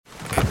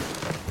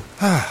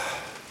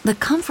The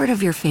comfort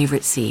of your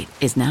favorite seat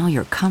is now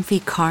your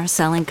comfy car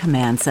selling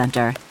command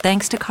center,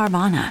 thanks to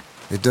Carvana.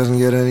 It doesn't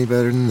get any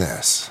better than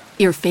this.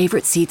 Your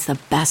favorite seat's the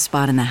best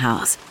spot in the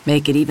house.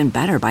 Make it even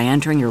better by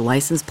entering your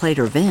license plate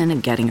or VIN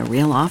and getting a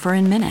real offer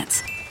in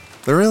minutes.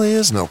 There really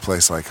is no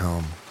place like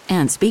home.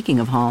 And speaking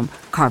of home,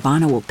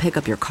 Carvana will pick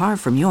up your car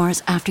from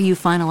yours after you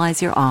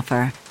finalize your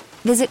offer.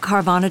 Visit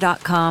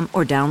Carvana.com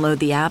or download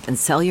the app and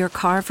sell your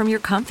car from your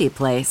comfy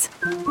place.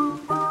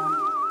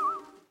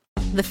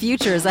 The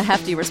future is a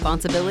hefty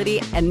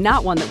responsibility and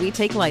not one that we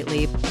take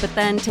lightly. But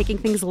then taking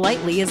things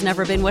lightly has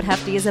never been what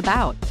Hefty is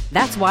about.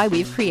 That's why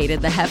we've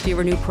created the Hefty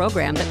Renew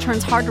program that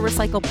turns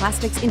hard-to-recycle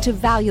plastics into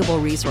valuable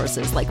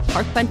resources like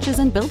park benches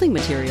and building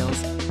materials.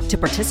 To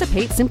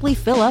participate, simply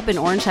fill up an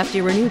orange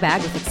Hefty Renew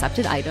bag with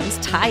accepted items,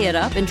 tie it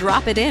up, and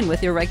drop it in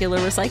with your regular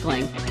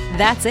recycling.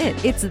 That's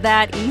it. It's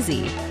that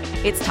easy.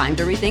 It's time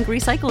to rethink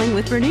recycling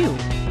with Renew.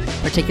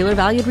 Particular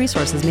valued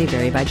resources may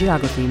vary by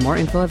geography. More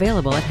info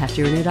available at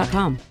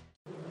heftyrenew.com.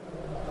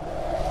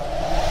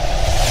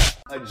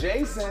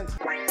 Adjacent.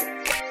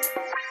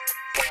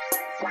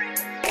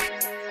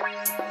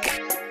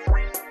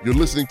 You're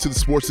listening to the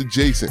Sports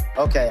Adjacent.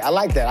 Okay, I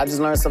like that. I just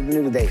learned something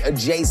new today.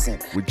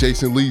 Adjacent. With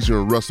Jason Leisure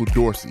and Russell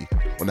Dorsey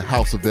on the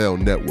House of L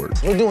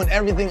Network. We're doing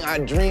everything I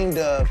dreamed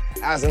of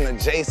as an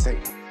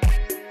adjacent.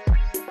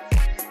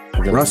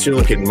 Russ, you're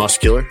looking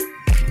muscular.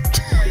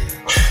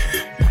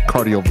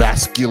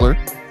 Cardiovascular.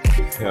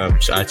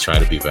 I try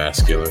to be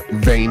vascular.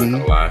 Veiny. I'm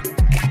not gonna lie.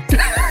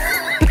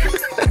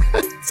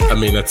 I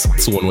mean, that's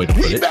one way to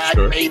put it. Back,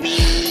 sure. baby.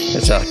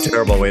 That's a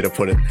terrible way to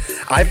put it.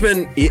 I've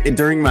been,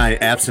 during my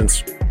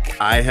absence,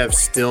 I have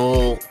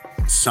still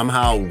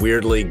somehow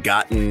weirdly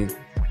gotten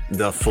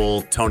the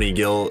full Tony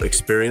Gill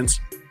experience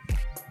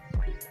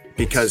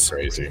because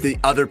the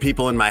other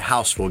people in my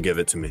house will give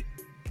it to me.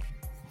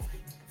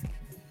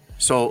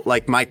 So,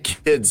 like, my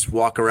kids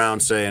walk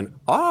around saying,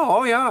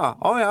 oh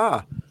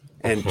yeah,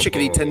 and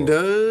chickadee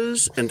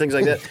tenders and things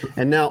like that.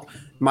 And now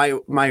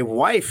my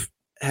wife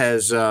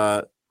has,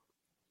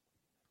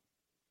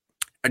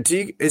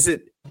 is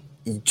it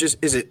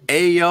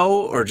Ayo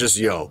or just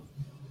yo?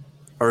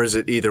 Or is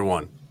it either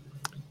one?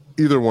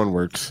 Either one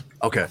works.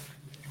 Okay.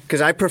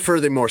 Because I prefer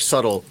the more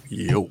subtle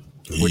yo.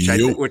 Which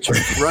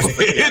Russ,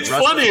 It's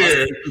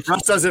funnier.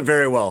 Russ does it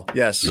very well.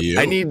 Yes.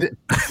 Yo. I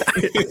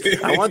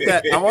want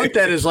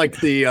that as like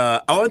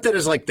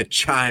the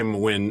chime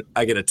when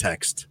I get a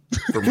text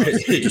from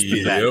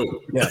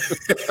Yo. Yeah.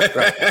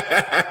 Right.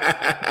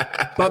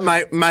 But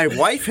my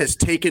wife has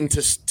taken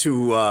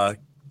to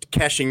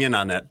cashing in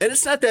on that. And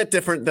it's not that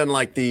different than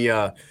like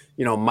the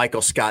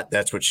Michael Scott,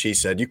 that's what she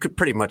said. You could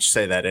pretty much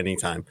say that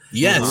anytime.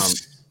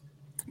 Yes.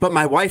 But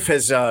my wife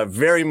has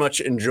very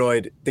much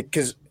enjoyed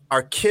because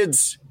our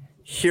kids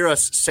hear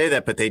us say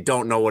that, but they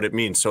don't know what it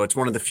means. So it's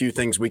one of the few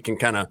things we can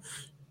kind of,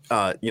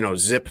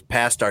 zip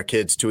past our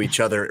kids to each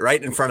other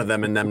right in front of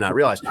them and them not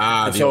realize.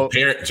 The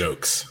parent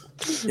jokes.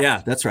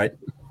 Yeah, that's right.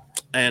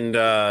 And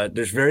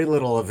there's very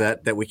little of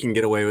that we can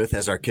get away with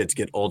as our kids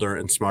get older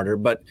and smarter.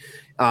 But,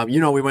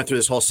 we went through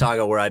this whole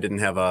saga where I didn't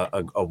have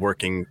a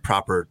working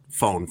proper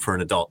phone for an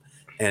adult.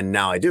 And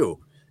now I do.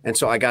 And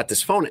so I got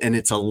this phone, and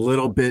it's a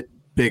little bit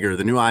bigger.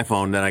 The new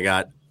iPhone that I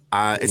got,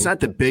 it's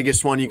not the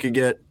biggest one you could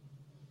get,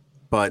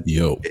 but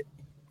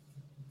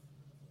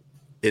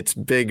it's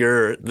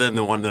bigger than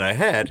the one that I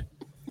had.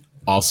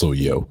 Also,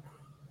 yo.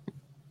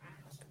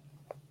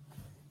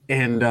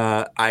 And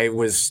I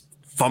was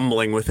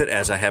fumbling with it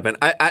as I have been.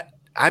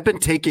 I've been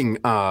taking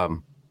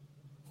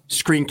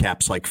screen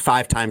caps like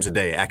 5 times a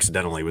day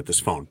accidentally with this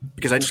phone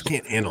because I just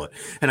can't handle it.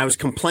 And I was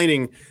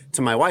complaining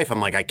to my wife. I'm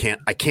like, I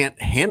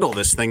can't handle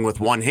this thing with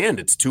one hand.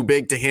 It's too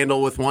big to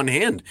handle with one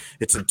hand.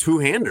 It's a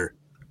two-hander.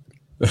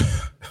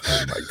 Oh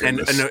my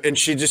goodness. And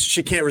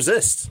she can't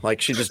resist.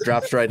 Like she just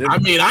drops right in. I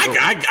mean,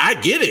 I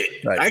get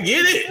it. Right. I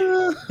get it.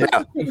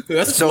 Yeah.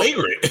 That's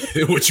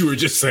flagrant. What you were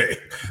just saying.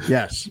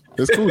 Yes.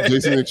 That's cool.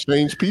 Jason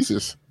exchanged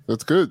pieces.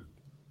 That's good.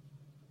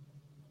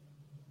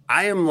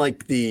 I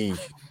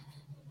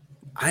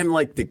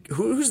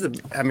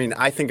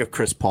think of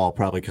Chris Paul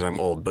probably because I'm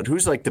old, but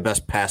who's like the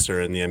best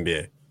passer in the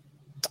NBA?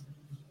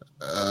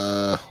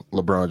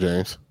 LeBron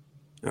James.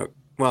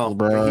 Well,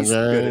 he's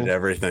good at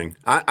everything.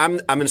 I'm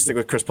going to stick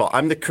with Chris Paul.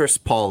 I'm the Chris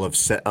Paul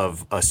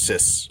of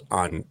assists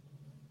on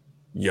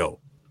yo.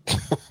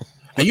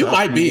 And you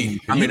might be.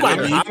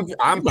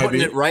 I'm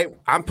putting it right.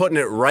 I'm putting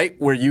it right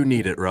where you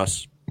need it,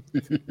 Russ.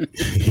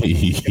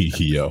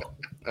 Yo.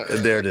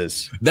 There it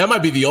is. That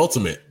might be the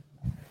ultimate.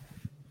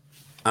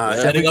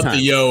 Setting up time.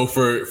 the yo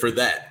for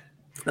that.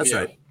 That's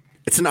right.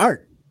 It's an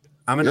art.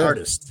 I'm an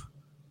artist.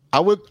 I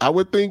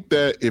would think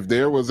that if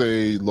there was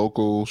a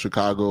local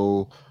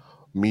Chicago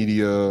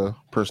media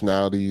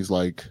personalities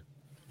like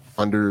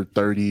under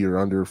 30 or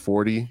under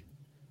 40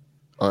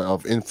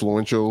 of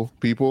influential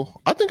people,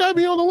 I think I'd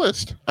be on the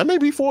list. I may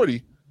be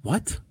 40.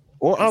 What?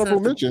 Or honorable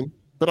mention,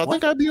 but I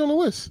think I'd be on the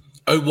list.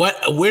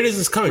 What? Where is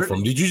this coming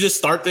from? Did you just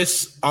start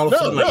this all of a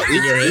sudden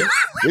in your head?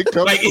 It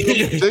comes Like- from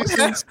Jason's What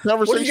have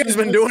conversation. you guys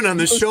been doing on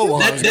this show?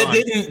 While I was gone?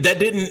 That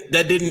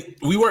didn't.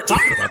 We weren't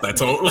talking about that,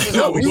 Tone. Like,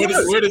 No, where you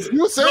does- were. where does-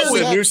 You were saying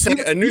This is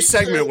that. a new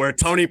segment where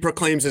Tony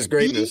proclaims his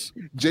greatness.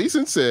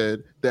 Jason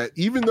said that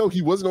even though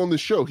he wasn't on the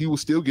show, he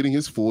was still getting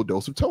his full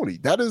dose of Tony.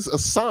 That is a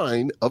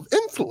sign of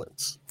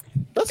influence.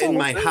 That's In all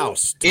my I'm saying.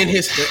 house. in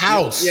his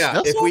house? Yeah,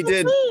 That's if all we I'm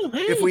did saying.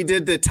 Hey. if we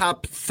did the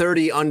top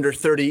 30 under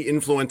 30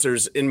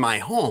 influencers in my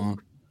home,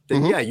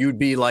 then yeah, you'd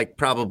be like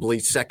probably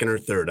second or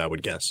third, I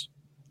would guess.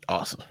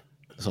 Awesome.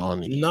 That's all I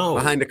need. No,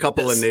 Behind a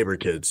couple of neighbor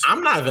kids.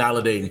 I'm not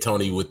validating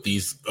Tony with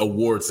these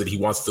awards that he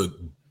wants to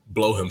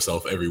blow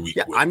himself every week.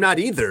 Yeah, with. I'm not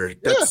either.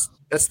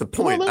 That's the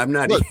point. man. I'm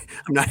not Look,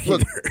 I'm not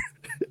look. either.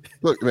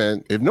 Look,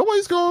 man, if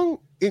nobody's going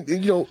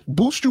to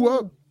boost you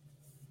up,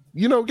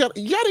 you got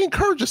to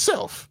encourage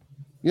yourself,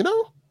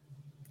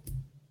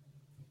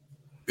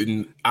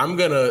 And I'm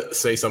gonna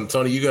say something,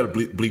 Tony. You gotta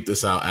bleep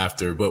this out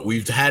after, but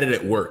we've had it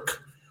at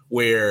work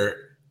where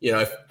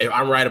if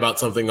I'm right about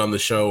something on the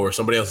show or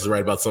somebody else is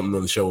right about something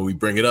on the show, when we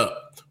bring it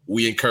up,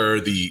 we incur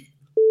the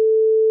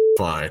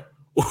fine.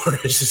 Or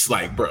it's just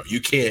like, bro, you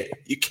can't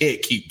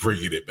keep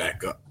bringing it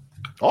back up.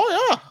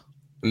 Oh, yeah.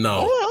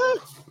 No,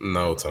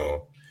 no,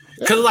 Tone.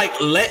 Because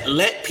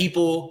let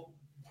people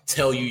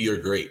tell you you're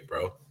great,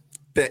 bro.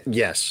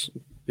 Yes.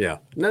 Yeah.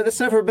 No, that's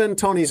never been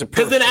Tony's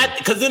approach.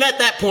 Because then at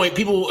that point,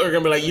 people are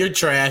gonna be like, "You're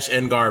trash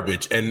and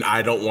garbage," and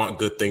I don't want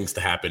good things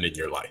to happen in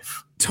your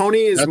life.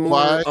 Tony is That's more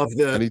why of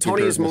I need to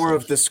encourage more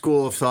myself. of the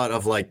school of thought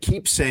of like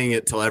keep saying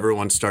it till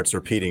everyone starts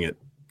repeating it.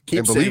 Keep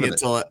And saying believing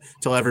it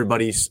till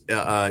everybody's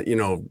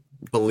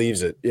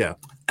believes it. Yeah.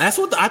 That's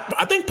what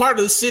I think. Part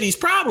of the city's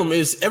problem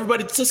is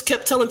everybody just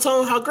kept telling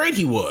Tone how great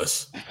he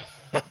was.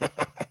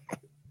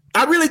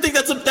 I really think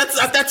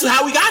that's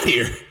how we got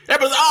here.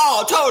 Everybody's,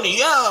 oh, Tony,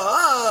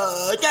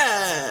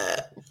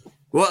 yeah.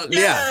 Well,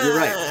 yeah, you're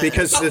right.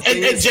 Because the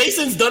thing and is,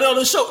 Jason's done it on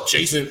the show.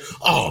 Jason,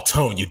 oh,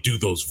 Tone, you do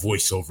those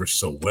voiceovers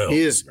so well.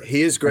 he is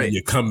When great.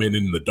 you come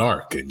in the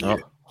dark and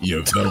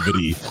you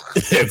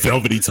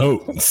velvety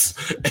tones,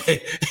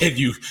 and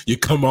you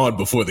come on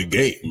before the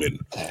game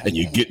and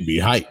you get me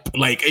hype,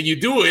 and you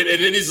do it,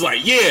 and then it's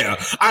like, yeah,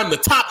 I'm the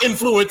top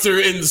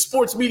influencer in the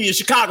sports media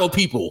Chicago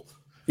people.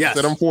 Yes.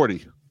 Said I'm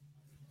 40.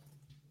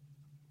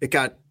 It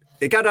got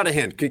out of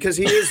hand because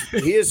he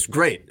is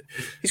great.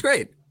 He's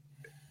great.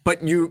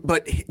 But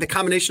the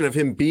combination of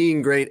him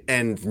being great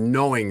and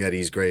knowing that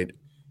he's great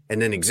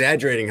and then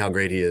exaggerating how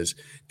great he is,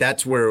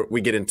 that's where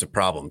we get into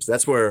problems.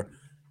 That's where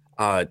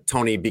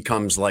Tony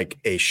becomes like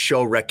a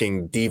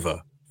show-wrecking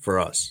diva for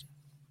us.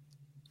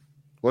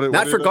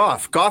 Not for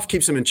Goff. Goff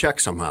keeps him in check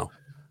somehow.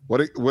 What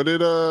did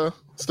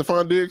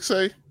Stephon Diggs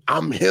say?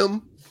 I'm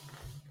him.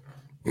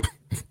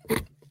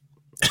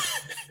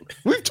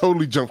 We've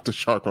totally jumped the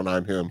shark on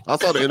I'm him. I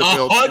saw the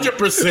NFL.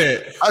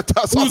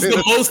 100%. Who's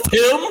the most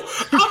him?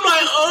 I'm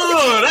like,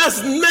 oh,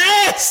 that's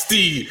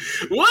nasty.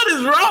 What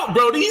is wrong,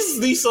 bro?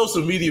 These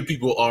social media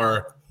people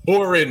are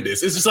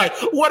horrendous. It's just like,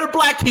 what are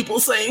black people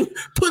saying?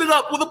 Put it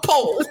up with a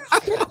poll.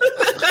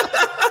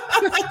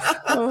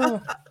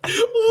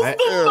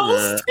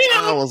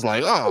 I was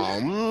like,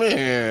 oh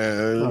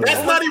man,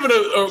 That's not even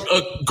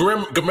a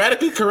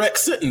grammatically correct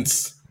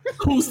sentence.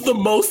 Who's the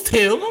most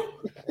him?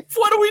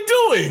 What are we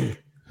doing?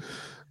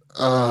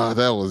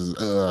 that was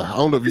I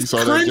don't know if you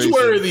saw that, Jason,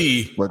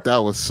 Cringeworthy. but that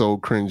was so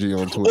cringy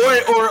on Twitter.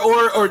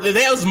 Or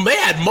they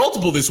had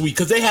multiple this week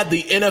because they had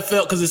the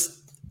NFL because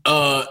it's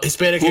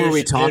Hispanic. Who are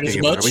we Heritage talking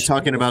about? Month. Are we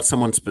talking about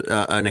someone's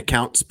an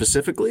account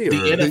specifically? Or? The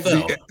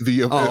NFL.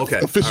 The okay.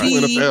 official The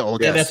NFL,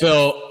 yes.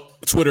 NFL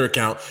Twitter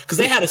account, because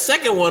they had a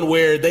second one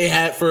where they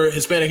had for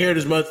Hispanic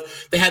Heritage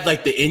Month, they had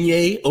like the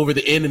Inye over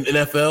the N in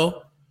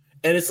NFL,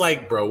 and it's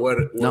like, bro, what?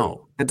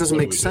 No, it doesn't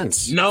make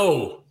sense.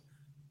 No,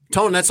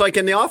 Tone, that's like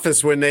in The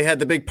Office when they had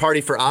the big party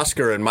for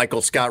Oscar and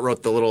Michael Scott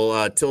wrote the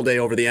little tilde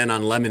over the N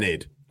on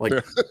lemonade. Like,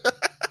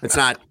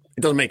 it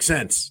doesn't make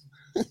sense.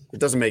 It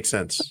doesn't make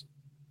sense.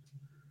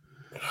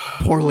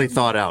 Poorly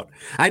thought out.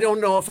 I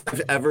don't know if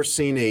I've ever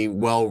seen a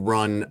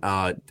well-run,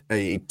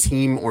 a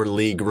team or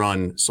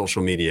league-run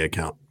social media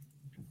account.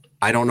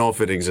 I don't know if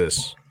it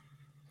exists.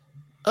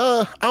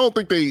 I don't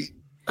think they.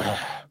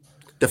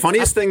 The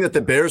funniest thing that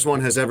the Bears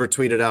one has ever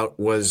tweeted out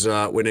was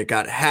when it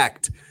got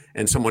hacked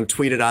and someone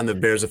tweeted on the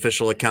Bears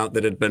official account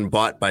that had been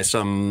bought by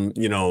some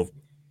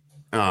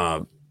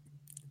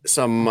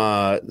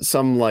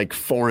like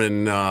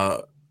foreign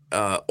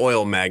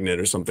oil magnate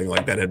or something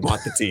like that had bought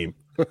the team.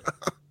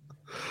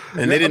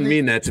 And they didn't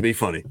mean that to be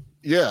funny.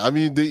 Yeah, I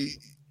mean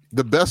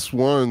the best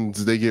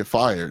ones they get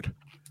fired,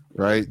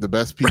 right? The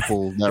best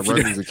people that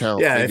run these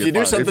accounts. Yeah, they if get you do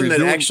fired. something If you're that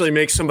doing- actually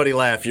makes somebody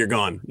laugh, you're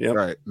gone. Yep.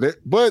 right,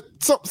 but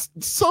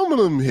some of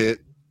them hit.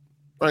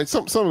 Right,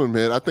 some of them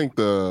hit. I think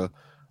the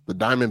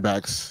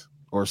Diamondbacks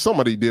or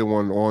somebody did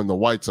one on the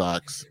White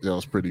Sox. That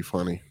was pretty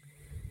funny.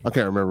 I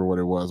can't remember what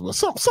it was, but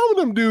some of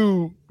them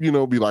do, be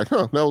like,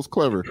 huh, that was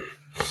clever.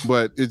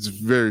 But it's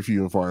very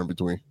few and far in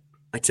between.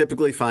 I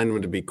typically find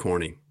them to be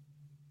corny.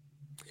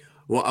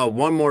 Well,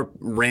 one more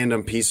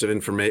random piece of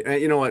information.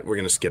 You know what? We're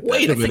going to skip that.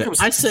 Wait a minute.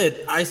 I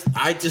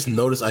just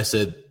noticed I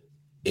said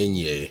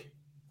Inye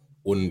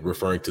when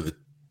referring to the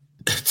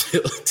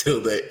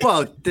till they.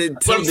 Well,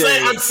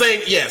 I'm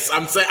saying yes.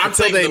 I'm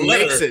saying they the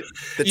letter. makes it.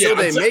 Till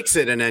they makes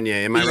it an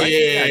Enye. Am I right?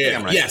 Yeah.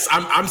 I'm right. Yes,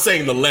 I'm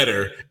saying the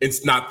letter.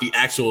 It's not the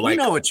actual like. You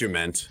know what you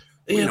meant.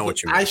 We know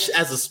what you meant.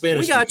 As a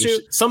Spanish, we got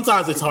you.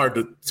 Sometimes it's hard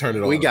to turn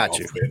it on. We got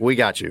you. We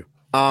got you.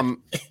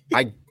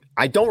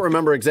 I don't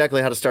remember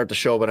exactly how to start the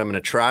show, but I'm going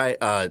to try.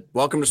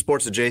 Welcome to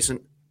Sports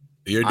Adjacent.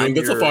 You're doing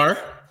good so far.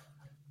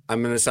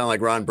 I'm going to sound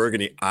like Ron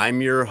Burgundy.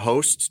 I'm your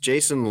host,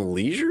 Jason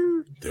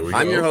Leisure. There we go.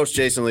 I'm your host,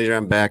 Jason Leisure.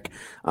 I'm back.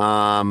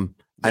 I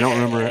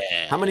don't remember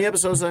how many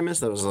episodes did I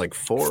miss. That was like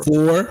 4.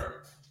 4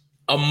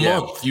 a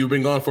month. You've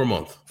been gone for a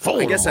month.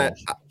 I guess I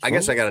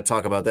got to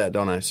talk about that,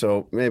 don't I?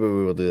 So maybe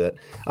we will do that.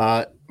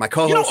 My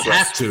co-host. You don't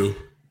have to.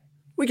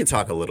 We can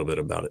talk a little bit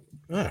about it.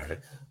 All right.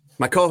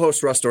 My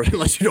co-host Russ Dorsey,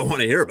 unless you don't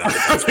want to hear about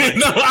it. I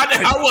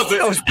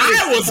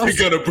wasn't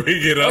going to bring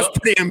it up. I was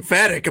pretty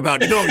emphatic about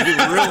no, you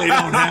really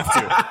don't have to.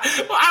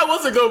 Well, I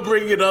wasn't going to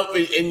bring it up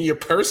in your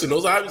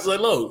personals. I was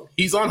like, look,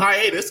 he's on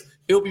hiatus.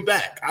 He'll be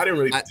back. I didn't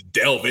really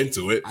delve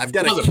into it. I've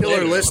got a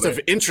killer list of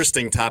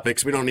interesting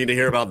topics. We don't need to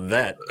hear about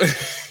that.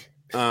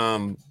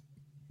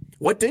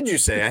 What did you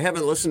say? I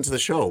haven't listened to the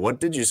show. What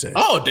did you say?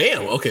 Oh,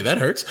 damn. Okay, that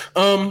hurts.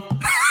 I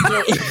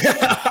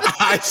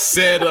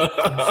said,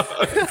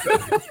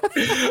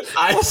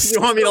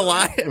 you want me to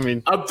lie? I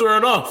mean, I'm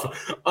thrown off.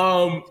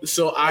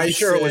 So I'm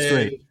sure it was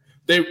great.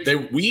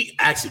 We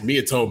actually, me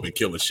and Tone been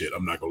killing shit.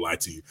 I'm not gonna lie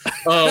to you.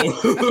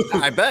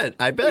 I bet.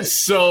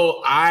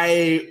 So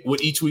I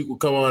would each week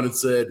would come on and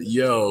said,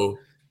 "Yo,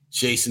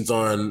 Jason's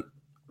on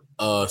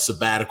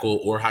sabbatical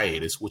or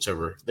hiatus,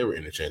 whichever. They were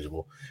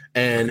interchangeable,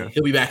 and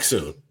he'll be back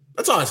soon."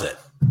 That's all I said.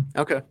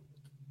 Okay.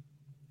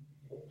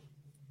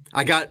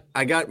 I got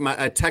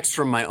a text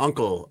from my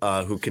uncle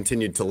who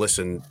continued to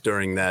listen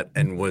during that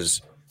and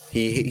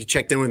he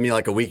checked in with me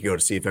like a week ago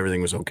to see if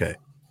everything was okay.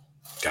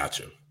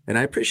 Gotcha. And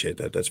I appreciate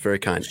that. That's very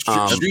kind.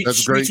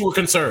 That's great. You were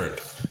concerned.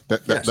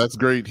 Yes. That's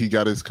great. He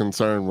got his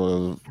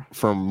concern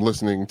from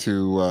listening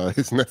to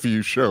his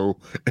nephew's show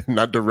and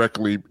not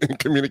directly in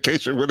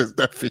communication with his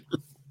nephew.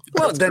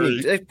 Well,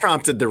 then it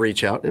prompted the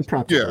reach out. I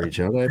appreciate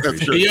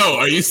it. Yo,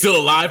 are you still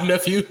alive,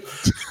 nephew?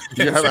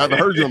 I haven't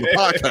heard you on the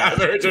podcast. I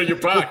haven't heard you on your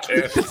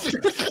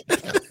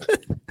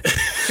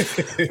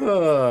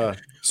podcast.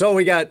 So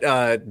we got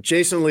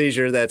Jason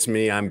Leisure. That's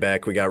me. I'm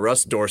back. We got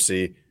Russ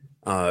Dorsey,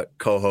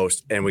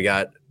 co-host, and we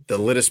got the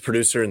littest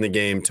producer in the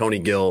game, Tony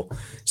Gill.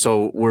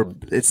 So we're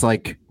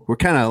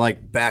kind of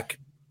like back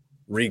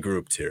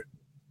regrouped here,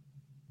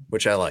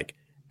 which I like.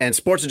 And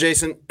Sports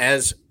Adjacent,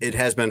 as it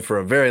has been for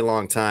a very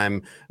long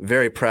time,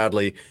 very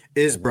proudly,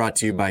 is brought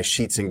to you by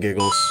Sheets and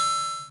Giggles.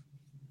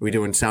 We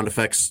doing sound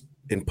effects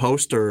in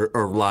post or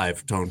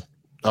live, Tone?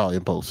 Oh,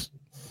 in post.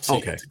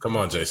 Okay. Come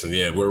on, Jason.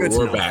 Yeah,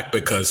 we're back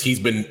because this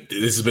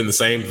has been the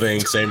same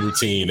thing, same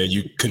routine, and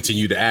you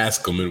continue to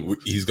ask him, and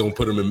he's going to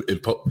put him in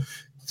post.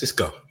 Just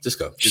go.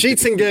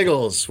 Sheets and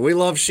Giggles. We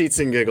love Sheets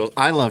and Giggles.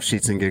 I love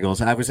Sheets and Giggles.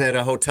 I was at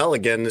a hotel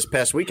again this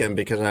past weekend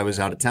because I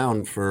was out of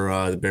town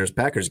for the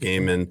Bears-Packers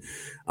game, and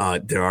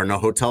there are no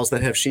hotels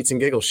that have Sheets and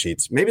Giggles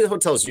sheets. Maybe the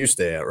hotels you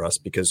stay at, Russ,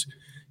 because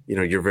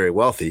you're very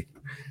wealthy.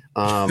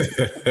 But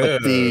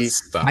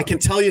I can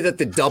tell you that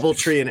the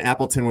DoubleTree in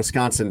Appleton,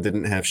 Wisconsin,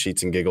 didn't have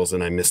Sheets and Giggles,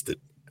 and I missed it.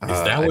 Is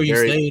that where you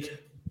stayed?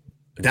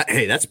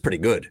 Hey, that's pretty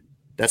good.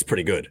 That's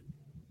pretty good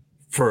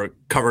for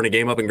covering a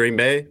game up in Green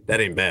Bay.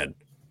 That ain't bad.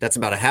 That's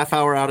about a half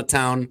hour out of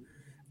town.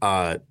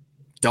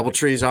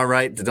 DoubleTree's all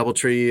right. The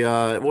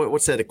DoubleTree,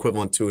 what's that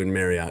equivalent to in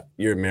Marriott?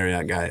 You're a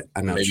Marriott guy.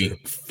 I'm not sure.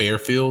 Maybe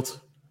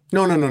Fairfield?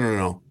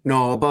 No.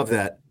 No, above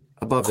that.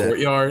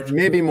 Courtyard?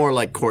 Maybe more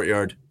like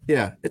Courtyard.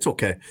 Yeah, it's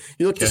okay.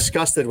 You look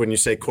disgusted when you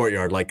say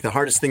Courtyard, like the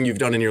hardest thing you've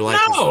done in your life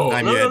is the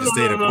time you had to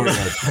stay at a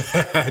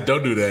Courtyard.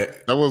 Don't do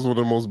that. That was one of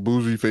the most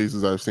bougie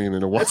faces I've seen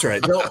in a while. That's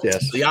right.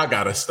 Yes. Y'all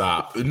gotta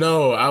stop.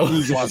 No,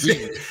 it's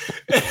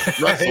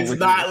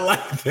not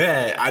like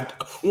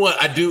that.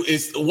 What I do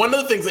is one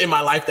of the things in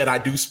my life that I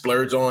do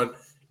splurge on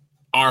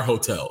are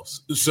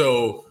hotels.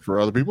 So for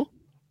other people?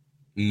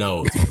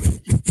 No.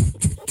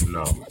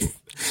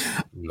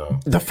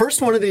 The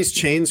first one of these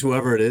chains,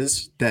 whoever it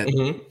is, that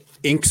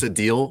inks a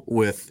deal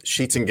with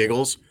Sheets and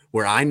Giggles,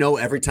 where I know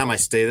every time I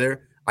stay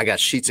there, I got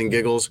Sheets and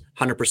Giggles,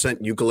 100%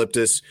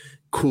 eucalyptus,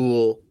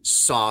 cool,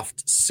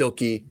 soft,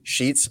 silky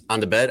sheets on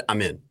the bed.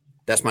 I'm in.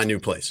 That's my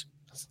new place.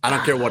 I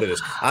don't care what it is.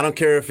 I don't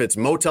care if it's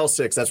Motel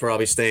 6. That's where I'll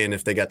be staying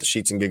if they got the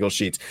Sheets and Giggles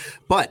sheets.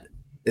 But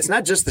it's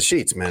not just the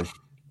sheets, man.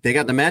 They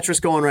got the mattress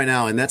going right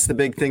now, and that's the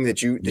big thing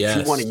that you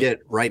want to get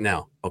right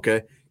now,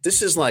 okay?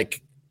 This is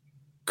like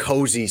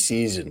cozy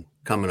season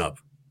coming up.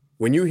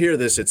 When you hear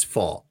this, it's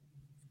fall.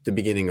 The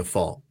beginning of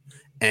fall,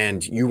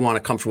 and you want a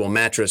comfortable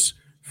mattress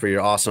for your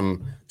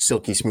awesome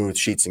silky smooth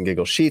Sheets and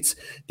Giggles sheets.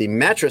 The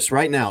mattress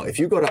right now, if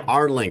you go to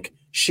our link,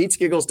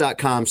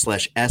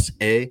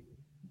 sheetsgiggles.com/SA,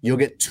 you'll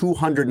get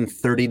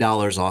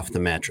 $230 off the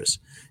mattress.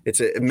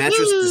 It's a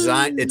mattress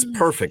design. It's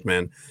perfect,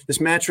 man.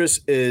 This mattress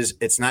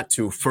it's not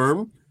too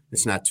firm.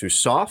 It's not too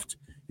soft.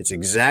 It's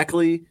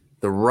exactly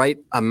the right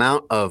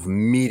amount of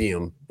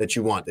medium that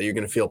you want, that you're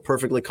going to feel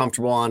perfectly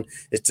comfortable on.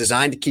 It's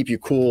designed to keep you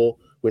cool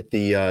with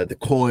the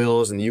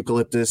coils and the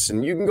eucalyptus,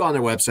 and you can go on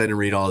their website and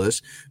read all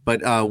this.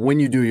 But when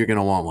you do, you're going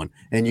to want one,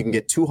 and you can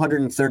get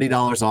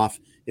 $230 off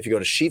if you go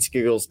to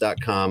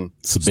sheetsgiggles.com.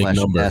 It's a big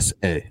number. SA.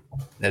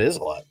 That is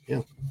a lot.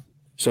 Yeah.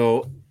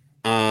 So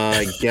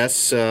I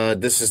guess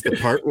this is the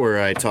part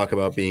where I talk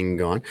about being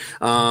gone.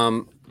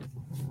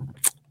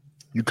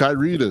 You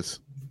Kyrie us.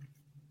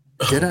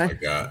 Did I? Oh my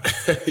God.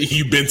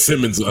 You Ben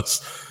Simmons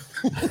us.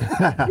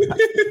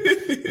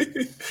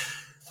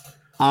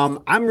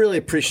 I'm really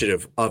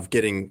appreciative of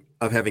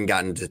having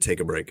gotten to take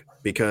a break,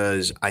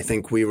 because I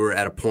think we were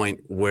at a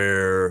point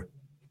where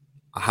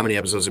how many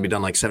episodes have we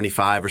done? Like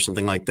 75 or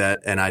something like that.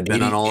 And I'd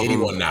been on all of them.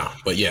 81 now,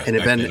 but yeah. And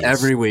it'd been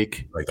every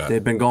week. Like that.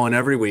 They've been going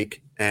every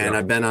week. And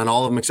I've been on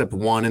all of them except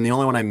one. And the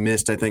only one I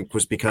missed, I think,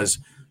 was because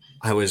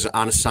I was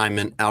on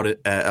assignment out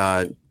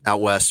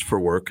west for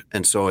work.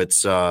 And so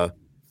it's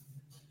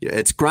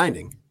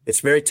grinding. It's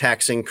very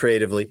taxing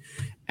creatively.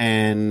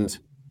 And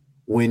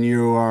when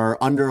you are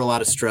under a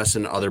lot of stress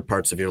in other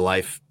parts of your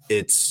life,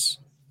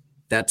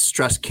 that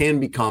stress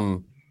can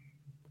become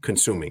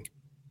consuming,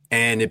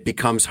 and it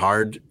becomes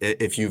hard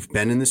if you've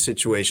been in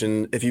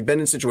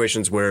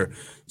situations where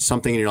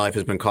something in your life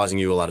has been causing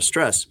you a lot of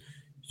stress.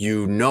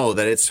 You know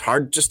that it's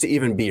hard just to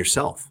even be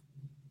yourself.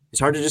 It's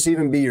hard to just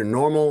even be your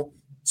normal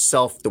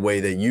self the way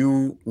that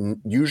you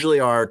usually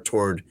are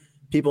toward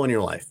people in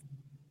your life.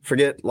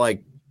 Forget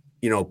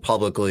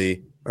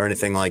publicly or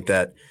anything like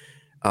that.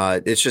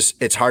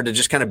 It's hard to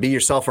just kind of be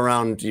yourself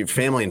around your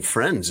family and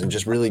friends and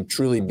just really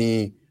truly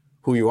be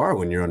who you are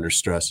when you're under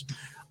stress.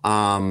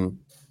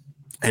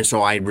 And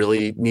so I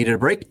really needed a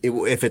break.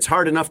 If it's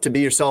hard enough to be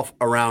yourself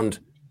around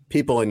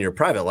people in your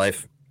private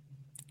life,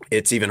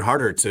 it's even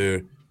harder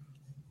to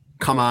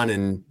come on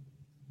and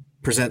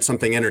present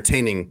something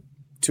entertaining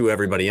to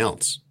everybody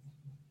else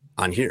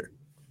on here.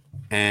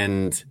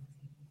 And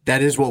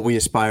that is what we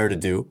aspire to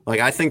do. Like,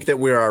 I think that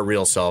we're our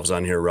real selves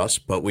on here, Russ,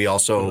 but we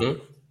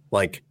also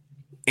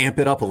amp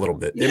it up a little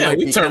bit. Yeah,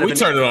 we turn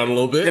it on a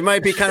little bit. It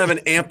might be kind of an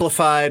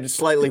amplified,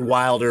 slightly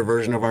wilder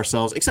version of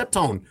ourselves, except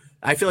tone.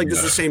 I feel like this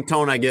is the same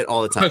tone I get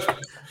all the time.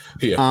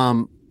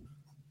 Yeah.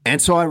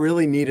 And so I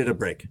really needed a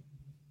break.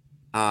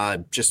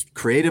 Just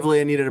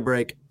creatively, I needed a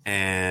break.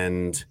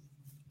 And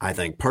I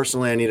think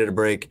personally, I needed a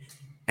break.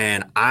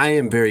 And I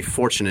am very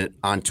fortunate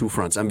on two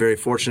fronts. I'm very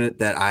fortunate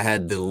that I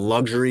had the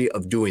luxury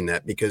of doing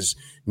that, because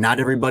not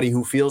everybody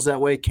who feels that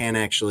way can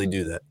actually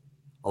do that.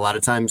 A lot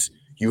of times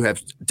you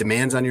have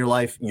demands on your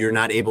life. You're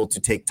not able to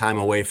take time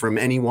away from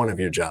any one of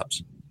your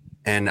jobs.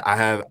 And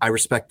I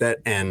respect that.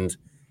 And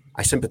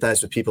I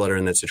sympathize with people that are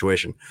in that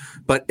situation.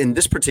 But in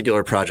this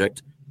particular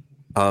project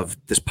of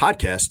this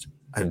podcast,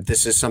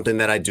 this is something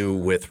that I do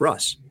with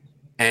Russ.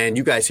 And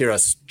you guys hear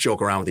us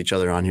joke around with each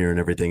other on here and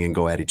everything and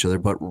go at each other.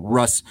 But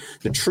Russ,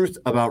 the truth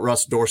about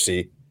Russ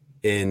Dorsey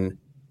in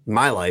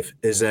my life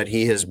is that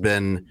he has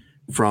been,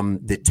 from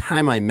the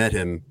time I met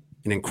him,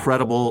 an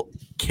incredible,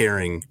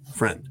 caring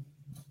friend.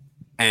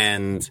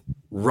 And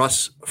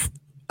Russ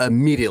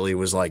immediately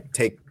was like,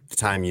 take the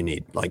time you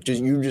need. Like,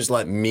 just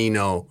let me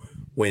know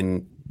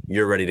when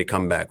you're ready to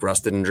come back.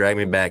 Russ didn't drag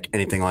me back,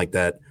 anything like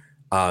that.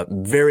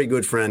 Very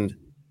good friend,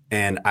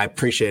 and I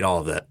appreciate all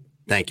of that.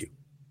 Thank you.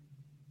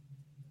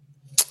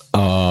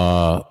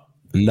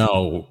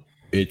 No,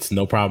 it's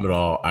no problem at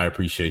all. I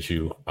appreciate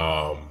you.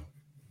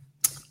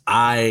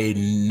 I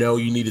know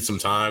you needed some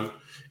time,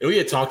 and we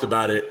had talked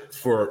about it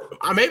for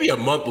maybe a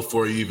month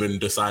before you even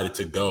decided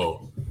to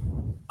go.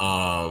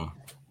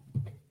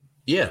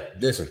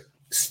 Listen,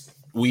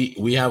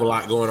 we have a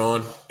lot going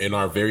on in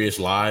our various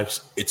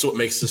lives. It's what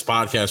makes this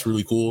podcast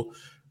really cool.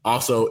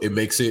 Also, it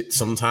makes it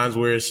sometimes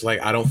where it's like,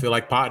 I don't feel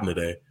like potting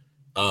today.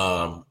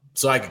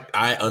 So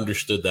I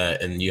understood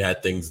that, and you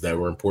had things that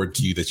were important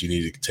to you that you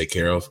needed to take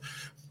care of.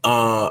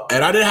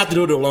 And I didn't have to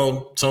do it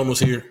alone. Someone was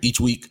here each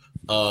week.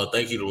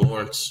 Thank you to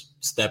Lawrence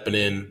stepping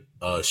in,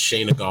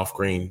 Shayna Golf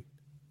Green,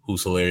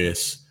 who's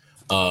hilarious,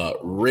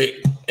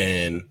 Rick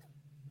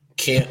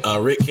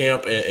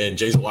Camp and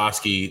Jay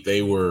Zawoski.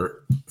 They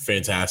were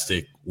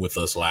fantastic with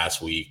us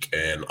last week,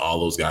 and all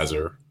those guys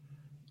are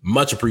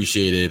much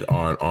appreciated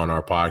on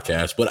our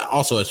podcast, but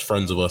also as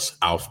friends of us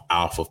off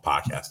of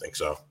podcasting.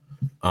 So,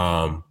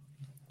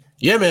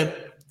 man,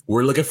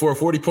 we're looking for a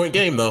 40-point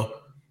game though.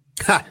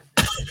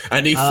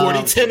 I need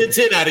 40, 10, and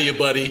 10 out of you,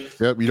 buddy.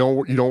 Yep, you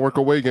don't work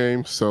away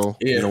games, so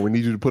we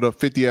need you to put up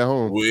 50 at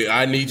home.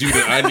 I need you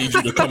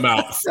to come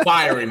out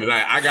firing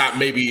tonight. I got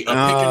maybe a pick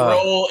and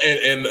roll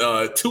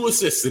and 2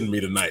 assists in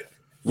me tonight.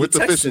 With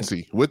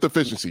efficiency,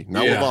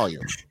 not with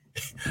volume.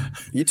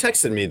 You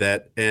texted me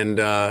that, and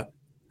I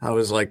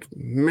was like,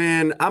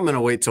 man, I'm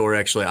gonna wait till we're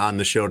actually on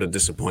the show to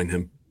disappoint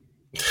him.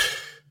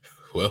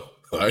 Well,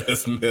 all right,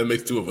 that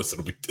makes 2 of us.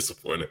 It'll be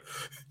disappointing.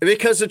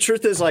 Because the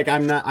truth is, like,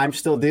 I'm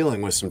still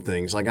dealing with some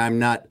things. Like, I'm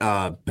not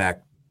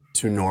back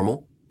to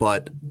normal,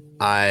 but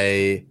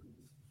I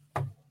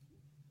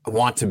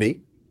want to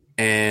be.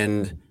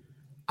 And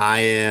I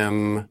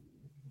am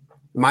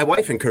my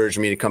wife encouraged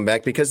me to come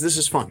back because this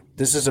is fun.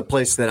 This is a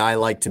place that I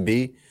like to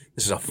be.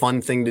 This is a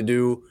fun thing to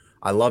do.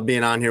 I love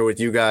being on here with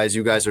you guys.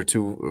 You guys are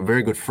two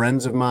very good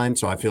friends of mine,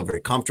 so I feel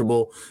very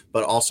comfortable.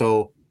 But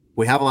also,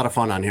 we have a lot of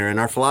fun on here. And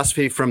our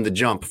philosophy from the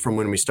jump, from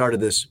when we started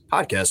this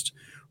podcast,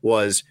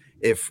 was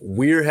if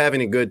we're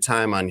having a good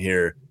time on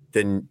here,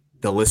 then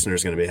the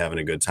listener's going to be having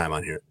a good time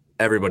on here.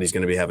 Everybody's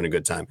going to be having a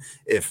good time.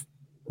 If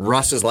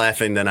Russ is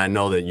laughing, then I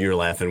know that you're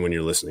laughing when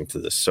you're listening to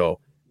this. So,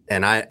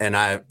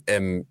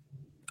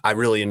 I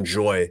really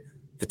enjoy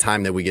the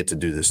time that we get to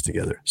do this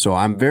together. So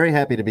I'm very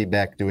happy to be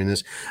back doing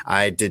this.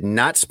 I did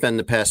not spend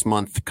the past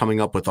month coming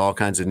up with all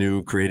kinds of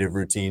new creative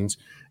routines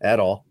at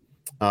all.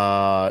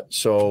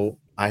 So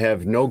I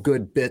have no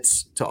good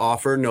bits to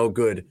offer, no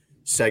good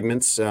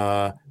segments.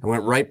 I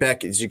went right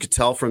back, as you could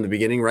tell from the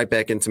beginning, right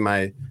back into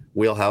my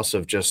wheelhouse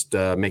of just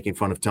making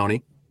fun of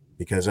Tony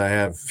because I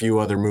have few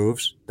other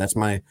moves. That's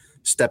my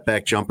step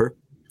back jumper.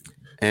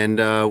 And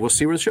we'll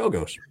see where the show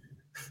goes.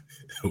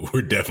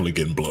 We're definitely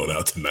getting blown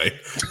out tonight.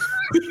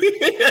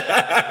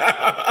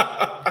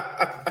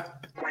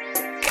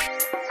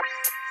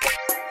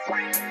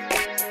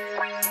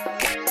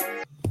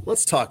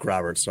 Let's talk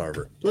Robert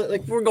Sarver.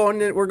 Like we're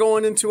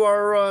going into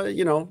our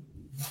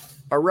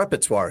our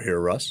repertoire here,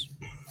 Russ.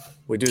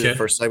 We do the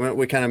first segment.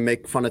 We kind of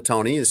make fun of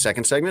Tony. The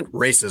second segment,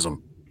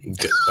 racism.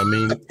 I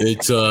mean,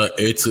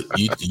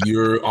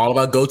 you're all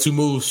about go-to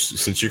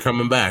moves since you're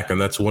coming back, and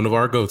that's one of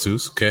our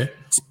go-tos. Okay,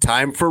 it's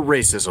time for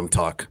racism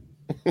talk.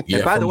 Yeah.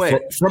 And by the way,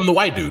 from the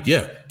white dude.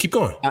 Yeah, keep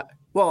going.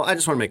 Well, I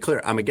just want to make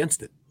clear, I'm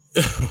against it.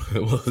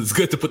 Well, it's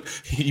good to put.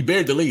 You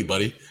buried the lead,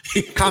 buddy.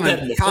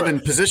 Common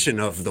position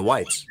of the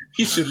whites.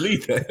 You should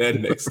lead that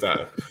next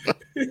time.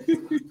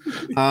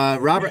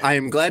 Robert, I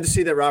am glad to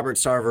see that Robert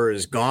Sarver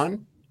is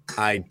gone.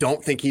 I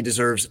don't think he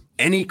deserves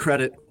any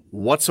credit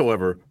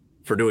whatsoever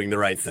for doing the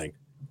right thing.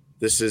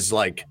 This is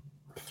like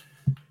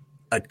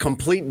a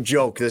complete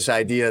joke, this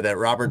idea that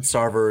Robert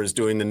Sarver is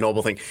doing the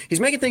noble thing.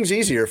 He's making things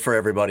easier for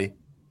everybody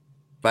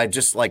by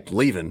just like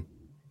leaving.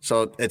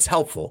 So it's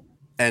helpful.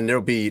 And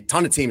there'll be a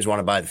ton of teams want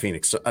to buy the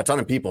Phoenix. A ton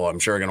of people, I'm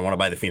sure, are going to want to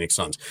buy the Phoenix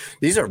Suns.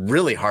 These are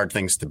really hard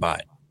things to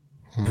buy,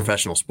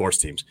 professional sports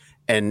teams.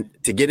 And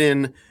to get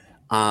in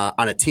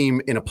on a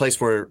team in a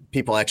place where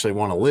people actually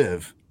want to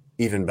live,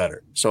 even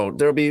better. So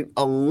there'll be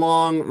a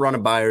long run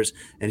of buyers,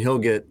 and he'll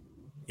get,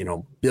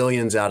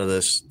 billions out of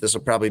this. This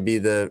will probably be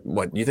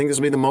you think this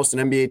will be the most an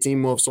NBA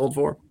team will have sold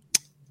for?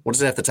 What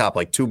is it at the top?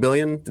 Like $2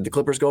 billion? Did the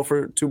Clippers go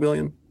for $2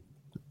 billion?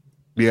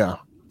 Yeah.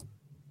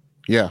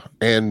 Yeah.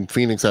 And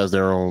Phoenix has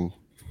their own,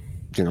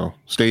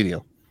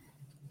 stadium.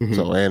 Mm-hmm.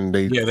 So, and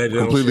they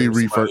completely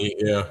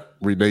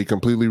they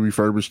completely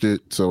refurbished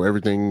it. So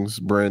everything's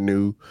brand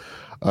new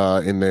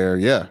in there.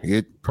 Yeah.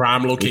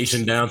 Prime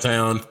location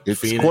downtown.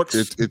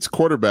 It's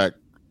quarterback,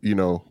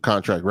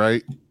 contract,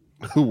 right?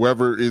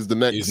 Whoever is the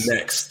next. Is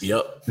next.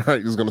 Yep. Right.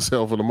 Is going to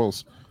sell for the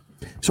most.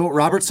 So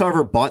Robert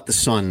Sarver bought the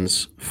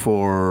Suns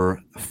for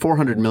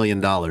 $400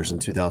 million in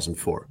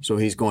 2004. So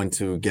he's going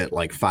to get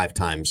like 5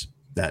 times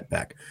that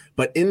back.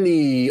 But in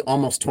the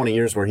almost 20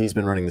 years where he's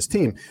been running this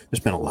team,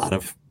 there's been a lot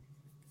of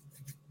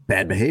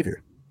bad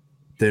behavior.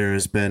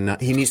 There's been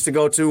he needs to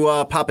go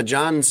to Papa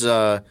John's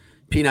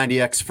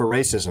P90X for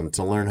racism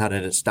to learn how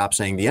to stop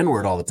saying the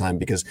N-word all the time,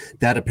 because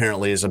that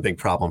apparently is a big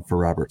problem for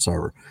Robert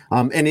Sarver.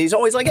 And he's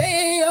always like,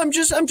 "Hey, I'm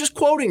just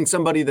quoting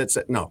somebody that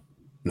said no.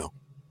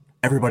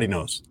 Everybody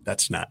knows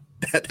that's not."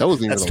 That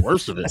wasn't even the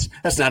worst of it.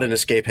 That's not an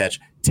escape hatch.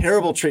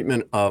 Terrible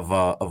treatment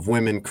of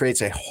women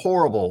creates a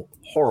horrible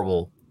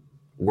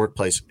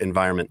workplace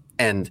environment,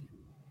 and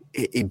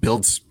it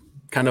builds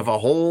kind of a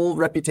whole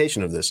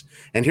reputation of this.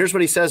 And here's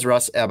what he says,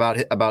 Russ, about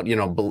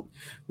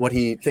what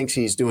he thinks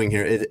he's doing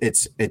here. It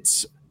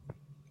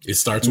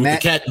starts with the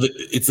cat.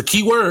 It's the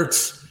key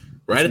words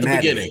right at the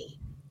beginning.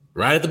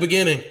 Right at the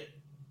beginning.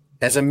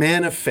 As a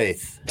man of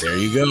faith. There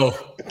you go.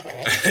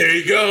 There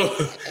you go.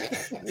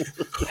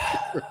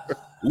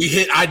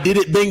 I did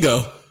it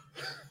bingo.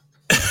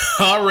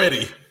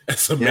 Already.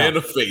 As a man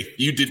of faith.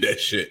 You did that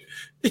shit.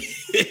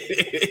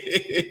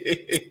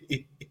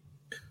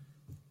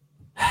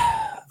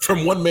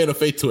 From one man of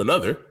faith to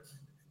another.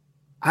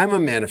 I'm a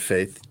man of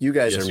faith. You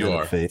guys are men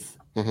of faith.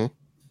 Mm-hmm.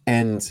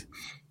 And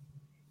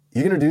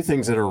you're going to do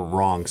things that are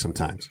wrong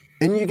sometimes.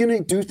 And you're going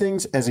to do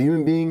things as a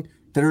human being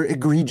that are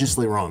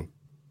egregiously wrong.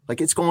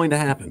 Like, it's going to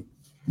happen.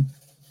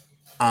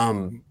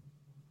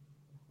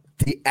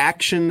 The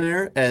action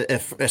there,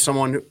 as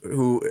someone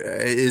who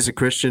is a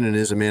Christian and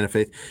is a man of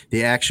faith,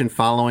 the action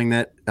following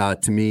that,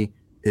 to me,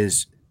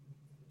 is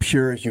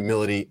pure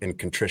humility and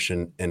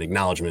contrition and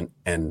acknowledgement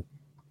and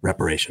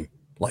reparation.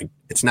 Like,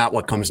 it's not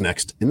what comes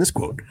next in this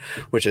quote,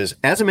 which is,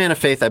 as a man of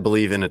faith, I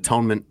believe in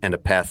atonement and a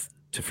path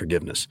to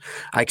forgiveness.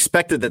 I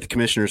expected that the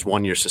commissioner's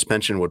 1-year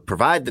suspension would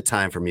provide the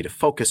time for me to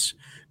focus,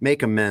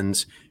 make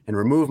amends, and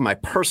remove my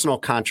personal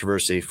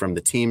controversy from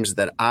the teams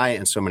that I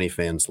and so many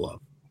fans love.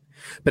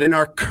 But in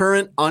our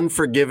current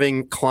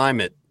unforgiving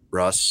climate,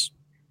 Russ,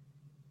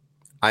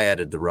 I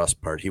added the Russ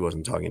part. He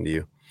wasn't talking to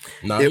you.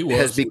 No, it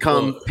has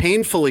become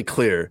painfully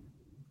clear.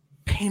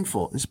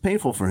 Painful. It's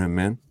painful for him,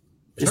 man.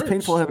 It's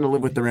painful having to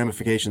live with the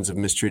ramifications of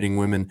mistreating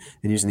women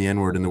and using the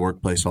N-word in the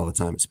workplace all the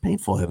time. It's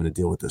painful having to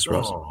deal with this,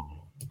 Russ.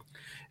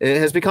 It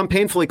has become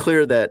painfully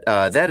clear that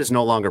that is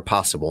no longer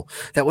possible,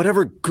 that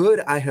whatever good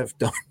I have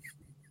done.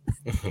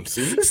 This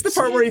is the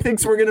part where he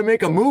thinks we're going to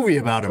make a movie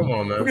about him.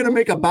 We're going to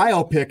make a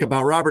biopic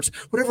about Roberts.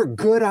 Whatever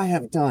good I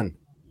have done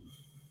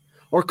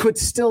or could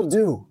still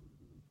do,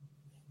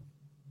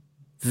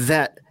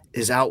 that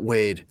is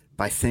outweighed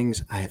by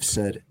things I have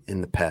said in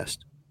the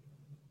past.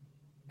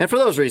 And for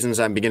those reasons,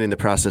 I'm beginning the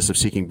process of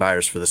seeking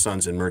buyers for the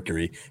Suns and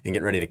Mercury and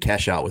getting ready to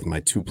cash out with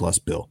my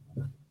 2+ bill.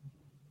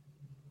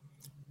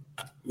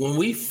 When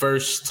we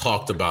first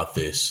talked about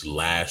this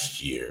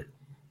last year,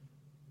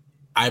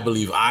 I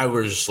believe I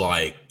was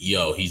like,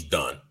 yo, he's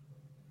done.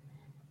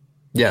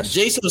 Yes.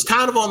 Jason was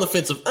kind of on the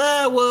fence of,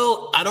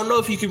 well, I don't know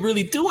if you can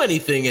really do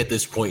anything at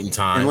this point in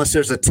time. Unless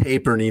there's a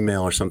tape or an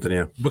email or something,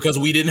 yeah. Because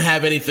we didn't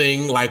have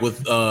anything like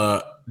with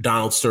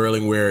Donald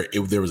Sterling where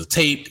there was a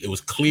tape. It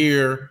was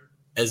clear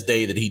as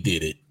day that he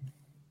did it.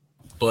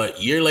 But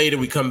a year later,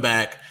 we come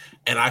back,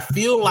 and I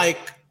feel like,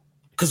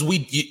 because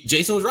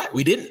Jason was right.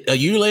 A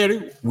year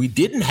later, we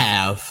didn't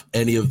have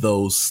any of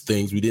those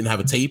things. We didn't have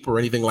a tape or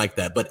anything like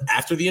that. But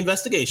after the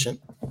investigation,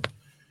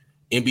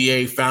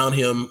 NBA found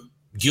him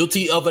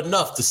guilty of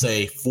enough to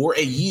say, for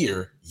a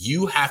year,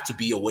 you have to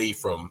be away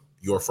from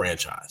your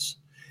franchise.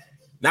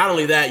 Not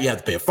only that, you have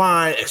to pay a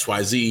fine,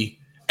 XYZ.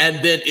 And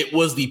then it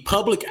was the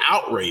public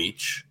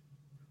outrage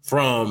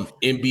from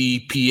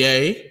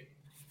NBPA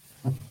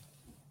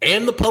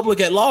and the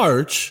public at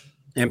large.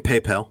 And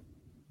PayPal.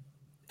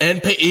 And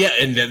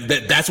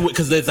that's what,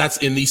 because that's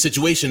in these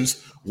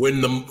situations when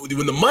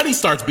the money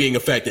starts being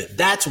affected,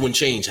 that's when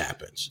change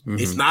happens. Mm-hmm.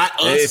 It's not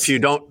us. If you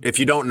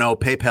don't know,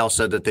 PayPal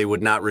said that they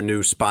would not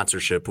renew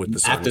sponsorship with the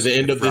Suns after the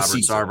end of the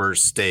season. Robert Sarver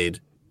stayed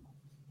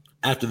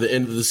after the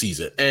end of the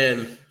season,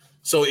 and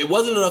so it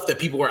wasn't enough that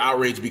people were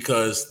outraged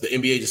because the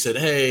NBA just said,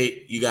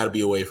 "Hey, you got to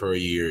be away for a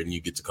year and you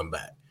get to come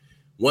back."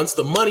 Once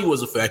the money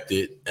was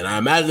affected, and I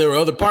imagine there were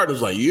other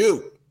partners like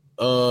you.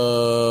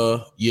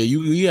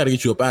 You got to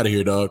get you up out of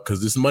here, dog,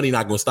 because this money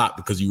not going to stop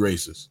because you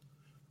racist.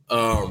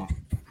 But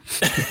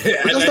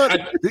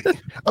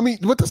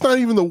that's not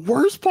even the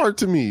worst part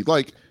to me.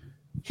 Like,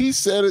 he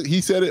said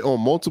it on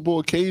multiple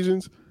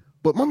occasions,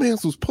 but my man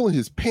was pulling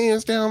his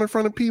pants down in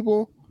front of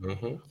people,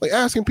 like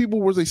asking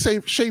people was they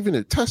shaving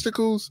their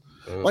testicles,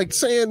 like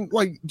saying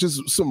like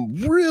just some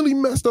really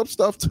messed up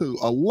stuff to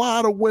a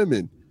lot of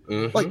women.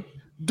 Like,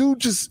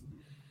 dude,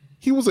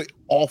 he was an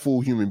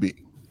awful human being.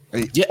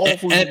 But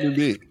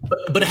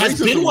it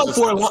has been one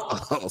for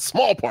a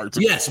small part.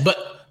 Yes,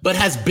 but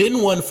has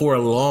been one for a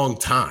long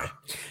time.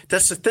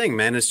 That's the thing,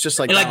 man. It's just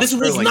like this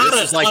was not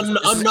an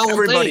unknown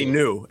everybody thing.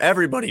 knew.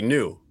 Everybody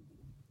knew.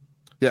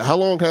 Yeah, how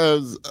long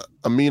has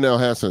Amin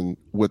Elhassan,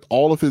 with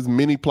all of his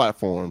many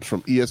platforms,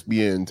 from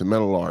ESPN to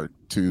Metal Art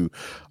to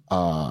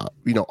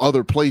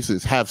other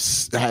places, has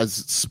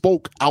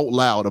spoke out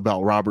loud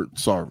about Robert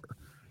Sarver?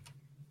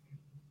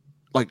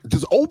 Like,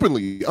 just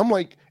openly. I'm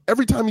like,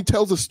 every time he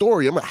tells a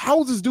story, I'm like,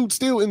 how is this dude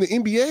still in the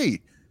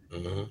NBA?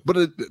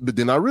 But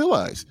then I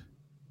realize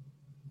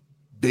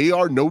they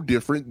are no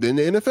different than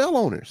the NFL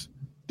owners.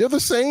 They're the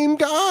same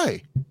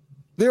guy.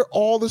 They're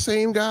all the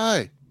same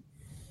guy.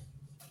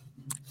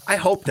 I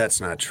hope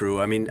that's not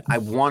true. I mean, I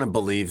want to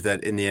believe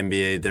that in the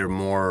NBA they're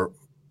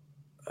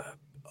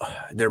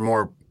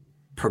more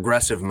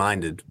progressive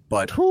minded,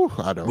 but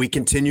we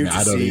continue to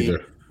see.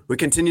 We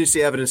continue to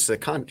see evidence to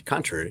the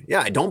contrary.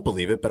 Yeah, I don't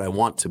believe it, but I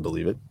want to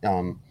believe it.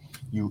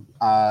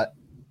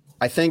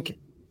 I think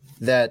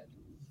that,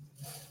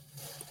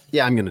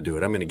 I'm going to do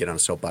it. I'm going to get on a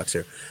soapbox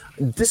here.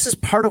 This is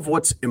part of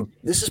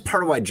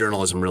why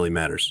journalism really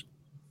matters,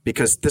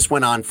 because this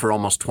went on for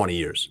almost 20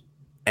 years,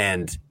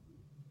 and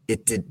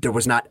there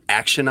was not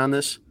action on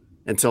this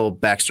until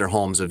Baxter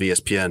Holmes of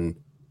ESPN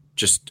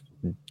just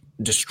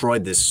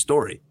destroyed this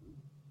story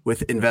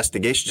with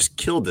investigation, just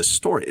killed this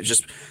story. It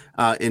just,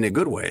 in a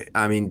good way.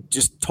 I mean,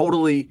 just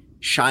totally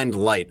shined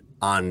light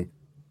on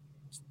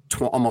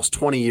almost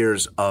 20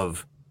 years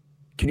of,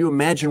 can you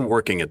imagine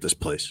working at this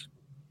place?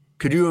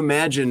 Could you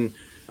imagine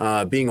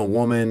being a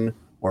woman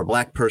or a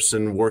black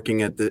person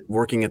working at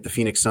the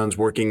Phoenix Suns,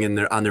 working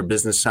on their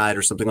business side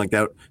or something like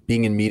that,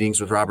 being in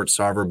meetings with Robert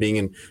Sarver, being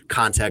in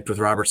contact with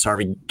Robert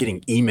Sarver, getting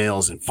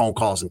emails and phone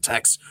calls and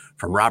texts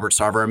from Robert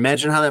Sarver?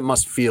 Imagine how that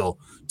must feel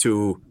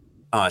to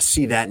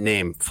see that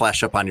name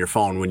flash up on your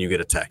phone when you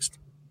get a text.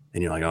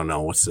 And you're like, oh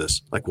no, what's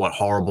this? Like, what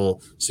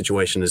horrible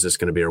situation is this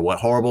going to be? Or what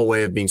horrible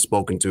way of being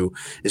spoken to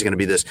is going to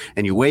be this?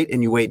 And you wait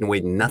and you wait and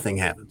wait and nothing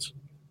happens.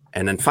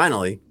 And then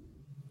finally,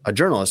 a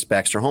journalist,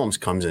 Baxter Holmes,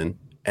 comes in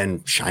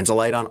and shines a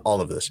light on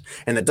all of this.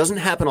 And that doesn't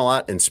happen a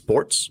lot in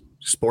sports.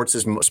 Sports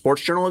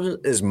journalism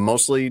is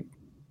mostly,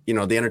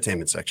 the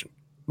entertainment section.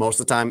 Most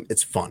of the time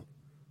it's fun.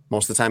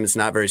 Most of the time it's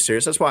not very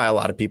serious. That's why a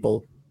lot of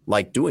people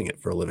like doing it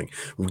for a living.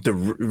 The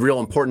real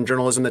important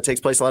journalism that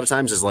takes place a lot of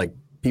times is like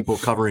people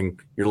covering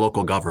your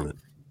local government,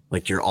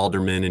 like your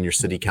aldermen and your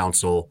city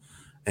council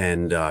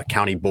and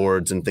county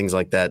boards and things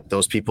like that.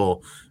 Those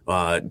people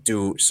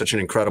do such an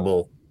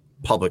incredible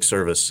public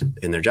service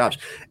in their jobs.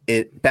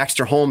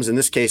 Baxter Holmes, in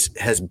this case,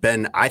 has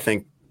been, I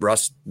think,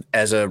 Russ,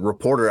 as a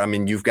reporter, I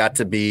mean, you've got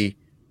to be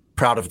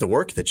proud of the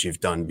work that you've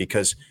done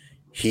because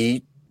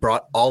he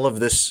brought all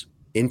of this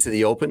into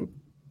the open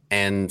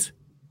and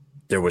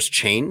there was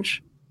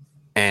change.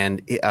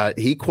 And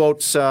he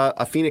quotes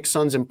a Phoenix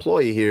Suns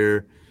employee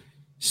here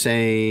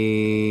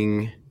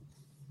saying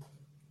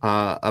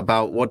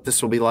about what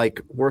this will be like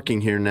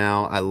working here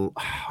now.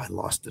 I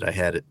lost it. I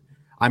had it.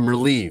 I'm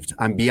relieved.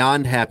 I'm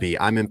beyond happy.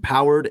 I'm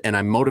empowered and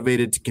I'm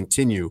motivated to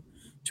continue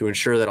to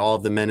ensure that all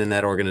of the men in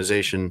that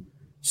organization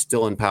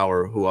still in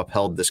power who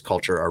upheld this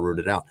culture are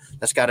rooted out.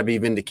 That's got to be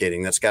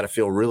vindicating. That's got to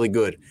feel really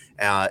good.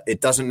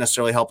 It doesn't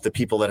necessarily help the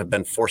people that have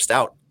been forced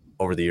out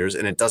over the years,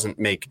 and it doesn't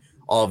make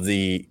all of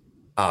the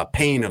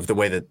pain of the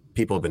way that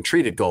people have been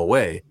treated go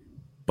away.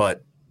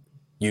 But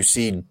you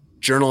see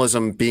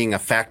journalism being a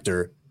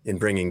factor in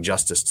bringing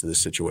justice to this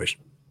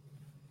situation.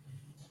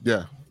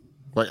 Yeah.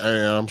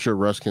 I'm sure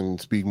Russ can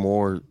speak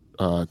more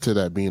to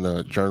that, being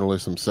a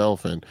journalist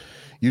himself. And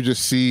you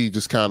just see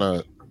just kind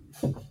of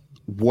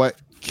what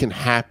can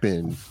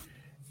happen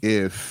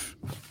if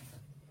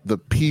the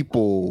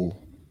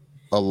people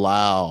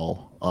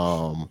allow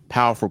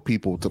powerful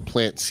people to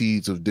plant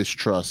seeds of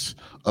distrust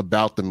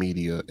about the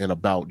media and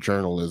about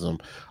journalism,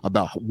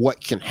 about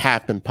what can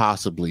happen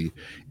possibly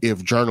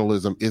if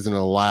journalism isn't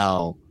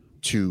allowed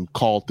to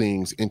call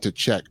things into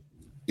check.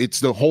 It's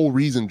the whole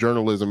reason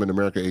journalism in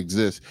America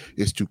exists,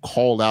 is to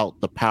call out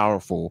the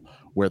powerful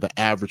where the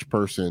average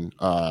person,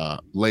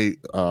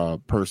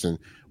 person,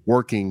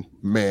 working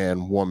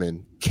man,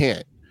 woman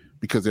can't,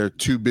 because they're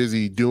too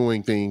busy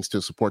doing things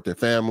to support their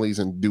families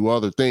and do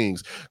other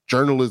things.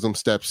 Journalism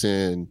steps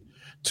in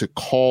to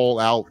call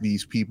out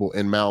these people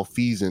and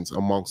malfeasance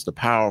amongst the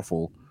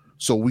powerful,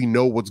 so we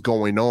know what's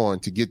going on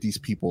to get these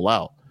people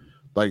out.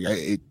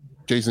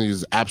 Jason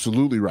is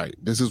absolutely right.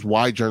 This is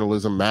why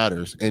journalism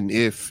matters. And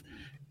if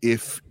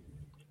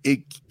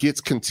it gets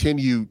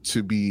continued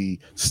to be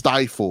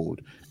stifled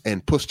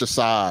and pushed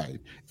aside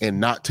and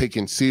not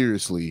taken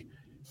seriously,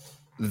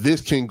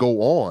 this can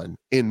go on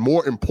in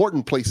more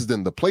important places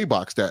than the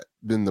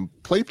than the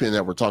playpen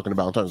that we're talking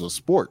about in terms of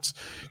sports.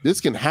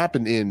 This can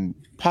happen in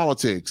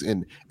politics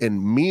and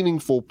in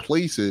meaningful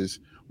places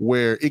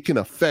where it can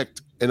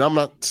affect. And I'm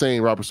not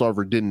saying Robert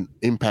Sarver didn't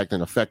impact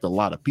and affect a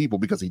lot of people,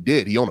 because he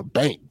did. He owned a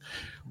bank.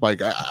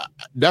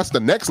 That's the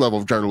next level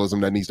of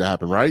journalism that needs to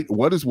happen, right?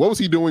 What was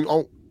he doing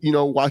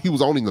while he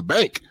was owning the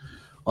bank,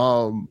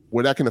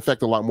 where that can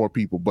affect a lot more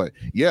people? But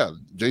yeah,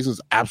 Jason's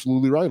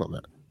absolutely right on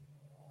that.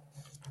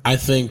 I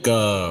think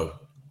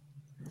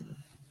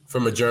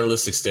from a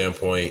journalistic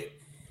standpoint,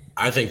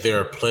 I think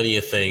there are plenty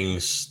of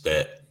things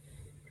that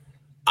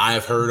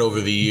I've heard over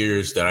the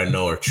years that I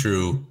know are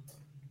true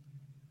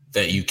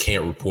that you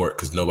can't report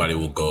because nobody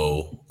will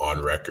go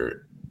on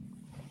record.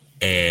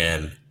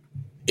 And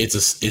it's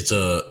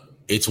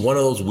one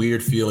of those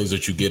weird feelings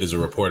that you get as a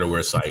reporter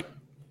where it's like,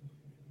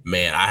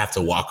 man, I have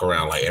to walk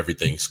around like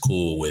everything's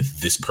cool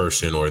with this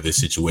person or this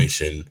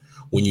situation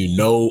when you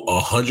know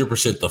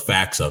 100% the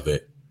facts of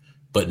it,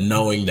 but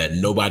knowing that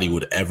nobody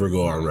would ever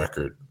go on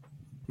record.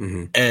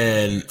 Mm-hmm.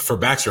 And for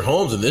Baxter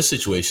Holmes in this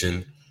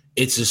situation,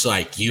 it's just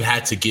like you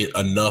had to get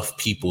enough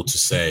people to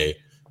say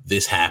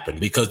this happened,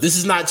 because this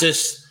is not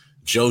just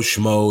Joe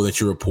Schmo that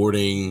you're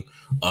reporting.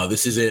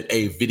 This isn't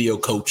a video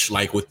coach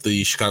like with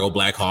the Chicago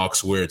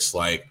Blackhawks where it's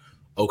like,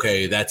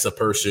 okay, that's a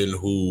person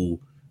who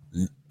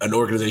an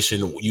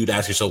organization, you'd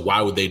ask yourself,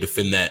 why would they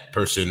defend that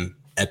person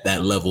at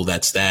that level,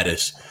 that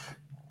status?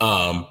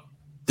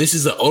 This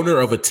is the owner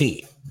of a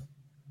team,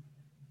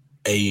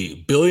 a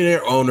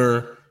billionaire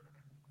owner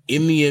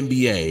in the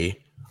NBA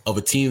of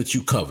a team that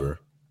you cover,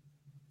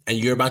 and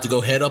you're about to go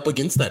head up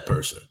against that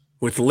person.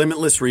 With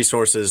limitless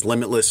resources,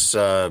 limitless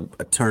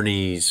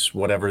attorneys,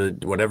 whatever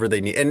they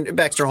need. And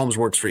Baxter Holmes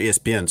works for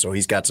ESPN, so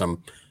he's got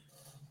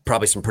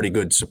probably some pretty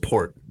good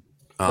support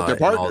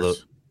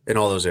in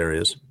all those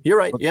areas. You're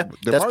right. Yeah,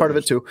 that's part of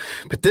it too.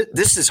 But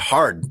this is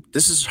hard.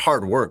 This is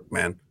hard work,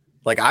 man.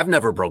 Like, I've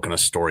never broken a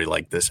story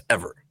like this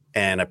ever,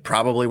 and I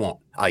probably won't.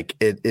 Like,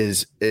 it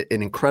is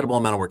an incredible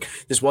amount of work.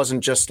 This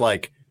wasn't just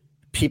like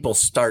people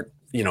start,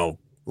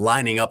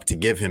 lining up to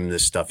give him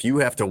this stuff. You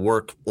have to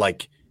work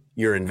like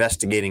you're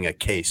investigating a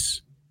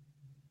case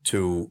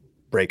to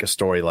break a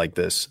story like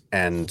this.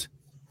 And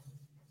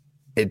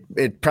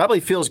it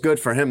probably feels good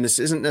for him. This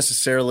isn't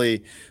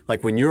necessarily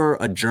like when you're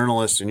a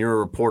journalist and you're a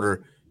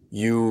reporter,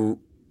 you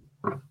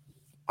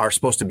are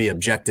supposed to be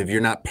objective.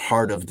 You're not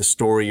part of the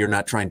story. You're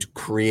not trying to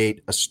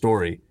create a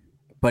story.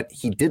 But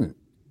he didn't.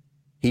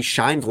 He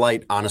shined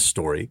light on a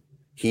story.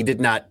 He did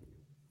not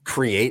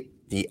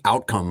create the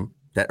outcome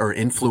or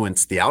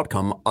influence the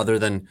outcome, other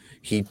than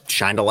he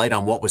shined a light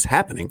on what was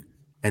happening.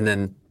 And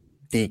then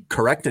the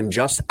correct and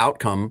just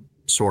outcome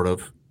sort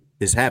of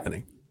is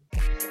happening.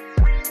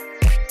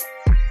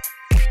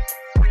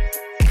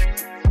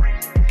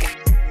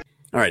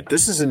 All right,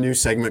 this is a new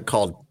segment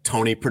called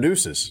Tony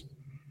Produces.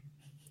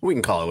 We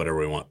can call it whatever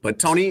we want. But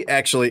Tony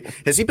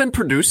has he been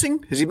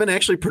producing? Has he been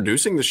actually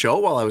producing the show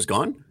while I was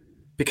gone?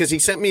 Because he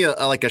sent me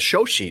a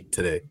show sheet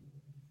today.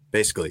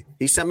 basically.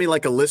 He sent me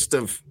like a list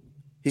of,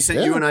 he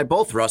sent you and I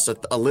both, Russ,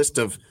 a list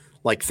of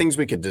like things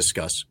we could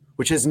discuss,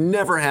 which has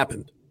never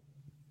happened,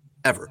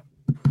 ever.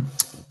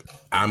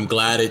 I'm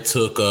glad it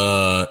took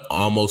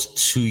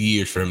almost 2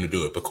 years for him to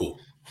do it, but cool.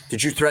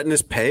 Did you threaten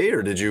his pay,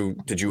 or did you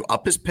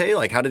up his pay?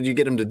 Like, how did you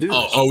get him to do this?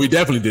 Oh, we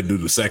definitely did do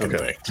the second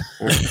thing.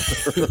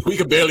 We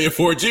could barely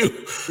afford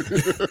you.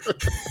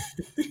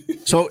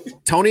 So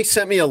Tony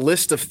sent me a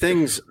list of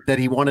things that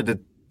he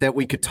wanted that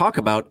we could talk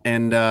about,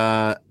 and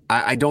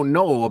I don't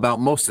know about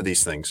most of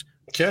these things.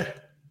 Okay.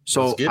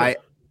 So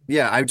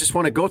I just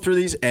want to go through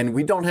these, and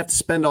we don't have to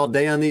spend all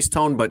day on these,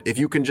 Tone, but if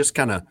you can just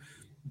kind of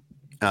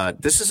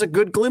this is a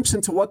good glimpse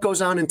into what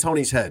goes on in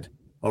Tony's head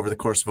over the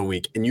course of a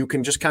week. And you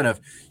can just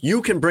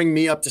you can bring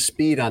me up to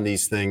speed on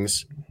these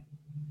things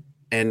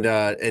and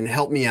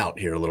help me out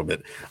here a little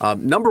bit.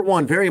 Number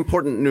one, very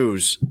important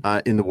news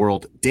in the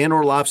world. Dan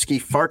Orlovsky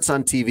farts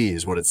on TV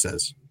is what it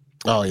says.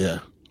 Oh, yeah.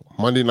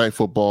 Monday Night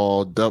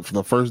Football, for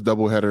the first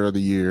doubleheader of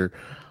the year.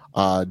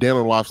 Dan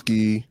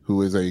Orlovsky,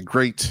 who is a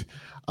great,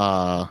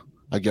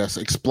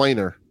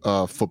 explainer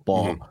of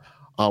football,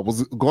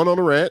 was going on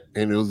a rant,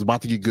 and it was about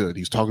to get good.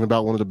 He's talking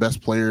about one of the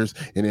best players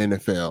in the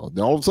NFL.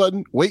 Then all of a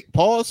sudden, wait,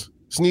 pause,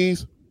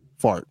 sneeze,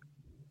 fart.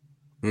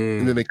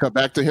 And then they cut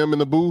back to him in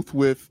the booth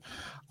with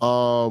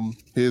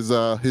his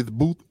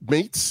booth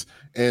mates,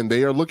 and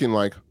they are looking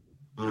like,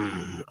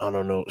 I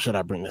don't know, should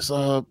I bring this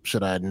up?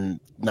 Should I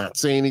not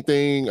say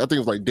anything? I think it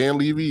was like Dan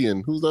Levy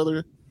and who's the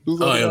other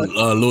guy?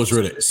 Louis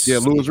Riddick. Yeah,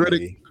 Louis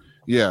Riddick.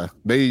 Yeah,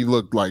 they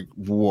looked like,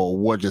 whoa,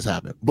 what just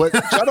happened? But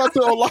shout out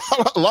to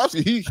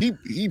Orlovsky.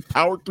 He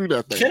powered through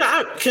that thing. Can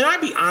I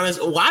be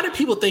honest? Why do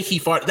people think he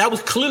farted? That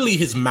was clearly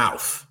his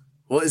mouth.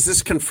 Well, is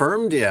this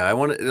confirmed? Yeah, I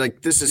want to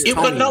this is.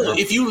 But no,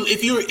 if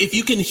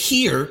you can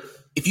hear,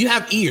 if you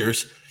have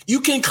ears, you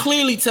can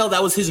clearly tell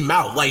that was his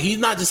mouth. Like, he's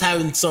not just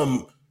having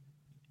some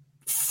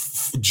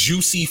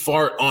juicy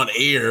fart on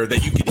air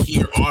that you can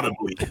hear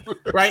audibly,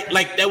 right?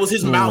 Like, that was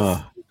his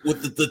mouth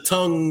with the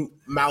tongue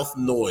mouth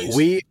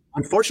noise.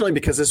 Unfortunately,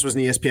 because this was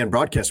an ESPN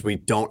broadcast, we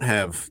don't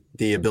have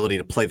the ability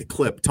to play the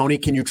clip. Tony,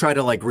 can you try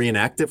to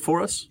reenact it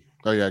for us?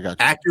 Oh yeah, I got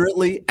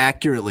you.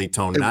 Accurately,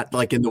 Tony, not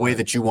like in the way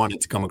that you want it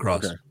to come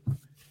across. Okay.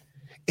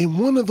 And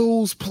one of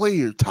those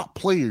top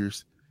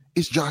players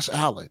is Josh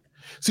Allen.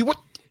 See what?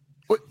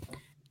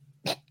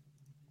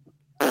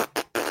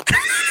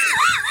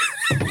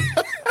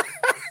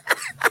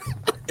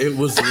 It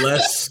was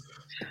less.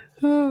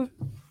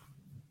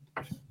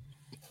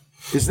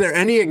 Is there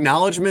any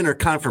acknowledgement or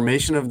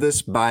confirmation of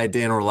this by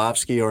Dan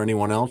Orlovsky or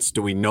anyone else?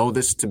 Do we know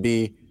this to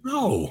be?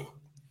 No.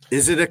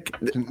 Is it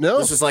no?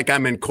 This is like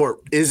I'm in court.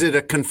 Is it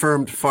a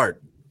confirmed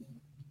fart?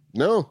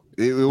 No.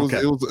 It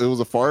was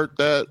a fart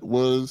that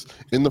was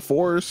in the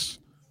forest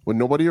with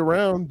nobody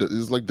around.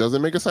 It's like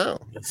doesn't make a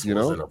sound. It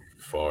wasn't a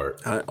fart,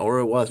 or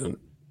it wasn't.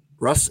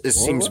 Russ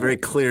seems very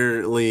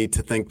clearly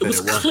to think that it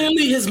was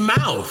clearly his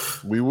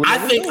mouth. Him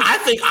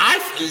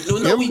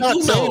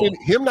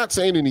not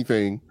saying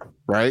anything,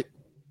 right?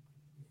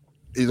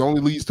 It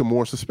only leads to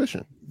more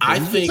suspicion. I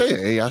think.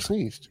 Hey, I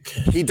sneezed.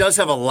 He does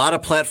have a lot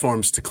of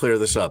platforms to clear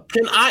this up.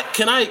 Can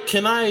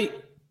I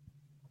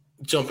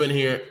jump in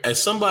here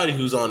as somebody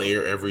who's on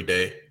air every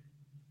day,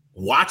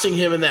 watching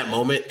him in that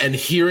moment and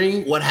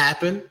hearing what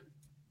happened?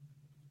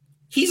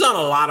 He's on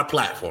a lot of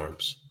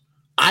platforms.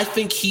 I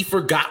think he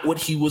forgot what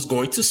he was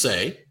going to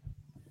say,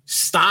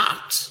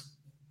 stopped,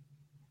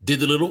 did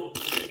the little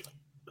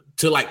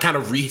to kind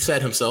of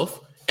reset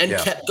himself, and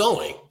kept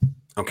going.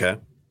 Okay.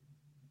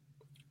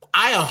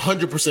 I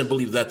 100%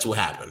 believe that's what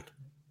happened.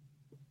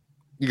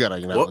 You got to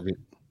acknowledge it.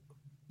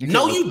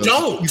 No, you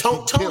don't.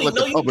 Tony,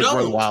 no, you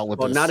don't.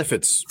 Well, not if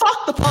it's...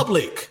 Fuck the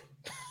public.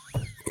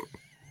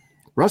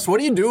 Russ, what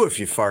do you do if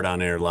you fart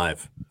on air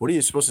live? What are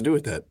you supposed to do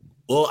with that?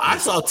 Well, I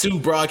saw two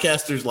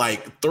broadcasters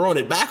throwing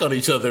it back on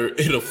each other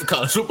in a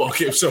college football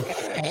game. So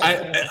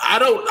I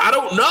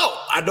don't know.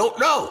 I don't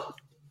know.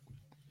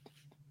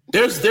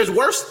 There's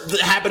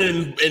worse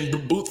happening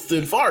in booths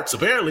than farts,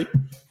 apparently.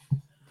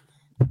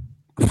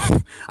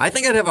 I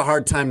think I'd have a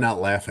hard time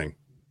not laughing.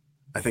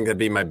 I think that'd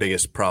be my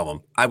biggest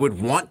problem. I would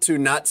want to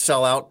not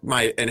sell out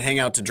and hang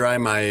out to dry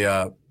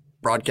my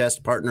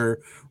broadcast partner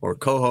or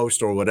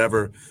co-host or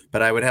whatever,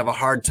 but I would have a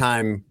hard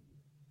time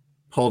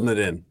holding it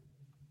in.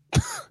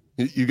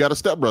 You got a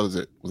Step Brothers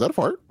it. Was that a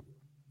fart?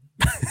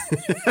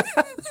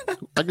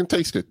 I can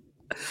taste it.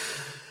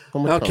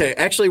 Okay,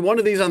 actually, one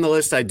of these on the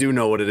list, I do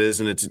know what it is,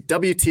 and it's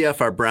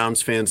WTF are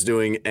Browns fans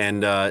doing,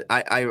 and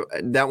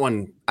that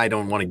one, I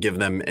don't want to give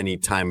them any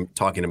time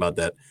talking about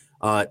that.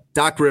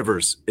 Doc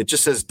Rivers. It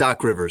just says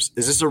Doc Rivers.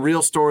 Is this a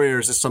real story, or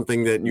is this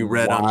something that you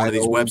read on one of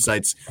these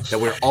websites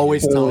that we're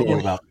always telling you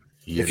about?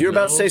 If you're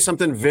about to say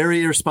something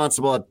very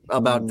irresponsible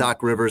about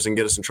Doc Rivers and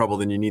get us in trouble,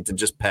 then you need to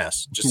just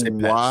pass. Just say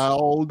pass.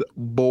 Wild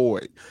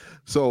boy.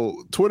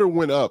 So Twitter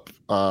went up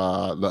the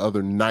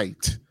other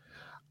night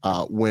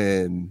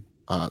when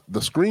the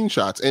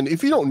screenshots, and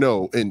if you don't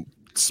know, and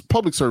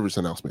public service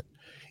announcement,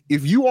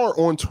 if you are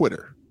on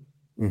Twitter,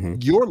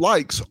 your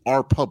likes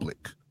are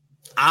public.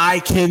 I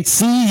can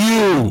see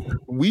you.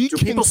 Do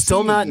people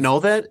still not know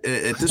that?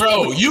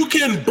 Bro, you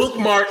can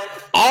bookmark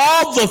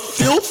all the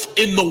filth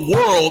in the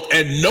world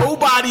and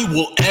nobody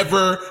will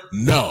ever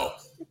know.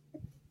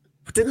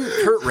 Didn't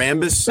Kurt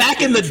Rambis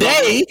back in the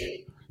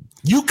day,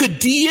 you could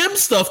DM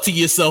stuff to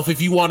yourself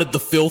if you wanted the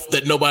filth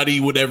that nobody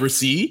would ever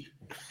see.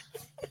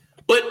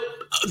 But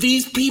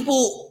these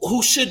people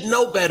who should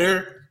know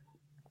better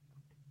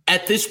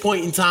at this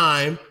point in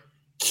time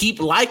keep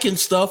liking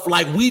stuff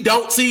like we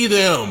don't see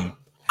them.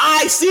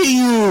 I see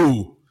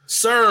you,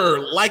 sir,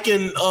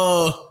 liking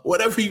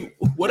whatever you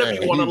want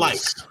to like.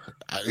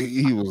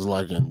 He was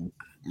liking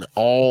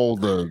all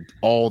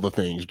the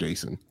things,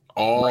 Jason.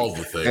 All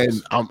the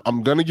things. And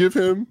I'm gonna give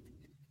him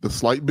the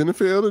slight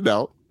benefit of the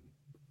doubt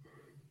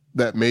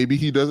that maybe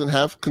he doesn't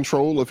have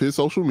control of his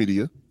social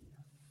media,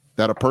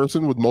 that a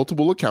person with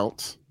multiple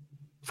accounts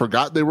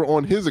forgot they were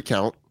on his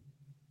account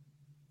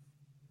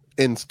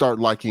and start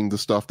liking the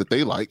stuff that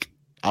they like.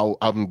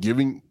 I'm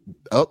giving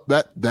up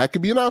that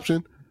could be an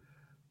option.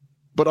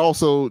 But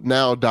also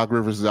now Doc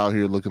Rivers is out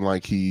here looking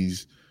like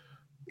he's,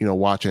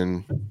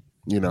 watching,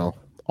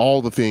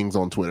 all the things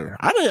on Twitter.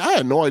 I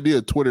had no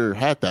idea Twitter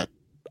had that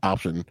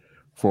option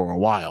for a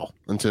while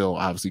until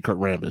obviously Kurt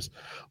Rambis.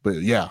 But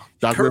yeah,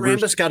 Kurt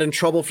Rambis got in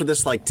trouble for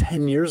this like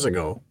 10 years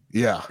ago.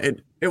 Yeah.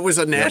 It was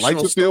a national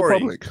likes are still story.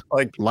 public.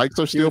 Likes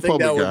are still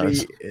public, that would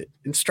guys. Be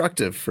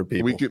instructive for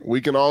people.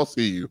 We can all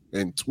see you.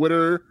 And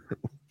Twitter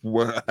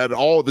had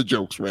all the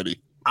jokes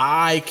ready.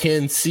 I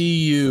can see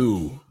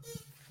you.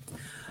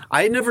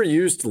 I never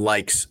used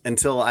likes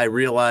until I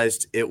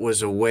realized it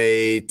was a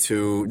way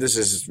to, this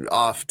is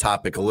off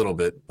topic a little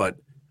bit, but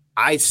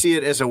I see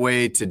it as a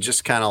way to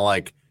just kind of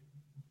like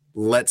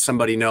let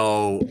somebody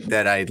know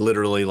that I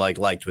literally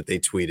liked what they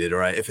tweeted,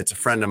 or if it's a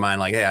friend of mine,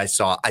 like, hey, I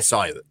saw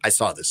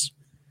this.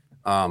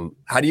 How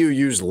do you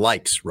use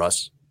likes,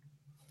 Russ?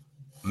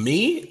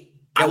 Me?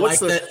 Yeah,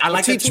 I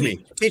like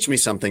teach me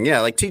something.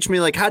 Yeah, like teach me,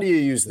 like, how do you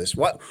use this?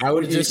 What I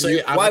would just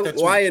say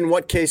why in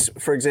what case,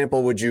 for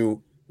example, would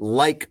you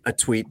like a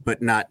tweet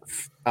but not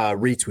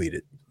retweet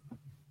it?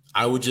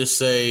 I would just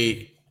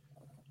say,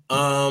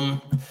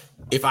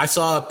 if I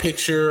saw a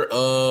picture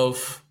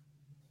of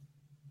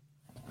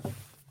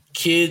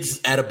kids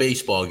at a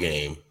baseball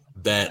game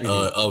that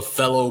a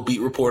fellow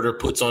beat reporter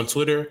puts on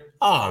Twitter,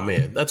 oh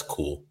man, that's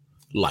cool.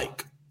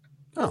 Like,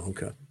 oh,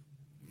 okay,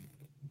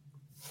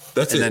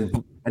 that's it.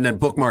 And then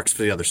bookmarks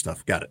for the other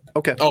stuff. Got it.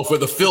 Okay. Oh, for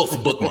the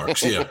filth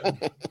bookmarks, yeah.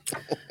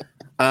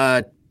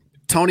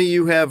 Tony,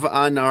 you have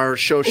on our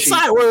show sheet.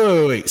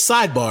 Wait.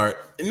 Sidebar.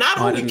 Not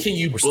only can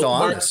you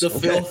bookmark the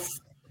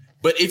filth,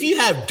 but if you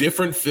have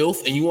different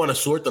filth and you want to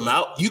sort them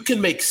out, you can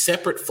make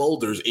separate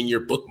folders in your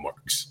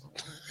bookmarks.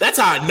 That's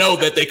how I know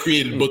that they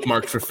created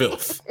bookmarks for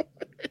filth.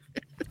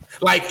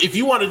 Like, if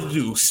you wanted to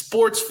do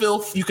sports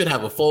filth, you could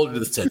have a folder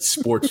that said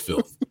sports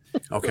filth.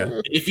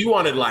 Okay. If you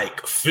wanted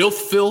like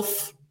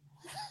filth,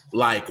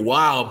 like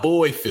wild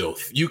boy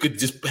filth, you could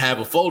just have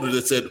a folder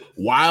that said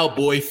wild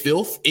boy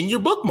filth in your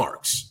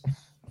bookmarks.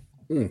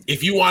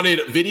 If you wanted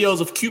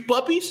videos of cute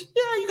puppies,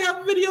 yeah, you can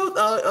have a video,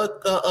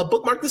 a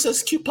bookmark that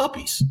says cute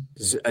puppies.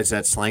 Is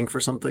that slang for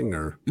something,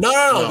 or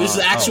no? This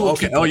is actual.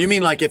 Okay. Oh, you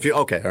mean like if you?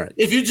 Okay, all right.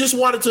 If you just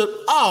wanted to,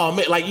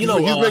 he's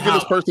making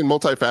this person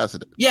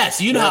multifaceted.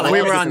 Yes, you know how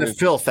we were on the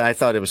filth. I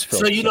thought it was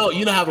filth. So you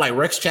know how like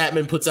Rex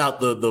Chapman puts out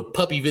the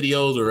puppy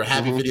videos or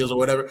happy videos or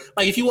whatever.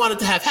 Like if you wanted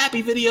to have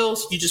happy videos,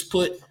 you just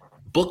put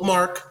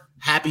bookmark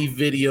happy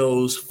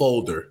videos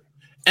folder,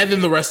 and then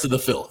the rest of the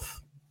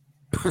filth.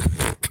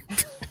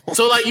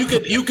 So like you can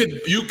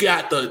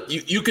stack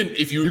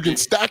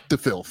the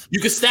filth. You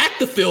can stack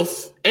the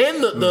filth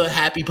and the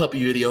happy puppy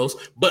videos,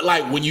 but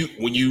like when you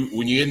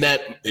in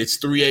that it's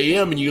 3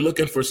 a.m. and you're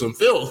looking for some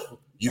filth,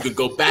 you can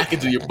go back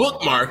into your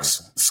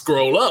bookmarks,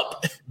 scroll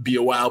up, be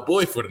a wild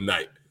boy for the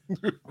night.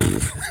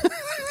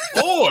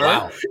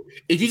 Or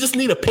if you just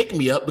need a pick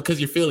me up because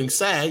you're feeling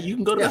sad, you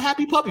can go to the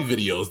happy puppy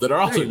videos that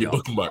are also in your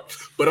bookmark.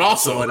 But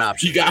also an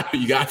option.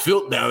 You got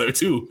filth down there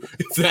too.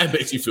 So that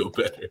makes you feel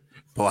better.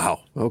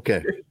 Wow.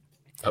 Okay.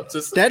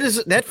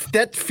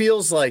 That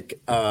feels like,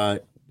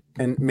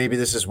 and maybe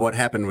this is what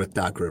happened with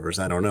Doc Rivers.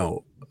 I don't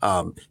know.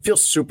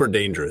 Feels super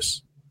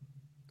dangerous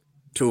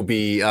to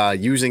be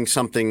using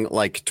something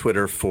like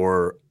Twitter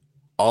for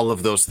all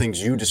of those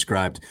things you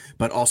described,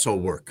 but also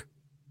work.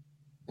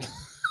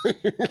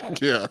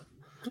 Yeah.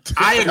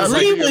 I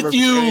agree with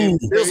you.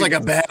 Feels like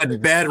a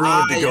bad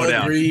road to go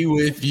down. I agree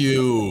with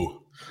you.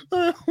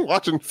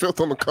 Watching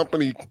filth on the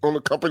company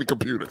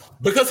computer.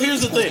 Because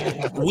here's the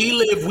thing, we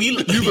live.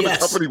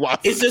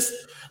 It's just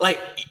like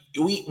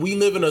we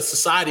live in a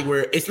society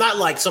where it's not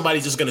like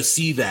somebody's just gonna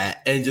see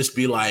that and just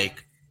be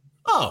like,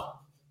 oh,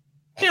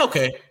 yeah,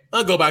 okay,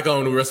 I'll go back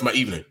on the rest of my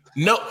evening.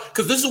 No,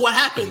 because this is what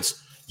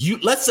happens.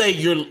 Let's say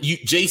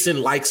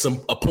Jason likes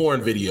a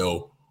porn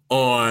video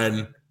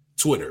on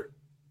Twitter,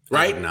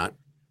 right? Not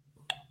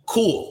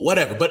cool,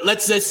 whatever. But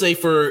let's just say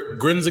for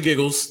grins and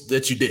giggles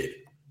that you did.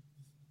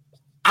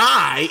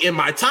 I, in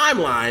my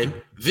timeline,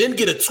 then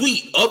get a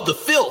tweet of the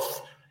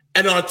filth.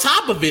 And on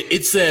top of it,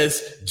 it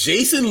says,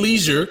 Jason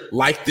Leisure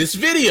liked this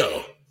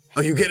video.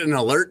 Oh, you get an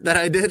alert that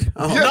I did?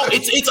 Oh. No,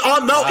 it's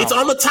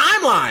on the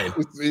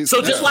timeline.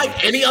 So just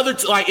like any other,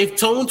 like if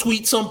Tone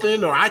tweets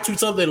something or I tweet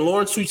something,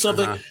 Lawrence tweets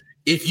something,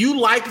 if you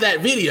like that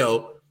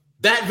video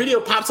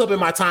pops up in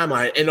my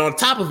timeline, and on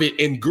top of it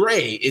in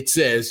gray it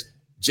says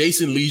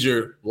Jason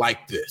Leisure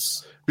liked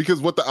this.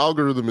 Because what the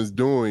algorithm is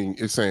doing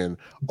is saying,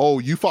 "Oh,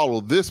 you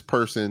follow this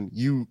person,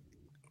 you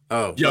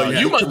must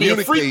be a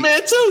freak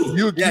man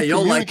too.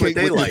 You'll like what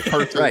they like,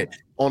 right?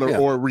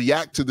 Or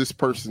react to this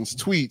person's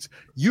tweets.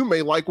 You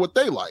may like what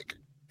they like.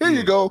 Here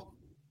you go.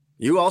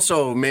 You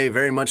also may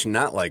very much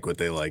not like what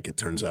they like. It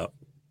turns out.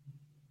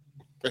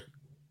 The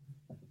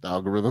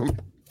algorithm.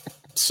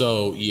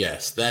 So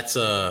yes,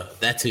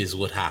 that is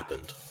what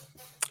happened.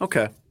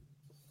 Okay.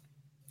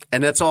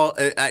 And that's all.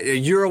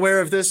 You're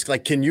aware of this?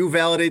 Like, can you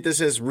validate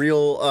this as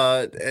real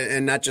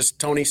and not just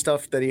Tony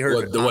stuff that he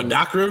heard? What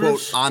Doc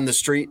Rivers quote, on the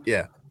street?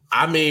 Yeah.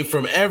 I mean,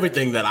 from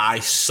everything that I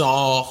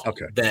saw, I've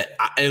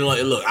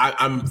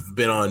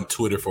been on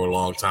Twitter for a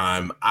long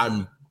time.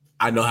 I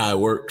know how it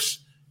works.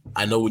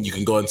 I know when you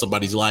can go in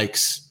somebody's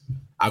likes.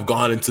 I've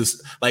gone into,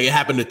 like, it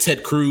happened to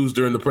Ted Cruz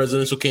during the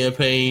presidential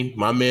campaign.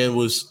 My man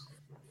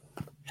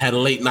had a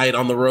late night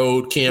on the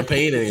road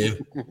campaigning.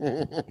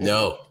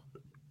 No,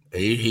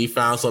 he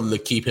found something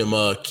to keep him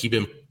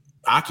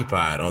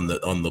occupied on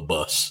the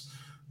bus.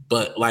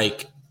 But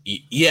like,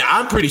 yeah,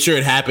 I'm pretty sure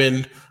it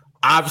happened.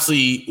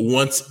 Obviously,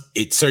 once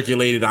it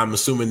circulated, I'm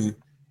assuming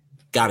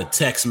got a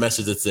text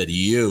message that said,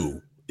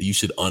 you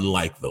should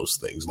unlike those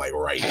things, like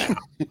right now.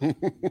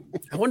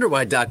 I wonder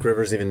why Doc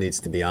Rivers even needs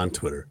to be on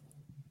Twitter.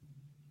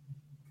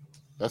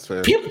 That's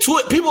fair.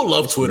 People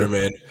love Twitter,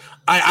 man.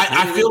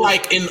 I feel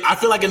like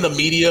in the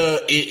media,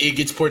 it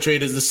gets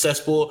portrayed as a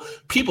cesspool.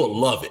 People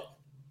love it.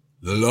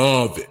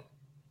 Love it.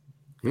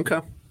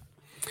 Okay.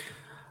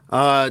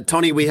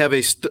 Tony, we have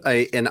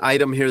an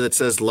item here that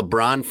says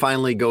LeBron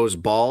finally goes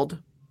bald.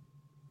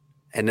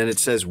 And then it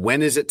says,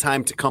 when is it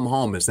time to come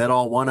home? Is that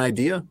all one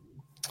idea?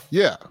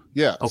 Yeah.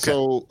 Okay.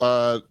 So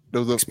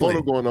there was a Explain.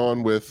 photo going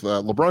on with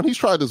LeBron. He's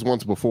tried this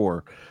once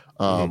before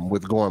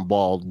with going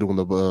bald, doing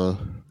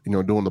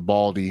the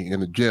baldy in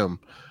the gym.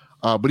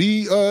 But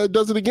he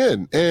does it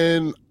again.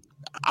 And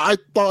I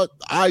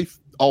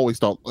always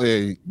thought,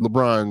 hey,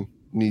 LeBron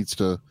needs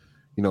to,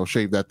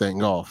 shave that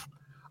thing off.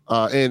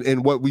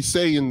 And what we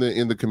say in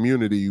the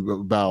community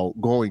about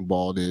going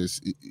bald is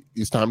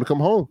it's time to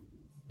come home.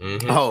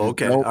 Mm-hmm. Oh,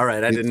 okay. All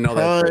right. I didn't know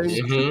that.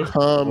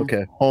 Come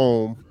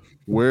home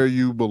where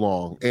you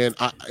belong. And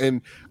I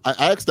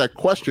asked that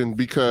question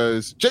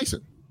because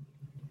Jason.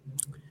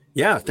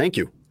 Yeah, thank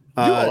you.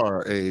 You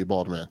are a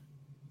bald man.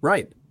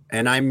 Right.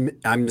 And I'm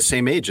the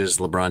same age as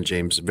LeBron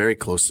James, very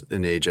close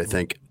in age, I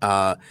think.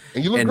 And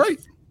you look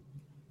great.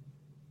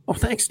 Oh,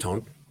 thanks,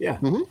 Tone. Yeah.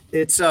 Mm-hmm.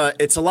 It's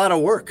a lot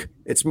of work.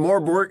 It's more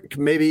work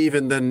maybe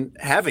even than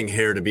having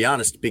hair, to be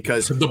honest,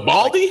 because the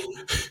baldy?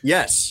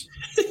 Yes.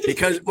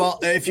 Because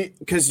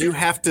you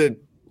have to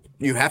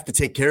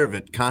take care of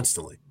it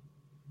constantly.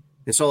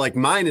 And so like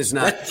mine is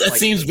not that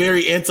seems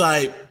very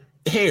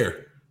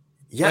anti-hair.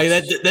 Yes.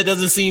 Like that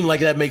doesn't seem like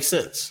that makes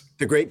sense.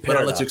 The great paradox.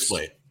 But I'll let you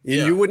explain.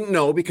 You wouldn't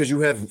know because you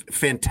have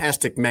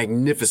fantastic,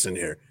 magnificent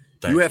hair.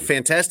 You have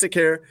fantastic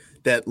hair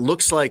that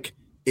looks like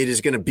it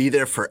is going to be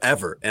there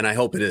forever, and I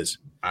hope it is.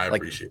 I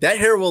appreciate that.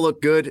 Hair will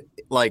look good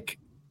like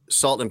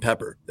salt and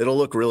pepper. It'll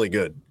look really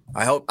good.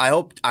 I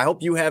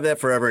hope you have that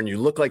forever, and you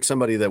look like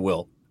somebody that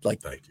will.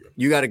 Like, thank you.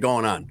 You got it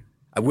going on.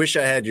 I wish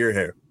I had your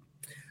hair,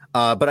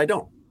 but I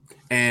don't.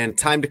 And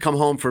time to come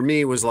home for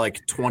me was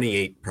like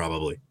 28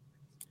 probably.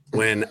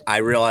 When I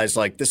realized,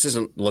 like, this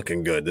isn't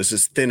looking good. This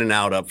is thinning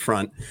out up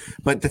front.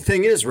 But the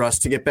thing is, Russ,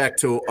 to get back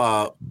to,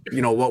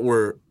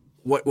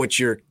 what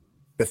you're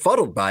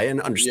befuddled by,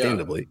 and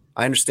understandably,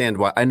 I understand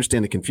why. I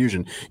understand the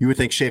confusion. You would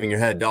think shaving your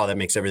head, that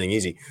makes everything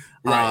easy.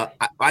 Right.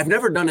 I've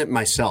never done it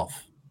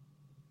myself.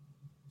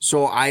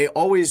 So I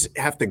always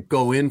have to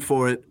go in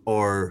for it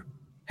or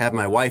have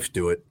my wife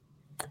do it.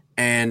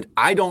 And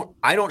I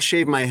don't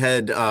shave my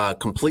head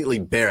completely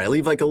bare. I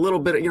leave like a little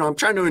bit of, I'm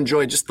trying to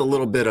enjoy just a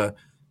little bit of,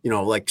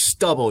 like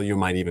stubble, you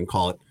might even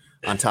call it,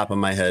 on top of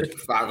my head.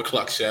 5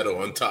 o'clock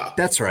shadow on top.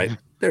 That's right.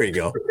 There you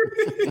go.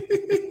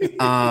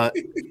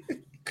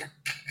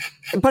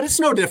 But it's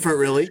no different,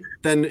 really,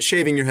 than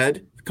shaving your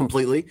head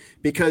completely,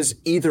 because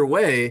either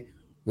way,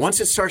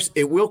 once it starts,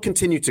 it will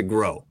continue to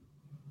grow.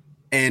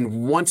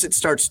 And once it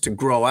starts to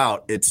grow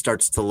out, it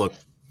starts to look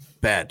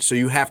bad. So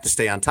you have to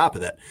stay on top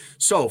of that.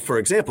 So, for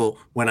example,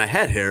 when I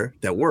had hair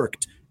that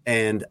worked,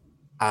 and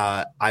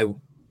I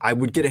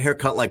would get a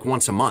haircut like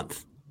once a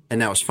month,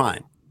 and that was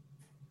fine.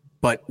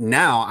 But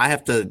now I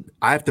have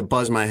to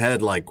buzz my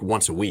head like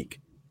once a week,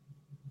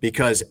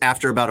 because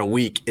after about a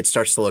week, it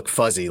starts to look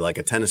fuzzy like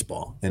a tennis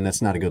ball, and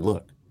that's not a good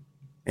look.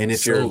 And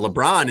if you're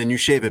LeBron and you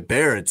shave it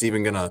bare, it's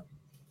even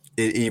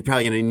you're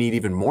probably gonna need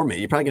even more.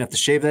 You're probably gonna have to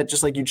shave that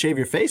just like you'd shave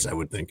your face, I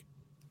would think.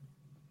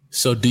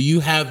 So do you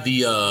have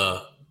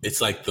the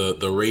it's like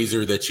the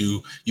razor that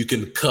you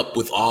can cup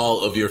with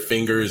all of your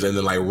fingers and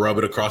then like rub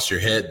it across your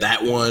head,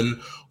 that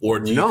one? Or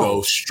do you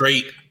go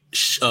straight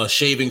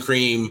shaving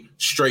cream,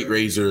 straight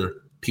razor,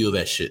 peel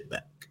that shit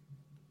back?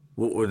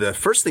 The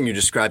first thing you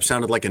described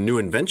sounded like a new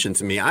invention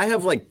to me. I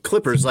have like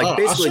clippers, like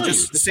basically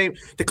just the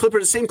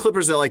same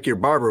clippers that like your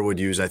barber would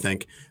use, I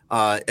think.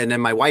 And then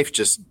my wife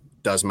just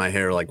does my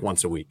hair like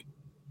once a week.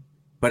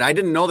 But I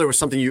didn't know there was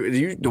something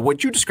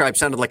what you described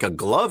sounded like a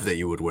glove that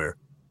you would wear.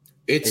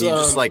 It's and you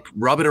just like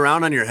rub it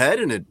around on your head,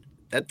 and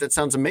that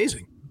sounds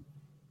amazing.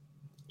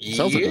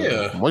 Sounds like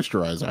a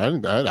moisturizer.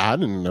 I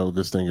didn't know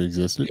this thing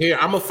existed. Here,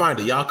 I'm gonna find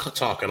it. Y'all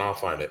talk, and I'll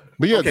find it.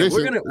 But yeah, okay,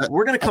 Jason,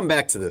 we're gonna come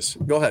back to this.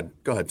 Go ahead,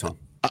 Tom.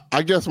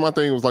 I guess my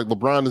thing was like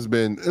LeBron has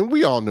been, and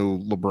we all knew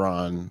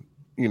LeBron.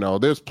 You know,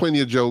 there's plenty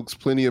of jokes,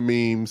 plenty of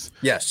memes.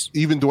 Yes,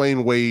 even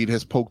Dwayne Wade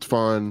has poked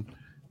fun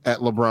at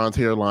LeBron's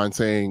hairline,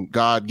 saying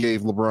God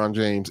gave LeBron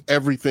James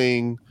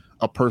everything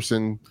a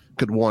person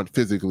could want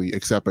physically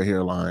except a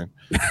hairline.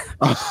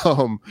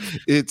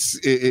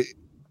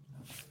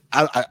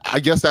 I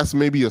guess that's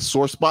maybe a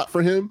sore spot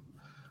for him.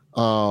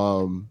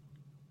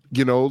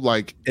 You know,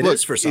 like it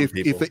is for some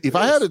people. If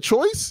I had a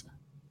choice,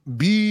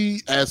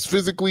 be as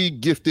physically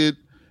gifted,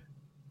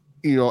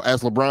 you know,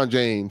 as LeBron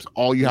James,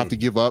 all you have to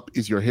give up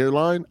is your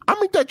hairline. I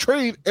make that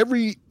trade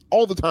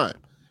all the time.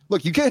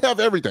 Look, you can't have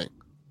everything.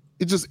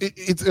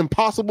 It's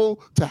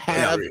impossible to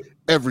have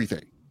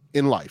everything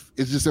in life.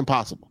 It's just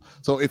impossible.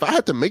 So if I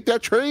had to make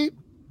that trade,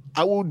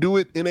 I will do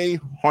it in a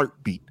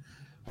heartbeat.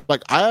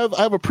 Like I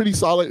have a pretty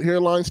solid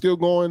hairline still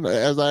going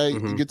as I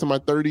get to my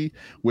 30,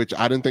 which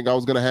I didn't think I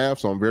was going to have.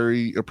 So I'm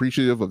very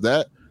appreciative of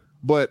that.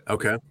 But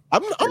okay,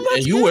 I'm not.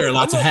 And you wear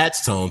lots of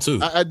hats, Tone, too.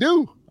 I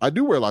do. I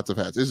do wear lots of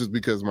hats. It's just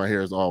because my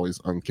hair is always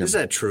unkempt. Is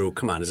that true?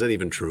 Come on, is that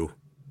even true?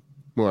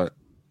 What?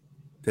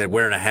 That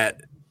wearing a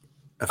hat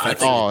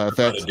affects?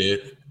 Affects.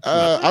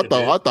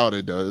 I thought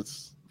it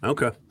does.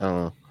 Okay.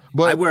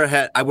 But I wear a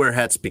hat. I wear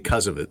hats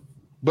because of it.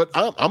 But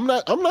I'm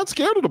not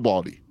scared of the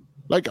baldy.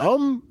 Like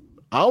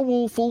I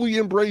will fully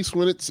embrace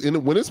when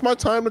it's my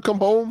time to come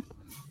home.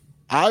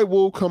 I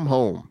will come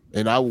home,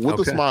 and with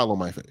a smile on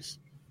my face.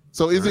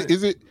 So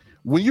is it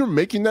when you're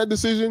making that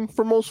decision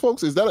for most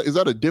folks? Is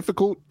that a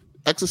difficult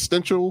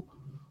existential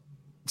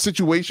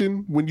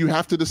situation when you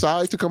have to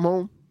decide to come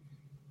home?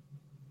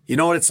 You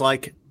know what it's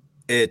like?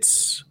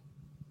 It's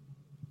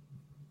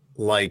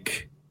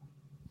like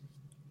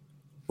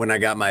when I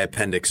got my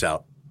appendix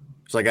out.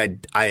 It's like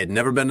I had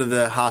never been to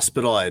the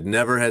hospital. I had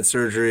never had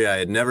surgery. I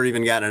had never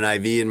even gotten an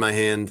IV in my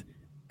hand.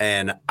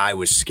 And I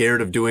was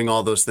scared of doing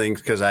all those things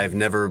because I've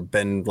never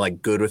been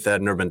like good with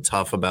that, never been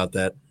tough about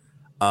that.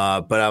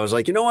 But I was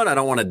like, you know what? I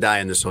don't want to die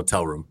in this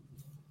hotel room.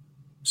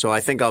 So I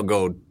think I'll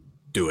go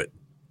do it.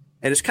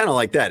 And it's kind of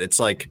like that. It's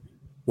like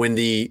when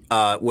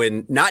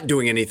when not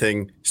doing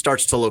anything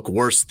starts to look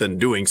worse than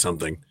doing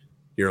something,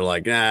 you're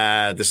like,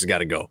 this has got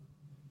to go.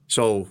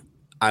 So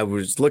I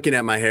was looking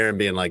at my hair and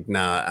being like,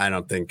 nah, I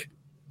don't think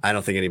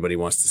anybody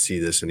wants to see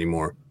this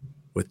anymore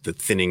with the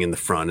thinning in the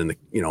front and the,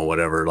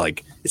 whatever.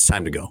 Like, it's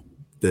time to go.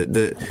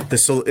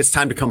 It's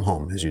time to come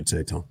home, as you'd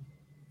say, Tom.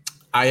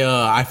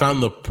 I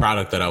found the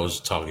product that I was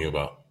talking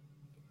about.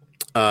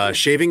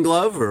 Shaving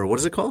glove, or what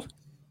is it called?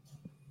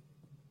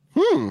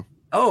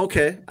 Oh,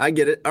 okay. I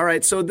get it. All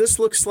right. So this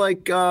looks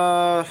like,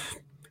 how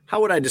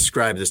would I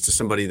describe this to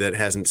somebody that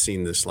hasn't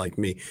seen this like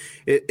me?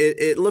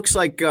 It looks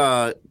like,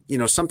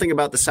 something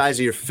about the size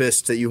of your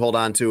fist that you hold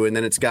on to. And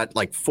then it's got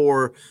like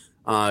 4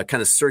 kind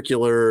of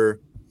circular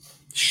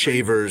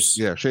shavers.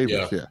 Yeah.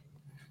 Shavers. Yeah.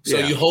 So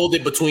you hold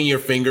it between your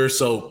fingers.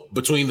 So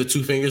between the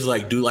 2 fingers,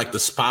 like do like the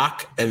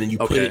Spock, and then you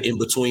put it in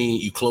between,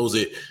 you close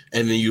it,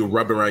 and then you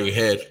rub it around your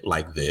head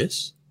like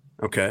this.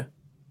 Okay.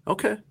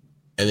 And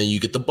then you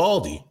get the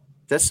baldy.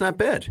 That's not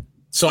bad.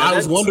 So I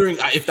was wondering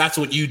if that's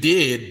what you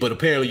did, but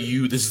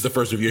apparently this is the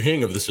first of your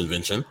hearing of this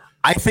invention.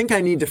 I think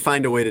I need to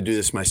find a way to do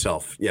this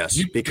myself.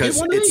 Yes,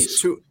 because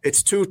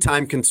it's too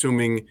time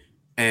consuming,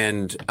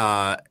 and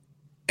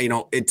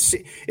it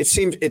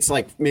seems it's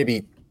like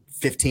maybe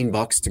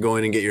 $15 to go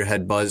in and get your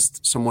head buzzed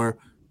somewhere,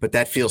 but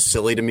that feels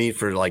silly to me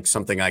for like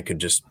something I could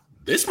just.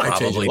 This might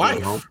change your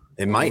life.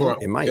 It might.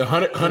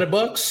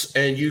 $100,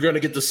 and you're gonna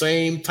get the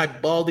same type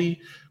of baldy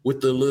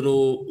with the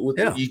little.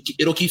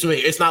 It'll keep something.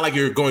 It's not like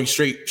you're going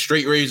straight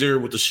razor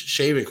with the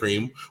shaving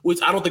cream, which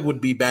I don't think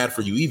would be bad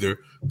for you either.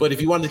 But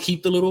if you wanted to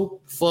keep the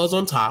little fuzz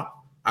on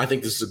top, I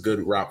think this is a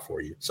good route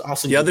for you. So I'll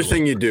send the other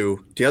thing you do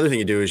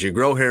is you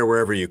grow hair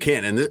wherever you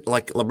can, and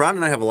like LeBron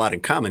and I have a lot in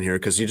common here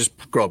because you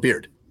just grow a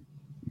beard.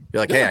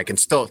 You're like, hey, I can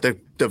still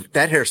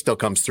that hair still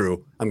comes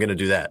through. I'm going to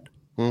do that.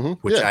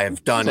 Which I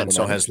have done, and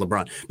so has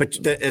LeBron. But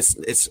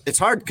it's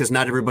hard because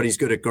not everybody's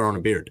good at growing a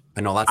beard.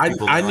 I know lots of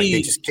people.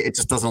 It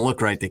just doesn't look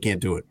right. They can't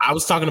do it. I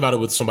was talking about it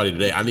with somebody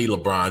today. I need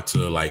LeBron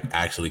to like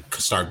actually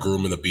start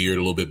grooming the beard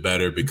a little bit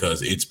better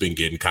because it's been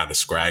getting kind of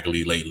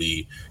scraggly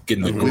lately.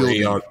 Getting the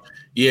gray on.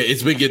 Yeah,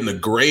 it's been getting the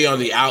gray on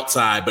the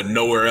outside, but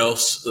nowhere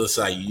else. It's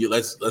like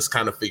let's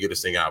kind of figure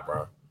this thing out,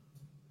 bro.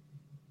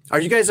 Are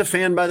you guys a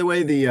fan? By the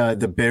way,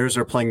 the Bears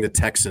are playing the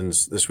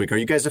Texans this week. Are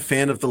you guys a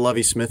fan of the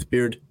Lovie Smith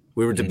beard?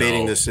 We were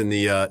debating this in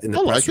the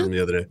press room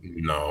the other day.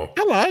 No,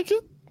 I like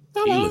it.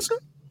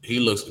 He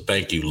looks.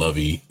 Thank you,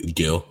 Lovey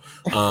Gill.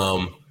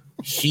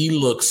 He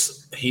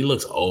looks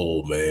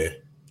old, man.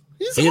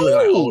 He look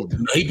like old.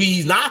 Maybe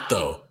he's not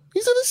though.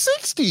 He's in his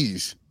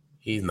 60s.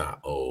 He's not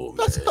old.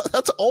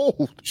 That's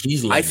old.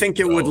 I think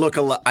it would look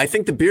a lot. I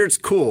think the beard's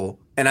cool,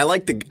 and I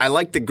like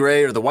the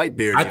gray or the white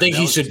beard. I think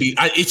he should be.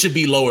 It should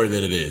be lower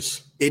than it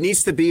is. It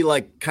needs to be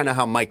like kind of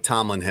how Mike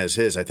Tomlin has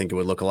his. I think it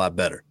would look a lot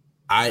better.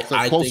 I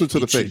closer think to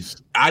the face.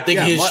 I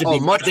think his should be.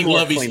 I think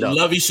Lovey's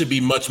Lovey should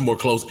be much more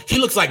close. He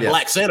looks like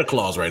Black Santa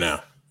Claus right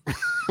now.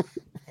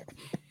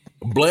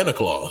 Blanta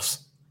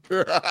Claus.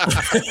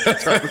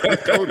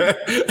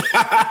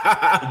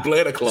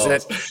 Blanta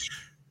Claus.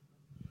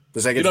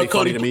 Does that get to be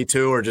funny to me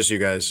too, or just you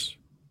guys?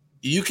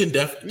 You can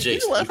definitely,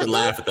 Jason. You can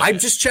laugh at that. I'm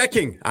just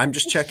checking.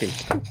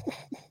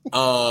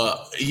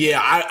 Yeah,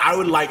 I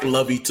would like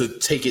Lovey to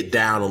take it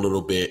down a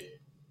little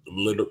bit,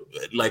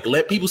 like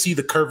let people see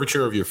the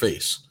curvature of your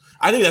face.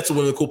 I think that's one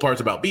of the cool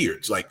parts about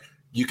beards. Like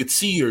you could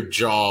see your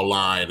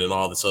jawline and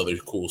all this other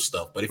cool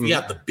stuff. But if you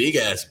got the big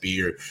ass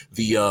beard,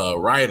 the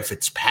Ryan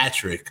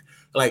Fitzpatrick,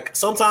 like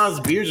sometimes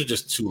beards are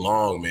just too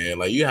long, man.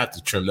 Like you have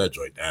to trim that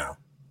joint down.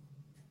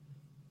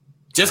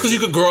 Just because you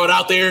could grow it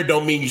out there,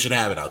 don't mean you should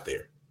have it out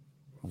there.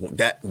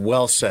 That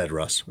well said,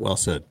 Russ. Well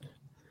said.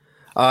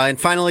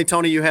 And finally,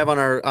 Tony, you have on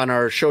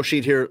our show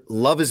sheet here,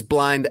 Love is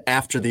Blind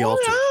after the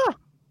altar.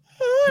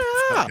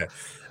 Yeah. Okay.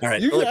 All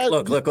right.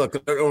 Look.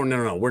 Oh,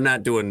 no. We're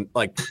not doing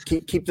like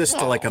keep this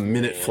to like a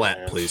minute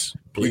flat, please.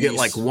 You get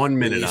like 1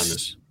 minute on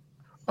this.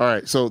 All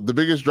right. So the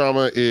biggest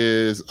drama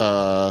is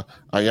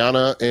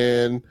Ayanna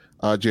and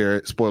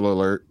Jarrett, spoiler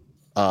alert,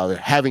 they're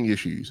having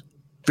issues.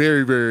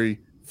 Very, very,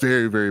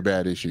 very, very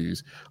bad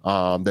issues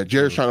that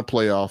Jarrett's trying to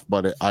play off,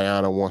 but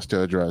Ayanna wants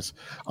to address.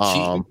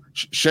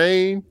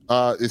 Shane is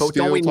but still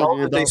don't we know talking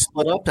that about. they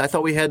split up? I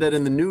thought we had that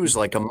in the news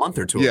like a month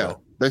or two Yeah,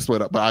 ago. they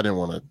split up, but I didn't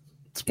want to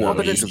spoil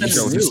but it. it's because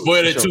been the news. show-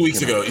 Spoiled it the 2 show weeks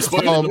came ago. out. He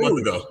spoiled it a month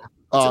ago.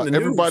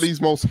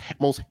 Everybody's most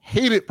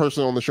hated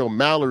person on the show,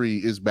 Mallory,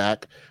 is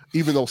back,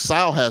 even though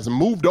Sal has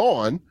moved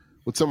on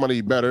with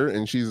somebody better,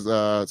 and she's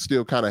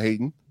still kind of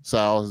hating.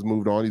 Sal has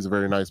moved on. He's a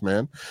very nice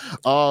man.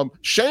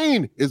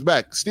 Shane is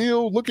back,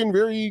 still looking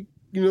very,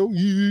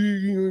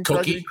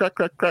 Cokey. crack,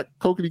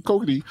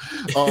 kokety.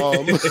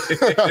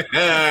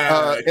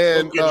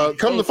 And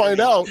come to find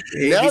out,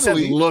 He said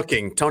Natalie,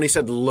 looking. Tony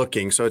said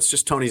looking, so it's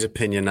just Tony's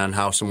opinion on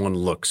how someone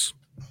looks.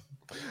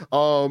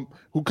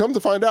 who come to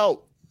find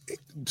out,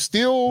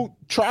 still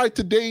tried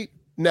to date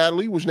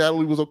Natalie, which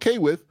Natalie was okay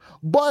with,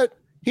 but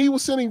he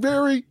was sending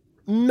very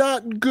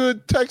not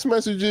good text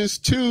messages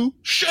to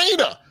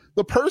Shayna,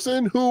 the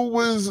person who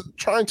was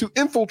trying to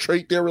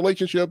infiltrate their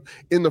relationship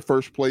in the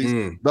first place,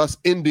 thus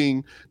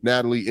ending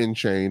Natalie and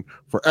Shane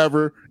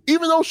forever,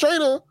 even though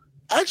Shayna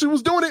actually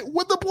was doing it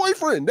with the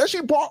boyfriend that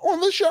she brought on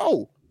the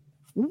show.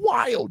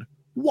 Wild.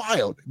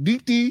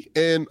 Deepti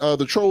and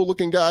the troll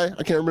looking guy,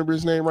 I can't remember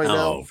his name right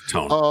now.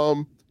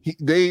 Tony.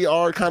 They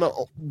are kind of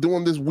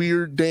doing this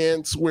weird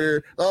dance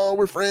where,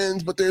 we're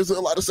friends, but there's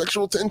a lot of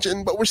sexual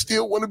tension, but we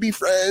still want to be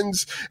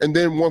friends. And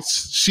then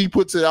once she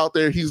puts it out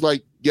there, he's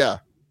like, yeah,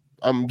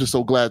 I'm just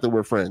so glad that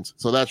we're friends.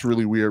 So that's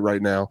really weird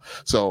right now.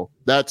 So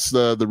that's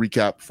the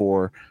recap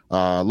for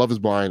Love is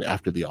Blind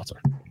after the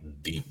altar.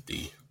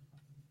 Deep.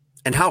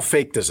 And how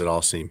fake does it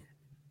all seem?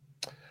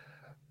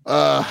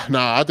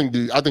 I think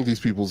these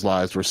people's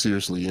lives were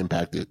seriously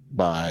impacted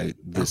by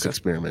this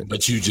experiment.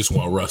 But you just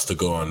want Russ to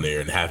go on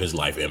there and have his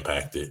life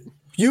impacted.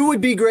 You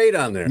would be great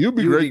on there. You'd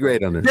be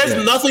great on there.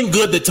 There's nothing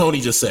good that Tony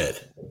just said.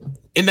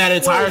 In that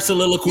entire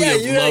soliloquy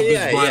of Love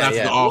is Blind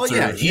after the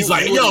altar, he's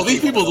like, yo,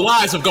 these people's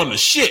lives have gone to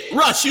shit.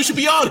 Russ, you should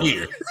be on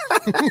here.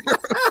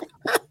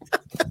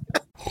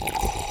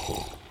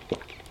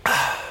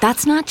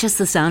 That's not just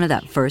the sound of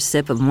that first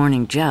sip of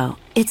Morning Joe.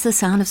 It's the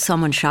sound of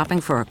someone shopping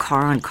for a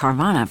car on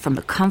Carvana from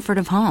the comfort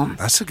of home.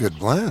 That's a good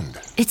blend.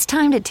 It's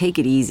time to take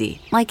it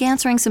easy, like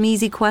answering some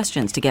easy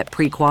questions to get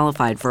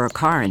pre-qualified for a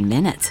car in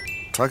minutes.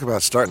 Talk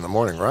about starting the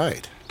morning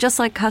right. Just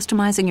like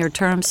customizing your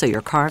terms so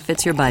your car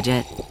fits your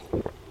budget.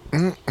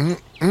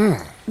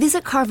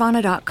 Visit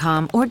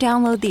Carvana.com or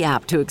download the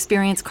app to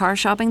experience car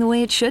shopping the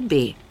way it should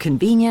be.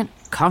 Convenient,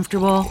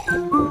 comfortable.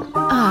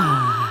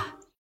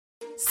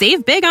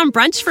 Save big on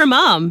brunch for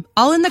mom,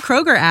 all in the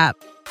Kroger app.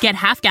 Get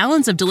half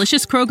gallons of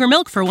delicious Kroger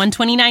milk for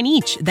 $1.29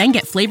 each. Then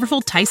get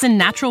flavorful Tyson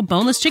natural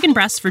boneless chicken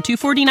breasts for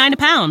 $2.49 a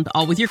pound,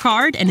 all with your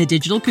card and a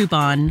digital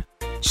coupon.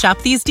 Shop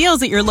these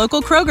deals at your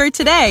local Kroger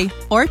today,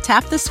 or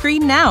tap the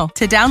screen now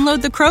to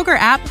download the Kroger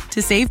app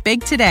to save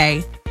big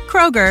today.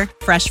 Kroger,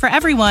 fresh for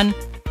everyone.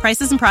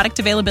 Prices and product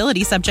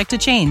availability subject to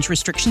change.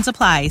 Restrictions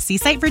apply. See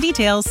site for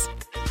details.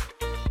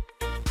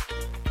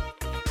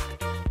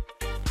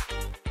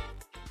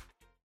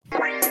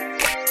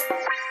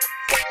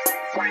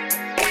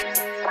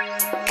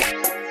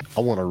 I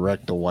want to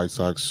wreck the White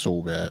Sox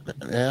so bad.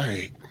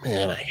 I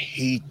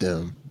hate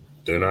them.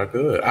 They're not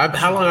good.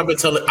 How long I've been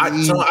telling? I've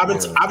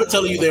been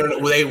telling you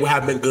they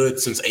have been good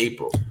since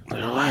April.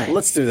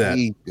 Let's do that.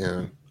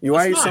 Yeah.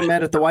 Why are you so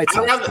mad at the White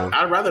Sox?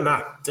 I'd rather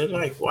not. They're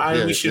like, why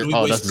Yeah, we should we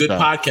oh, waste that's good bad.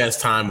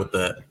 podcast time with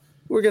that?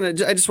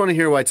 I just want to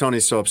hear why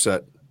Tony's so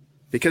upset.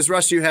 Because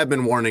Russ, you have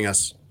been warning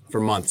us for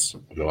months.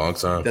 A long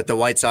time. That the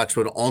White Sox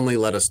would only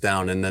let us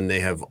down, and then they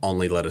have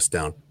only let us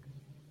down.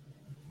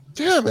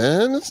 Yeah,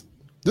 man. This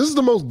is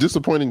the most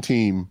disappointing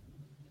team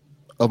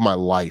of my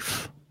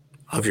life.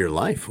 Of your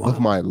life? Wow. Of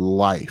my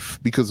life.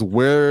 Because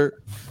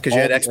you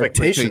had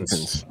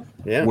expectations.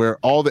 Yeah. Where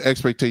all the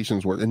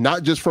expectations were, and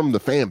not just from the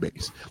fan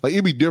base. Like,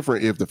 it'd be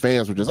different if the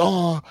fans were just,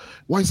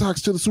 White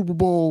Sox to the Super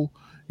Bowl,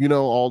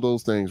 all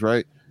those things,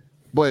 right?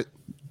 But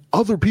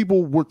other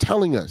people were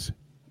telling us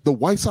the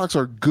White Sox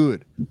are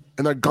good,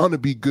 and they're going to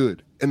be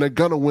good, and they're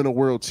going to win a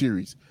World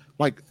Series.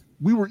 Like,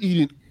 we were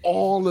eating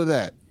all of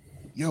that.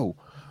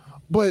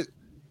 But,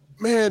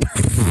 man,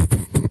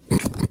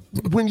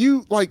 when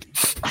you,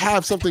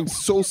 have something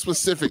so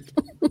specific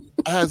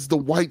as the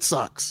White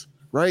Sox,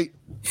 right?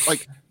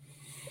 Like,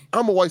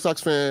 I'm a White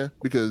Sox fan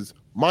because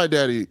my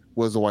daddy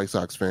was a White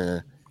Sox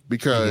fan,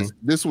 because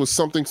this was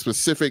something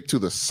specific to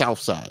the South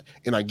Side.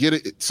 And I get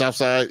it. South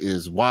Side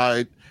is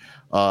wide.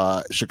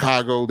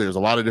 Chicago, there's a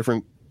lot of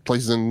different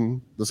places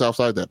in the South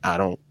Side that I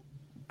don't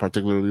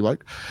particularly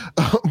like.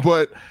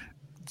 But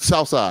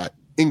South Side,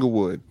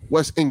 Inglewood,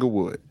 West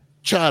Inglewood,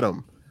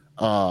 Chatham,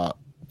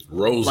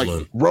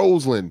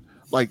 Roseland.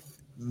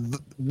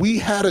 We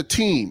had a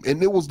team,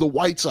 and it was the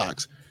White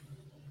Sox.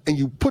 And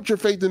you put your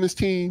faith in this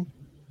team,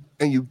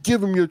 and you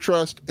give them your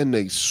trust, and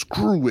they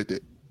screw with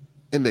it.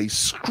 And they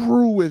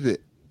screw with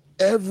it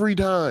every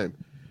time.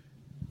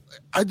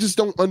 I just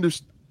don't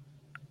understand.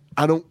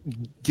 I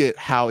don't get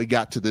how it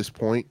got to this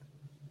point.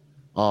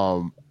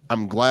 I'm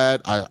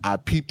glad I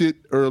peeped it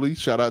early.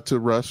 Shout out to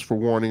Russ for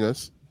warning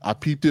us. I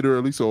peeped it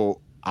early,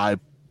 so I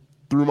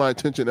threw my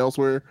attention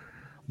elsewhere.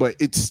 But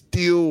it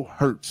still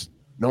hurts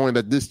knowing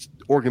that this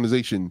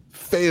organization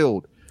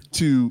failed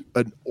to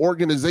an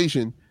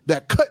organization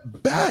that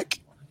cut back.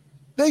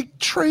 They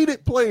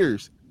traded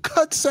players,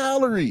 cut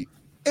salary,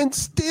 and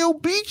still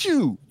beat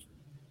you.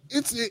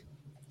 It's an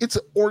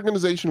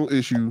organizational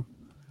issue.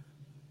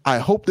 I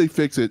hope they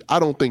fix it. I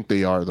don't think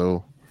they are,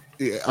 though.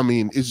 I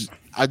mean,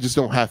 I just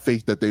don't have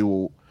faith that they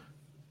will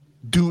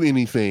do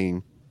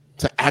anything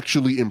to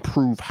actually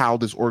improve how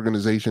this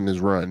organization is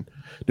run.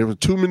 There were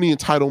too many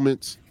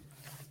entitlements,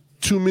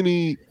 too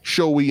many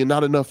showy, and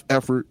not enough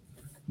effort.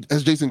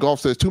 As Jason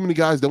Goff says, too many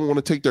guys don't want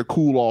to take their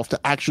cool off to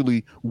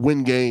actually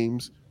win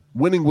games.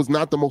 Winning was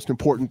not the most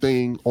important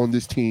thing on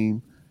this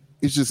team.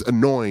 It's just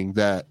annoying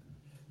that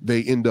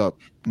they end up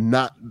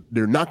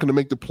they're not going to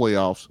make the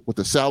playoffs with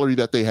the salary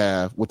that they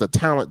have, with the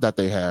talent that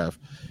they have.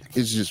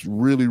 It's just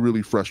really,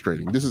 really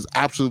frustrating. This is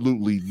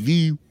absolutely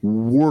the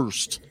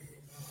worst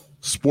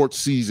sports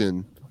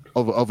season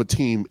of a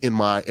team in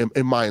my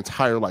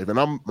entire life. And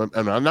I'm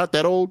not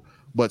that old,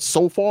 but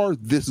so far,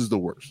 this is the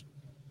worst.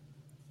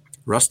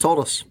 Russ told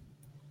us.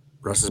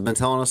 Russ has been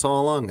telling us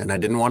all along, and I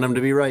didn't want him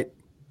to be right.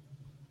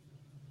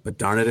 But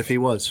darn it if he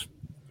was.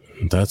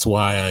 That's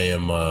why I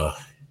am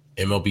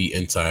MLB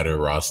insider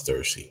Ross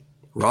Dursey.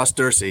 Ross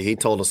Dursey, he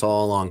told us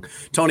all along.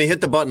 Tony,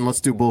 hit the button. Let's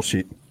do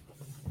bullshit.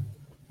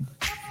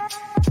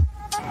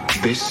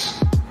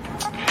 This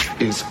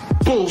is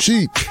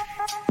bullshit.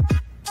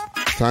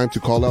 Time to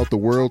call out the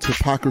world's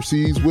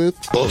hypocrisies with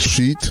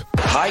bullshit.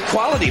 High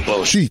quality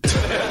bullshit.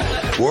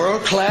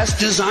 World-class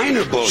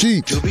designer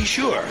bullshit, to be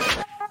sure.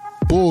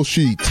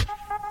 Bullshit.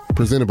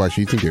 Presented by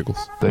Sheets and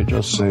Giggles. They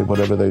just say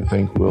whatever they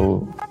think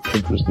will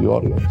interest the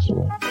audience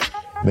or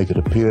make it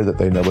appear that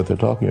they know what they're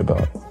talking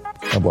about.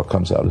 And what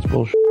comes out is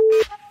bullshit.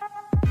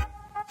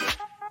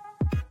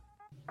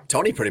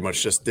 Tony pretty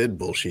much just did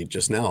bullshit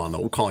just now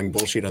on calling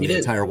bullshit on the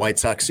entire White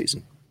Sox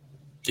season.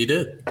 He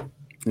did.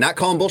 Not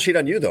calling bullshit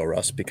on you though,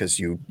 Russ, because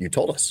you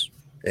told us.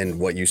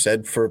 And what you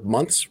said for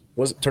months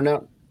turned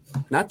out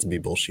not to be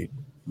bullshit.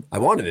 I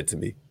wanted it to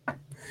be.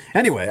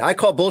 Anyway, I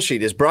Call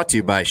Bullshit is brought to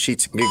you by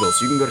Sheets and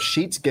Giggles. You can go to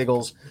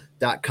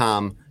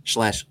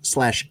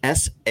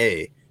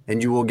sheetsgiggles.com/SA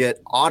and you will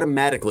get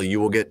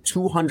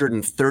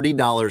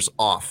 $230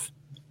 off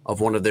of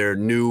one of their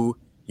new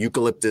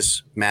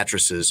eucalyptus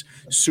mattresses.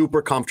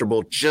 Super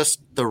comfortable,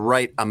 just the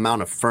right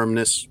amount of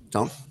firmness.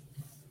 Don't?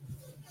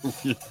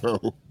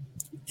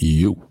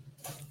 You.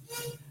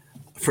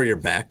 For your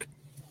back.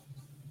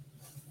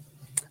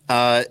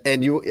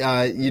 And you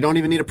don't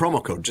even need a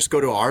promo code. Just go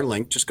to our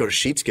link. Just go to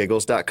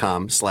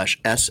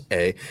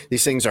sheetsgiggles.com/SA.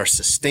 These things are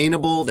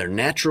sustainable. They're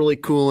naturally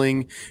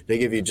cooling. They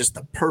give you just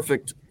the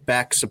perfect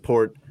back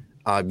support.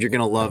 You're going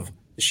to love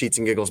the Sheets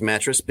and Giggles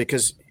mattress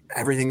because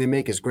everything they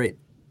make is great.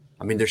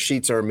 I mean, their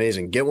sheets are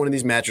amazing. Get one of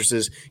these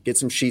mattresses, get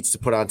some sheets to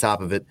put on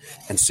top of it,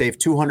 and save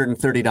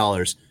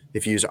 $230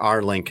 if you use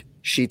our link,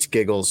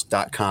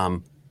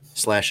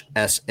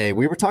 sheetsgiggles.com/SA.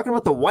 We were talking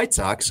about the White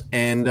Sox,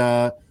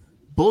 and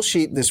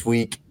bullshit this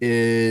week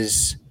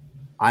is,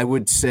 I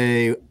would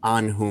say,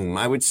 on whom?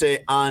 I would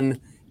say on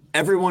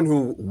everyone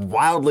who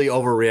wildly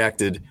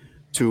overreacted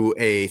to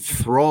a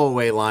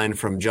throwaway line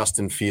from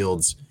Justin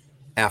Fields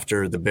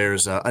after the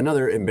Bears,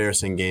 another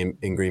embarrassing game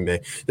in Green Bay.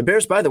 The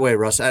Bears, by the way,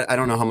 Russ, I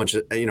don't know how much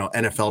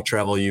NFL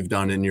travel you've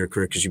done in your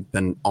career because you've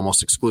been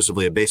almost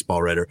exclusively a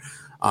baseball writer.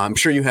 I'm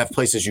sure you have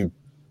places you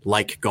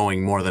like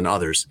going more than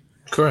others.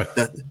 Correct.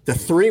 The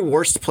three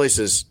worst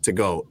places to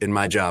go in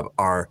my job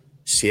are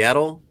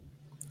Seattle,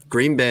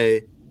 Green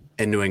Bay,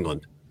 and New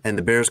England. And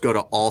the Bears go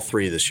to all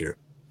three this year.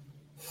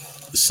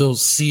 So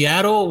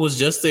Seattle was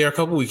just there a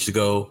couple weeks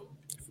ago.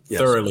 Yes.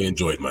 Thoroughly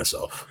enjoyed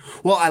myself.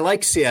 Well, I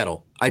like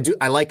Seattle.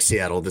 I like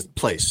Seattle, the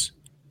place.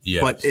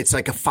 Yes. But it's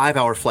like a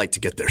 5-hour flight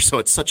to get there. So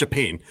it's such a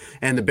pain.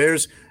 And the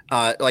Bears,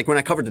 like when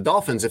I covered the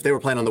Dolphins, if they were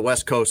playing on the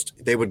West Coast,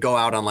 they would go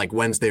out on like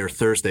Wednesday or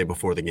Thursday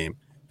before the game.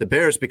 The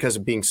Bears, because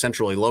of being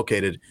centrally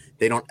located,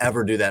 they don't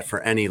ever do that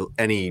for any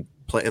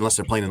play unless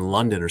they're playing in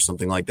London or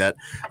something like that.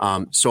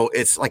 So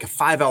it's like a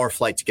 5-hour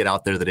flight to get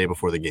out there the day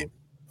before the game,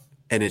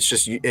 and it's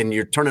just and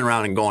you're turning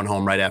around and going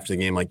home right after the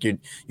game. Like you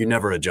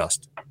never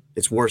adjust.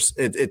 It's worse.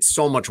 It's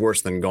so much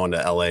worse than going to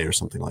LA or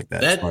something like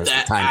that. As far as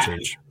the time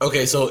change.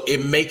 Okay, so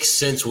it makes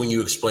sense when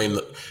you explain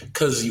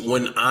because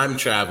when I'm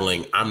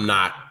traveling, I'm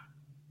not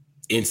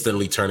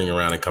instantly turning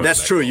around and coming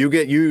That's back true.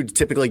 home. You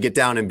typically get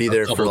down and be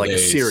there for like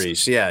days. A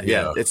series. Yeah.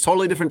 It's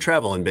totally different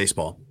travel in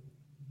baseball.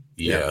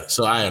 Yeah.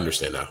 So I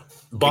understand now.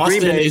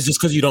 Boston is just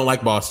because you don't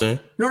like Boston.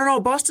 No.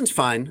 Boston's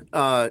fine.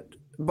 But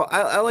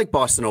I like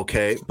Boston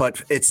okay,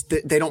 but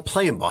they don't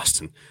play in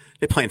Boston.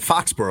 They play in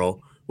Foxborough,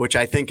 which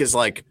I think is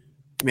like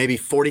maybe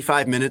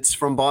 45 minutes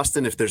from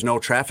Boston if there's no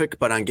traffic.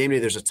 But on game day,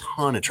 there's a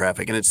ton of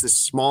traffic, and it's this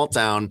small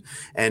town.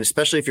 And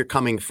especially if you're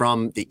coming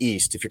from the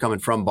east, if you're coming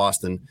from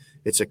Boston,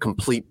 it's a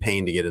complete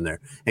pain to get in there.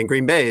 And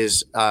Green Bay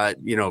is, kind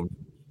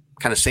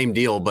of same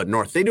deal, but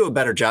north. They do a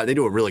better job. They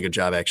do a really good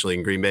job, actually,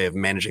 in Green Bay of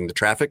managing the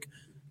traffic.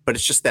 But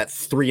it's just that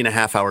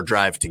 3.5-hour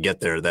drive to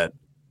get there that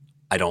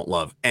I don't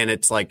love. And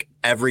it's like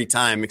every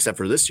time, except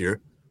for this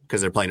year,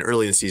 because they're playing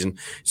early in the season,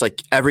 it's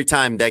like every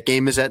time that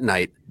game is at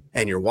night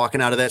and you're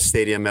walking out of that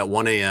stadium at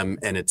 1 a.m.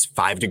 and it's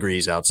 5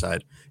 degrees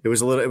outside. It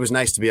was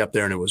nice to be up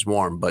there and it was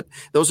warm. But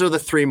those are the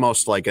three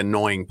most like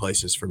annoying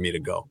places for me to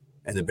go.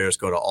 And the Bears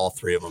go to all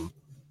three of them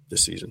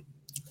this season.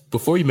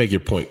 Before you make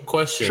your point,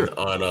 question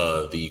on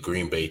the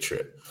Green Bay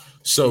trip.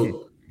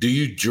 So do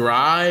you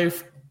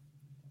drive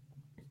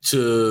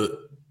to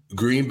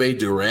Green Bay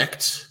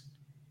direct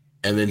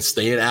and then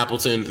stay in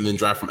Appleton and then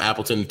drive from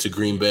Appleton to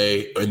Green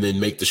Bay and then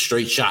make the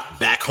straight shot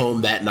back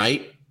home that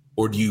night?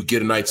 Or do you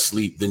get a night's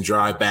sleep, then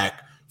drive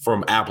back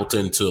from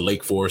Appleton to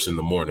Lake Forest in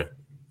the morning?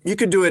 You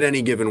could do it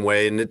any given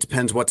way, and it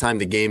depends what time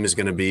the game is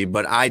going to be.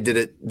 But I did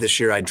it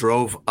this year. I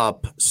drove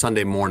up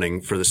Sunday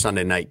morning for the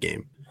Sunday night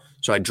game.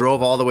 So I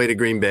drove all the way to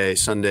Green Bay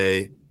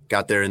Sunday,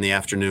 got there in the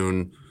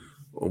afternoon,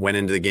 went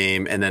into the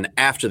game, and then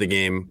after the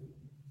game,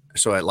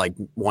 so at like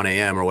 1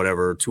 a.m. or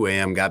whatever, 2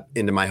 a.m., got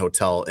into my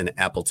hotel in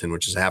Appleton,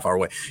 which is a half hour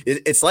away.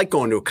 It's like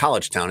going to a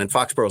college town, and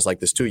Foxborough's like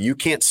this too. You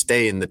can't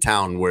stay in the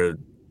town where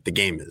the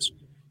game is.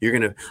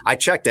 I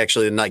checked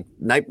actually the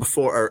night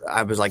before, or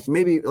I was like,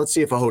 maybe let's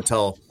see if a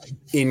hotel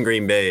in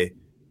Green Bay,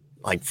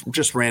 like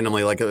just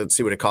randomly, like let's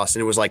see what it costs.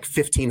 And it was like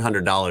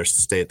 $1,500 to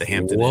stay at the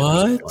Hampton Inn.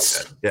 What?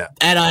 Like yeah.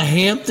 At a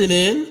Hampton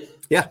Inn?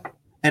 Yeah.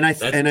 And I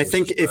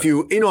think if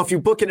you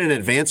book it in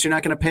advance, you're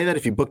not going to pay that.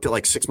 If you booked it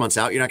like 6 months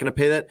out, you're not going to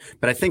pay that.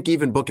 But I think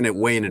even booking it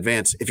way in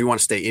advance, if you want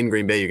to stay in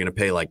Green Bay, you're going to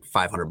pay like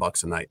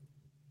 $500 a night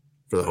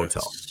for the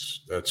hotel.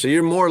 So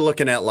you're more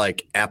looking at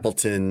like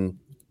Appleton,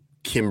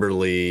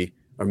 Kimberly,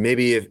 or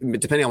maybe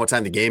depending on what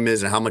time the game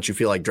is and how much you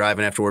feel like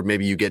driving afterward,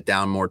 maybe you get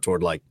down more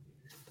toward like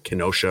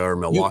Kenosha or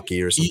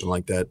Milwaukee or something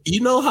like that. You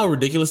know how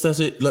ridiculous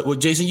that's it? Like, well,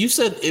 Jason, you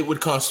said it would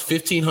cost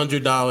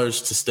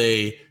 $1,500 to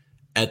stay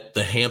at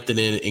the Hampton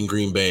Inn in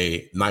Green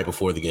Bay night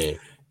before the game.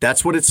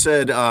 That's what it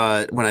said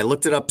when I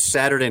looked it up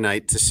Saturday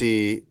night to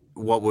see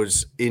what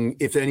was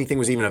if anything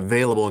was even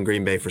available in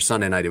Green Bay for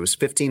Sunday night. It was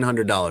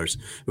 $1,500.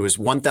 It was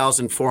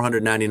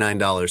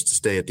 $1,499 to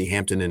stay at the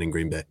Hampton Inn in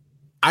Green Bay.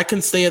 I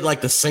can stay at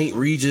like the St.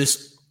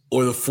 Regis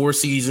or the Four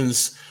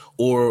Seasons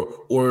or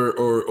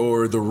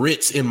the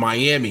Ritz in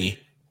Miami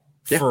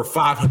for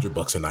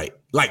 $500 a night,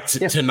 like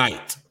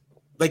tonight.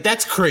 Like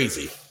that's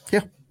crazy.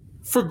 Yeah,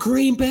 for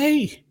Green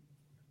Bay.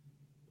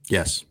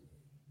 Yes.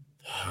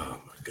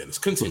 Oh my goodness.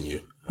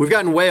 Continue. We've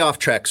gotten way off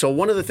track. So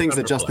one of the things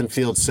that Justin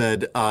Fields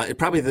said,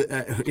 probably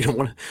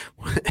the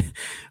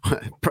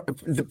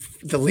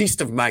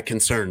least of my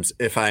concerns,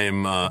 if I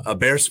am a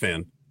Bears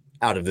fan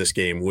out of this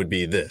game, would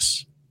be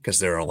this, because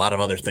there are a lot of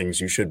other things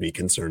you should be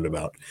concerned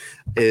about.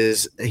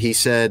 Is he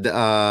said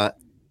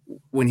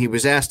when he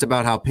was asked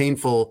about how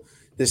painful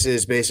this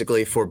is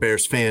basically for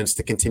Bears fans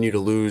to continue to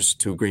lose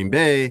to Green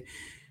Bay,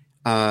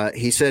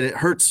 he said it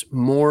hurts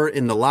more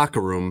in the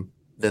locker room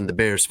than the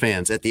Bears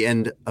fans. At the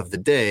end of the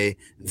day,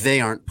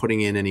 they aren't putting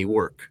in any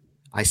work.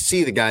 I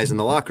see the guys in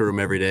the locker room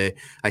every day.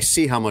 I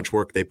see how much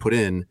work they put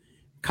in.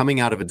 Coming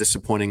out of a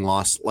disappointing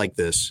loss like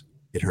this,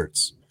 it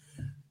hurts.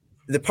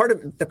 The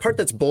part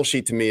that's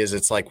bullshit to me is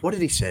it's like, what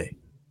did he say?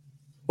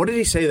 What did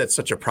he say that's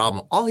such a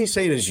problem? All he's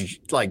saying is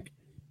like,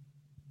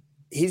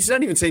 he's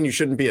not even saying you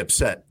shouldn't be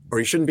upset or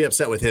you shouldn't be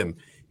upset with him.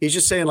 He's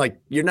just saying like,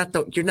 you're not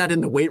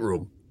in the weight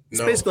room.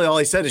 No. Basically all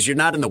he said is you're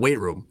not in the weight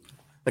room.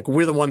 Like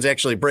we're the ones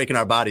actually breaking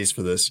our bodies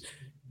for this.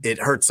 It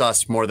hurts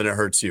us more than it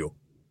hurts you.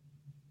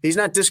 He's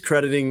not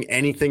discrediting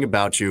anything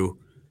about you.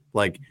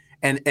 Like,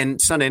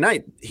 and Sunday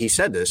night he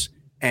said this,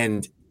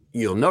 and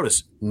you'll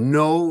notice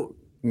no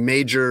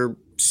major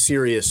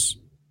serious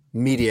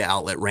media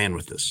outlet ran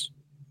with this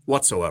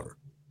whatsoever.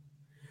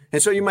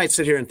 And so you might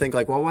sit here and think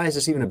like, well, why is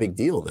this even a big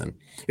deal then?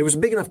 It was a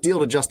big enough deal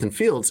to Justin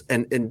Fields.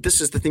 And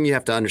this is the thing you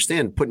have to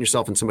understand, putting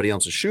yourself in somebody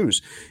else's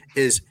shoes,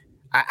 is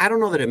I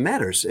don't know that it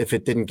matters if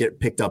it didn't get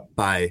picked up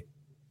by,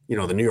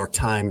 the New York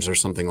Times or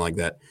something like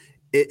that.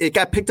 It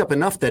got picked up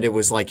enough that it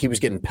was like he was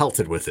getting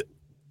pelted with it.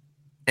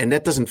 And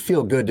that doesn't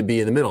feel good to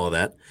be in the middle of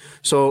that.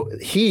 So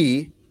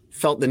he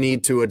felt the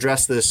need to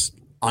address this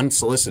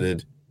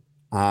unsolicited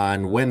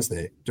on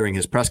Wednesday during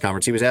his press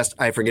conference. He was asked,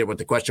 I forget what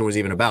the question was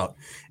even about,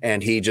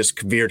 and he just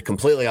veered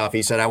completely off.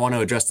 He said, I want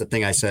to address the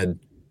thing I said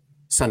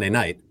Sunday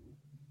night.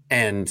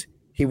 And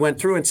he went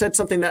through and said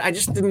something that I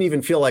just didn't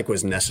even feel like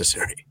was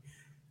necessary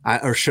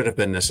or should have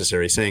been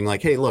necessary, saying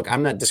like, hey, look,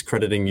 I'm not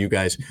discrediting you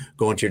guys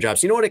going to your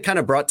jobs. You know what it kind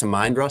of brought to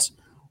mind, Russ,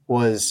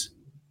 was,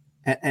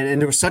 and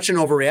there was such an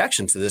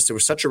overreaction to this. There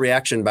was such a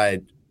reaction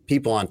by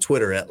people on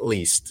Twitter, at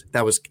least.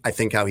 That was, I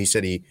think, how he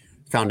said he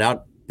found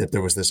out that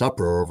there was this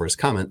uproar over his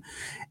comment.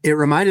 It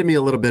reminded me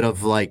a little bit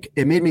of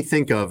it made me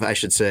think of, I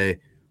should say,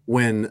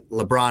 when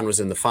LeBron was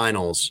in the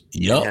finals,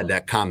 he had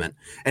that comment.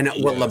 And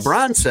what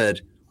LeBron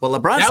said,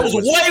 that was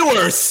way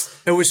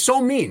worse. It was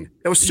so mean.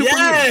 It was super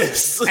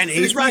mean. And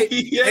he's right.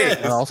 Yes.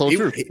 Hey, also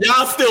true.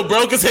 Y'all still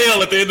broke as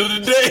hell at the end of the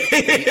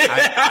day.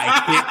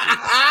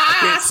 I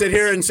can't sit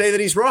here and say that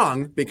he's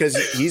wrong because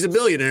he's a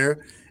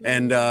billionaire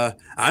and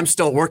I'm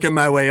still working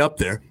my way up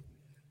there.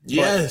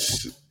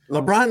 Yes.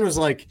 But LeBron was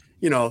like,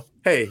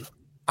 hey,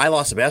 I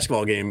lost a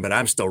basketball game, but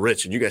I'm still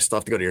rich, and you guys still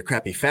have to go to your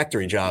crappy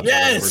factory job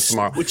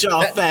tomorrow. With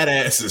y'all fat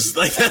asses.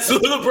 Like, that's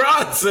what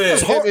LeBron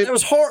said. It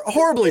was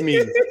horribly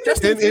mean.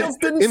 Justin Fields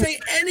didn't say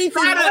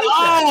anything like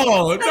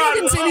that. He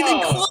didn't say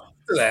anything close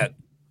to that.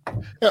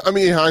 Yeah, I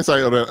mean, in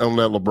hindsight on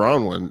that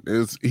LeBron one,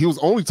 is he was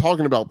only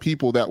talking about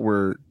people that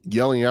were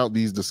yelling out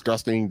these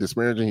disgusting,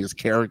 disparaging his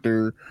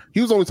character.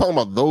 He was only talking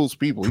about those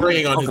people.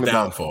 Preying on his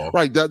downfall.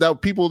 Right, that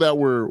people that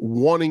were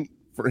wanting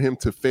for him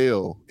to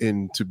fail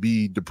and to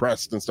be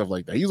depressed and stuff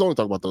like that. He was only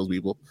talking about those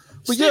people.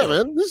 But yeah,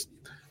 man, this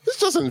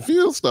Justin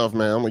Fields stuff,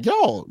 man. I'm like,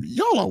 y'all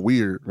are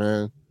weird,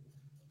 man.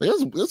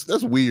 Like,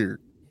 that's weird.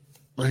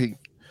 Like,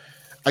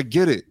 I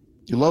get it.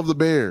 You love the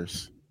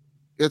Bears.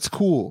 It's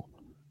cool.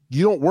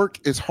 You don't work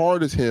as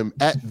hard as him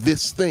at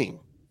this thing.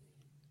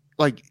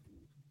 Like,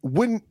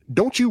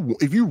 if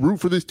you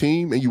root for this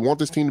team and you want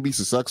this team to be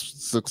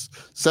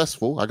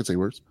successful, I could say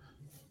worse,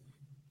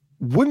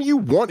 wouldn't you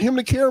want him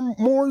to care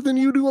more than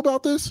you do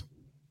about this?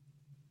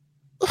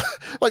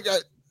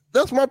 That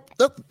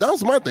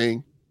was my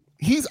thing.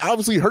 He's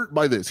obviously hurt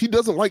by this. He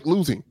doesn't like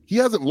losing. He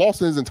hasn't lost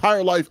in his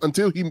entire life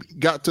until he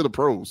got to the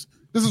pros.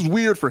 This is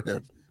weird for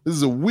him. This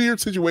is a weird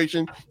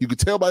situation. You could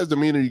tell by his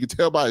demeanor, you could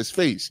tell by his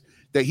face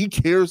that he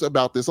cares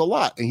about this a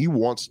lot and he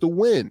wants to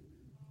win.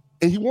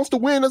 And he wants to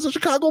win as a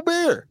Chicago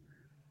Bear.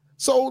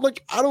 So,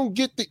 I don't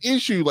get the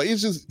issue.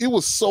 It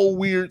was so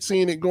weird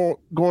seeing it going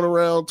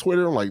around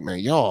Twitter. I'm like, man,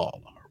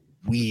 y'all are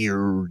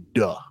weird.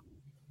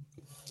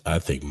 I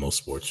think most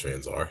sports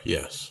fans are,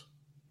 yes.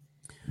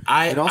 Go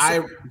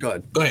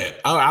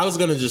ahead. I was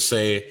going to just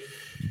say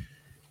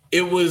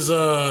it was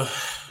the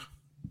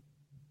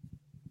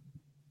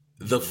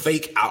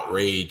fake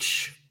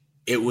outrage.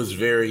 It was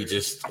very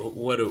just,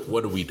 what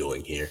are we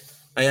doing here?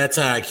 That's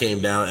how I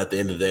came down at the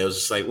end of the day. I was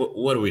just like,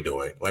 what are we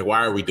doing?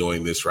 Why are we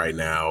doing this right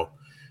now?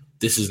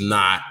 This is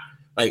not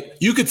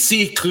you could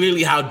see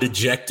clearly how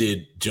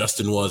dejected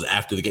Justin was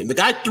after the game. The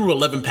guy threw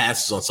 11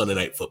 passes on Sunday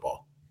Night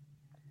Football.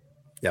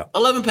 Yeah.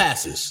 11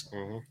 passes.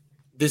 Mm-hmm.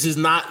 This is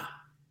not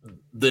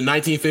the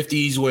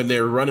 1950s when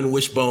they're running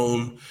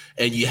wishbone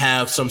and you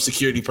have some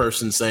security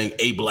person saying,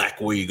 hey, black,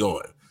 where you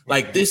going?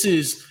 This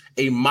is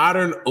a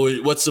modern, or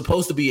what's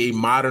supposed to be a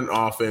modern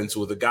offense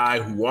with a guy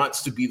who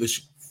wants to be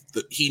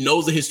he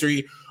knows the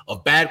history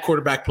of bad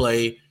quarterback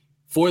play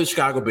for the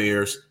Chicago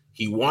Bears.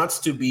 He wants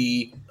to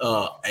be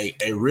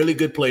a really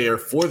good player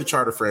for the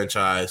Charter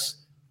franchise.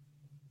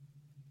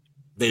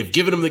 They've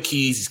given him the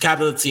keys. He's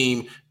captain of the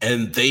team,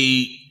 and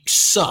they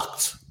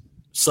sucked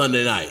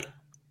Sunday night.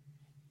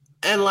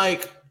 And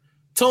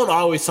Tone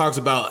always talks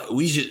about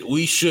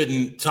we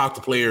shouldn't talk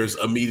to players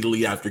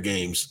immediately after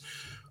games.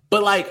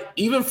 But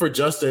even for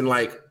Justin,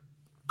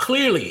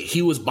 clearly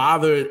he was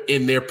bothered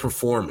in their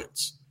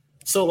performance.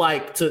 So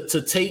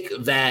to take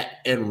that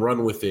and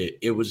run with it,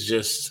 it was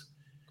just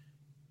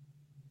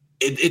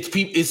it's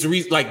the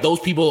reason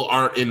those people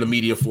aren't in the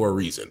media for a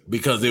reason,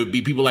 because there would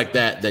be people like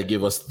that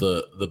give us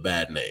the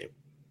bad name.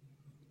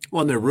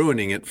 Well, and they're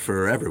ruining it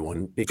for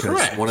everyone because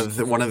Correct. one of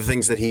the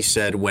things that he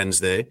said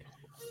Wednesday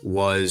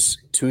was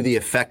to the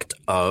effect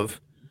of,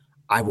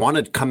 I want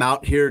to come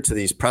out here to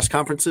these press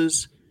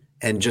conferences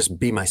and just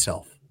be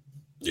myself.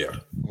 Yeah.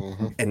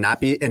 Mm-hmm. And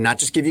not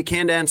just give you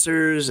canned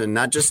answers and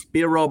not just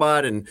be a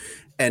robot and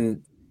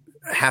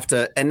have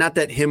to, and not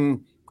that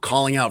him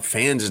calling out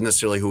fans is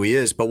necessarily who he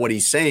is, but what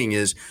he's saying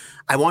is,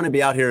 I want to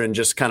be out here and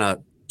just kind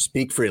of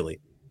speak freely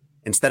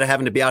instead of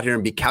having to be out here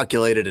and be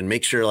calculated and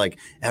make sure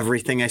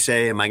everything I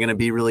say, am I going to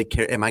be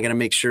am I going to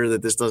make sure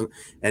that this doesn't,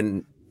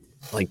 and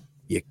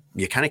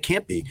you kind of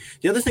can't be.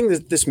 The other thing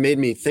that this made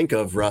me think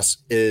of, Russ,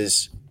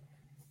 is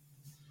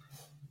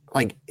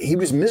like he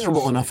was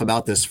miserable enough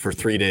about this for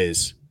 3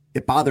 days.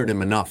 It bothered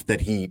him enough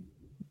that he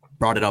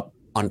brought it up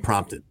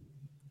unprompted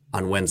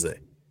on Wednesday.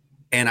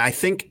 And I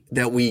think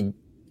that we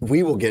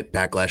will get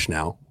backlash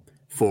now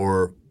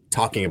for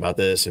talking about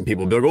this, and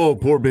people will be like, oh,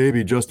 poor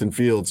baby Justin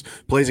Fields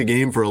plays a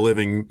game for a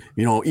living,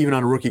 even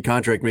on a rookie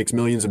contract, makes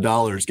millions of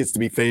dollars, gets to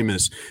be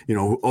famous,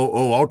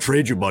 I'll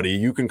trade you, buddy.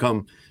 You can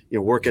come,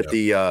 work at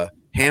the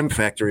ham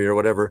factory or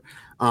whatever.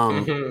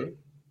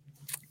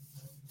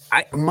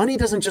 Money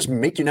doesn't just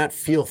make you not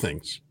feel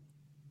things.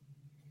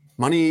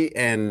 Money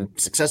and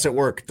success at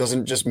work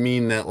doesn't just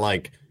mean that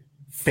like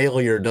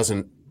failure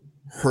doesn't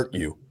hurt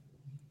you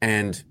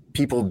and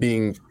people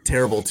being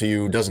terrible to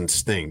you doesn't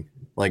sting.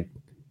 Like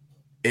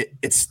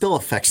it still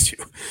affects you.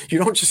 You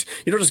don't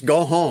just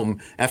go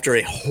home after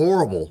a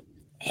horrible,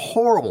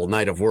 horrible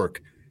night of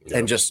work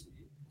and just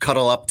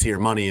cuddle up to your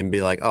money and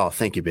be like, oh,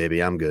 thank you, baby.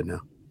 I'm good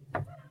now.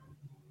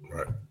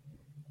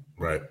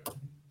 Right.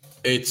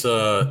 It's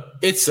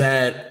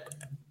sad.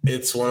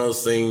 It's one of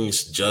those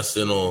things.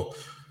 Justin will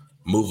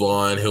move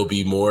on. He'll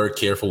be more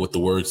careful with the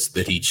words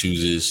that he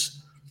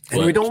chooses.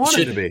 And we don't want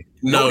him to be.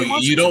 No,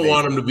 you don't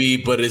want him to be,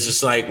 but it's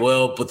just like,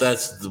 well, but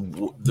that's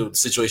the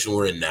situation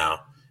we're in now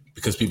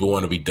because people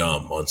want to be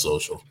dumb on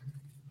social.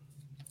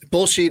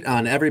 Bullshit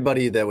on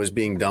everybody that was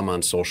being dumb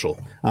on social.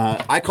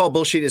 I Call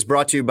Bullshit is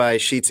brought to you by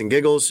Sheets and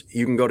Giggles.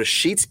 You can go to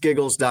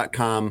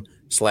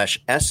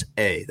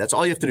sheetsgiggles.com/SA. That's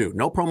all you have to do.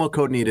 No promo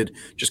code needed.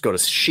 Just go to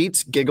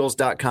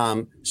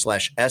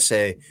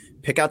sheetsgiggles.com/SA.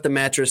 Pick out the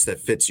mattress that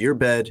fits your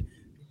bed.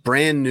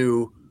 Brand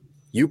new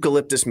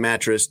eucalyptus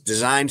mattress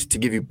designed to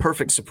give you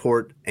perfect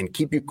support and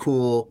keep you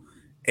cool,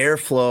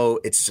 airflow.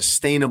 It's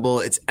sustainable.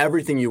 It's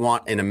everything you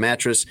want in a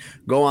mattress.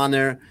 Go on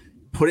there,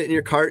 put it in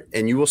your cart,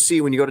 and you will see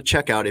when you go to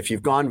checkout, if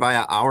you've gone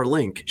via our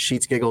link,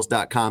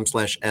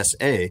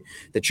 sheetsgiggles.com/SA,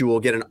 that you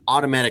will get an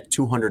automatic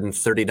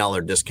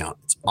 $230 discount.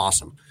 It's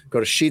awesome. Go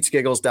to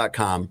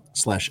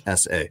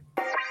sheetsgiggles.com/SA.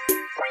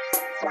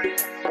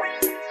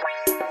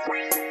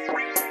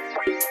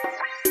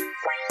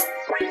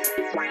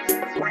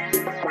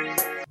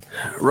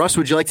 Russ,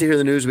 would you like to hear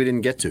the news we didn't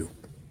get to?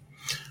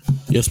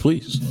 Yes,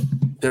 please.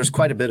 There's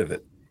quite a bit of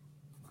it.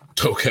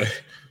 Okay.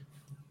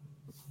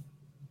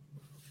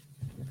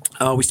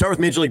 We start with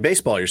Major League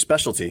Baseball, your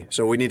specialty.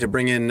 So we need to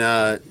bring in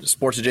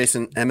sports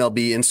adjacent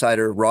MLB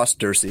insider Ross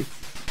Dursey.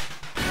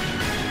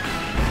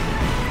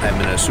 I'm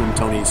going to assume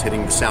Tony's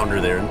hitting the sounder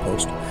there in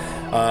post.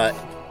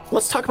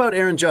 Let's talk about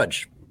Aaron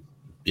Judge.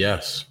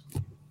 Yes.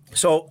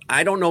 So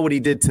I don't know what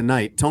he did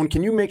tonight. Tone,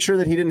 can you make sure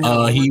that he didn't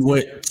hit he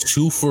went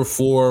 2 for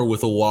 4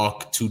 with a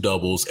walk, 2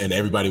 doubles, and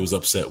everybody was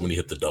upset when he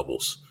hit the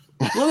doubles.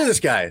 Look at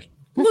this guy.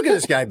 Look at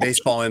this guy,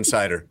 Baseball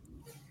Insider.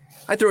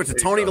 I threw it to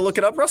Tony to look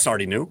it up. Russ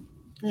already knew.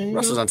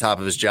 Russ was on top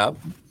of his job.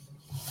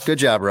 Good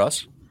job,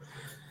 Russ.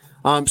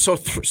 So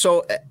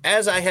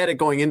as I had it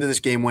going into this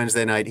game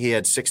Wednesday night, he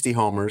had 60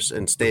 homers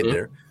and stayed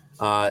there.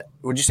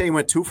 Would you say he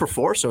went 2 for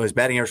 4? So his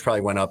batting average probably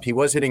went up. He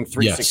was hitting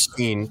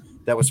 316. Yes.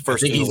 That was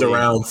first. I think he's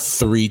around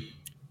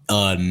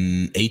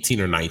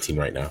 18 or 19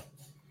 right now.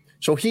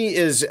 So he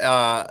is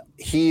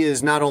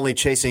not only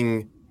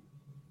chasing.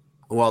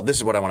 Well, this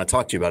is what I want to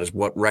talk to you about: is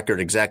what record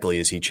exactly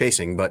is he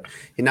chasing? But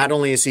not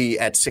only is he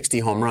at 60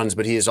 home runs,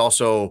 but he is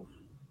also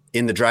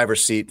in the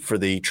driver's seat for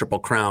the Triple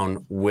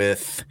Crown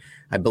with,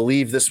 I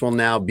believe this will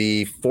now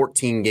be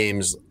 13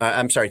 games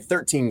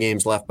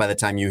left by the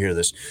time you hear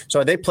this.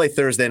 So they play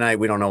Thursday night.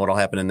 We don't know what will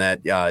happen in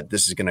that.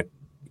 This is going to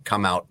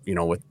come out,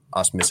 with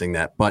us missing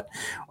that. But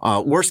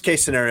worst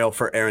case scenario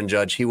for Aaron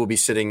Judge, he will be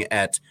sitting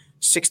at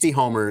 60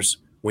 homers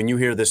when you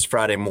hear this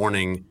Friday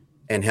morning,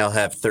 and he'll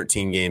have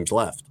 13 games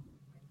left.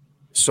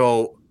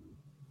 So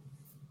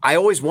I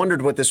always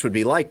wondered what this would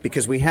be like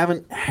because we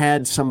haven't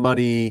had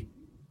somebody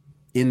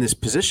in this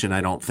position, I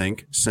don't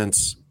think,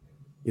 since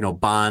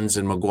Bonds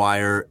and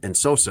McGuire and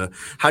Sosa.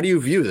 How do you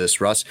view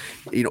this, Russ?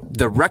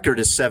 The record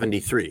is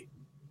 73.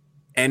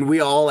 And we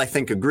all, I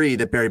think, agree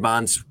that Barry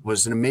Bonds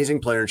was an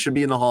amazing player and should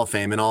be in the Hall of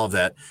Fame and all of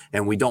that.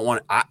 And we don't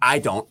want, I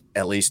don't,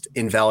 at least,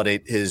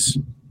 invalidate his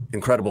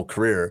incredible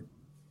career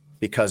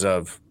because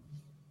of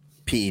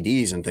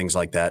PEDs and things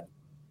like that.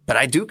 But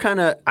I do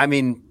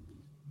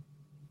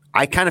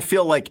I kind of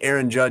feel like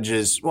Aaron Judge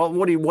is, well,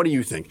 what do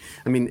you think?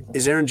 I mean,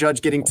 is Aaron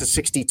Judge getting to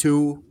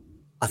 62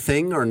 a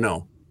thing or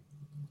no?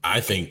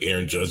 I think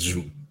Aaron Judge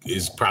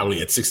is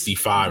probably at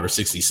 65 or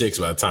 66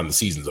 by the time the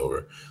season's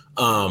over.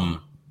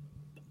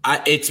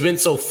 It's been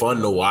so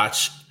fun to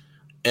watch,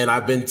 and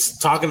I've been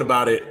talking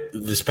about it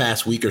this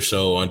past week or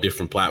so on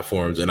different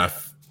platforms, and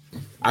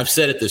I've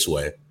said it this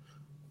way.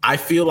 I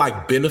feel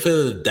like benefit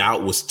of the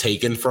doubt was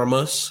taken from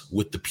us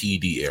with the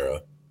PED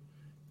era,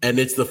 and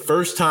it's the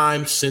first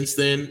time since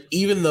then,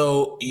 even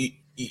though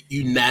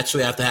you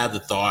naturally have to have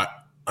the thought,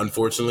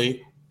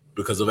 unfortunately,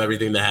 because of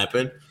everything that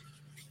happened,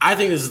 I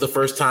think this is the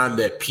first time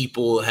that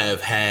people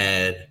have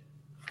had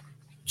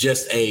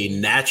just a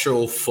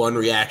natural, fun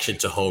reaction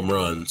to home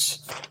runs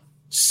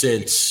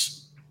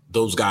since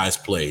those guys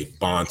played,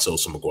 Bonds,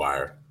 Sosa,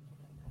 McGuire.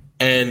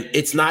 And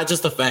it's not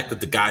just the fact that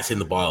the guy's hitting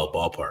the ball at the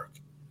ballpark.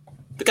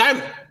 The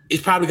guy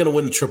is probably going to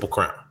win the Triple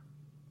Crown.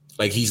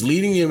 Like, he's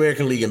leading the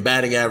American League in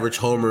batting average,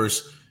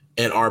 homers,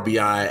 and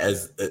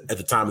RBI at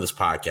the time of this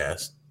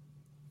podcast.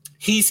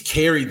 He's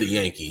carried the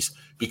Yankees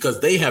because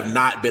they have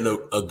not been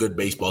a good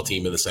baseball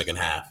team in the second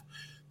half.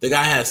 The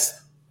guy has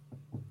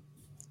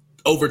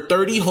over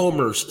 30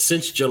 homers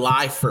since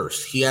July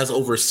 1st. He has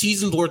over a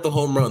season's worth of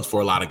home runs for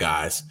a lot of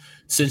guys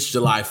since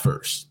July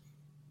 1st.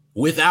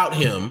 Without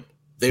him,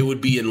 they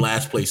would be in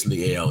last place in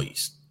the AL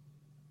East.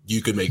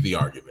 You could make the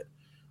argument.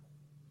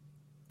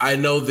 I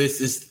know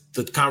this is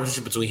the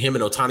conversation between him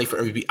and Ohtani for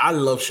MVP. I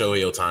love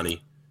Shohei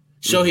Ohtani.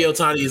 Shohei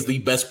Ohtani is the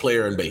best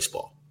player in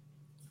baseball.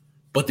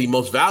 But the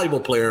most valuable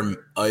player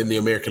in the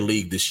American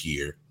League this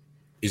year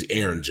is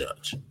Aaron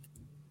Judge.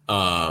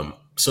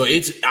 So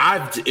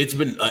it's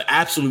been an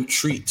absolute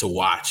treat to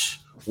watch,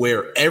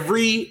 where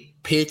every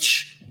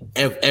pitch,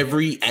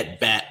 every at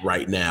bat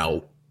right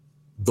now,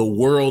 the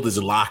world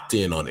is locked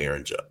in on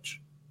Aaron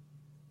Judge.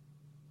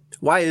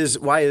 Why is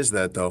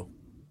that though?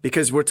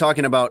 Because we're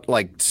talking about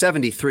like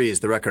 73 is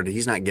the record.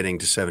 He's not getting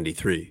to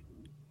 73.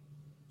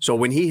 So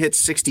when he hits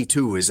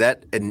 62, is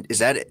that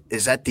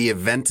the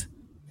event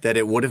that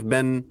it would have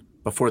been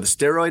before the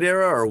steroid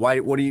era, or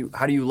why?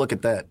 How do you look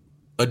at that?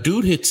 A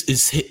dude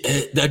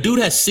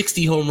has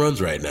 60 home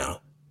runs right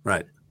now.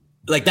 Right.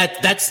 Like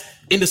that's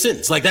in a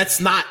sense, like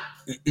that's not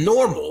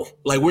normal.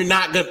 Like we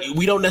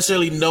don't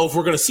necessarily know if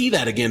we're going to see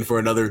that again for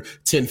another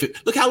 10,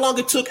 15. Look how long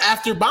it took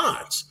after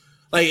Bonds.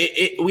 Like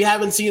we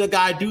haven't seen a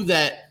guy do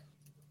that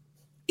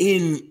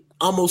in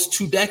almost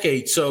 2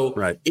 decades. So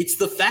It's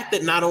the fact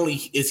that not only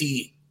is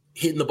he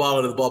hitting the ball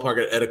into the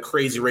ballpark at a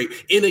crazy rate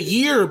in a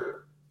year,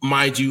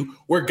 mind you,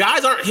 where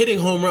guys aren't hitting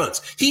home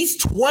runs. He's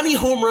 20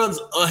 home runs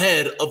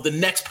ahead of the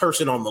next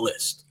person on the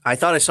list. I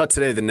thought I saw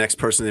today the next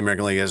person in the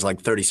American League is like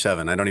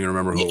 37. I don't even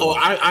remember who it was.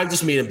 I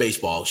just mean in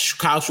baseball.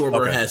 Kyle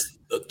Schwarber has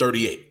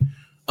 38.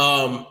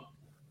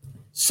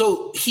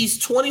 So he's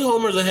 20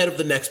 homers ahead of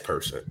the next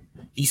person.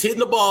 He's hitting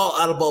the ball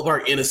out of the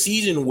ballpark in a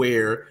season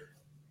where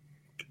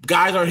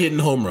guys aren't hitting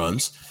home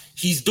runs.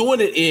 He's doing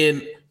it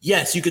in,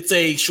 yes, you could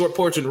say short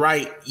porch and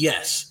right,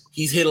 yes.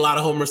 He's hit a lot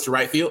of home runs to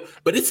right field,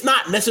 but it's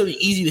not necessarily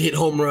easy to hit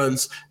home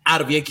runs out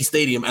of Yankee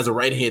Stadium as a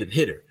right-handed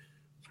hitter.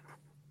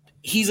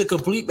 He's a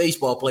complete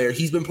baseball player.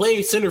 He's been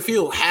playing center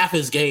field half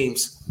his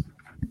games.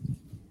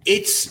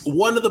 It's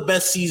one of the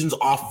best seasons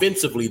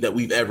offensively that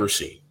we've ever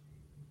seen.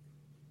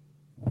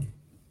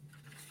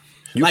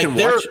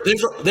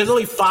 There's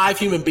only 5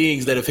 human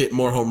beings that have hit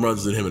more home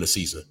runs than him in a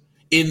season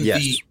in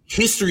the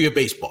history of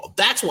baseball.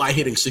 That's why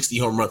hitting 60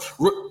 home runs,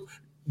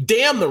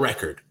 damn the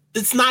record.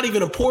 It's not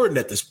even important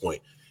at this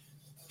point.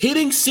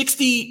 Hitting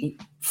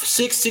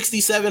 66,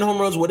 67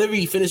 home runs, whatever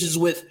he finishes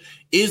with,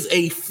 is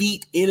a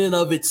feat in and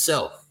of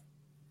itself.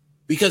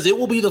 Because it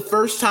will be the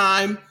first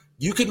time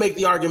you could make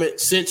the argument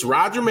since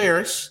Roger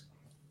Maris,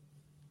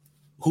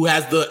 who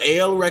has the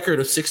AL record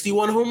of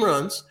 61 home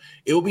runs,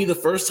 it will be the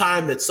first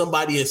time that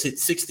somebody has hit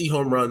 60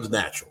 home runs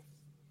natural.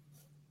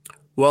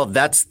 Well,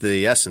 that's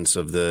the essence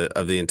of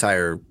the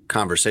entire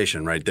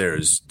conversation right there.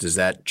 Does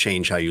that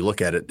change how you look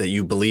at it, that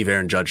you believe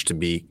Aaron Judge to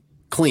be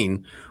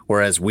clean,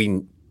 whereas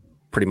we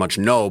pretty much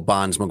know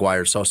Bonds,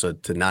 McGwire, Sosa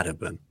to not have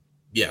been?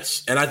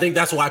 Yes, and I think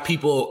that's why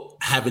people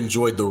have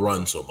enjoyed the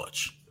run so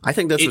much. I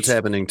think that's what's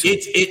happening too.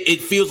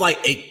 It feels like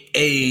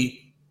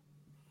a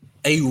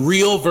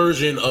real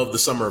version of the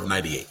summer of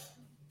 '98.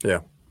 Yeah,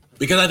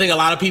 because I think a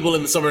lot of people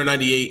in the summer of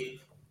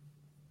 '98,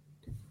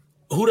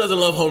 who doesn't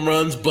love home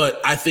runs, but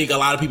I think a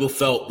lot of people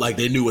felt like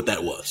they knew what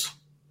that was,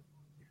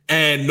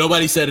 and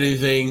nobody said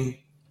anything,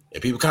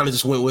 and people kind of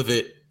just went with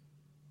it.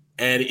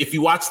 And if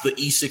you watch the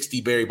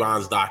E60 Barry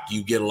Bonds doc,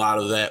 you get a lot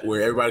of that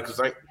where everybody was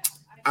like,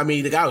 I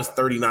mean, the guy was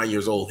 39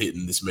 years old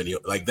hitting this many.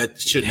 Like,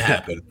 that shouldn't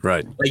happen.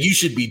 Right. Like, you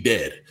should be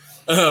dead.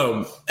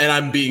 And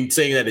I'm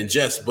saying that in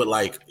jest, but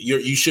like,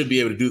 you should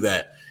be able to do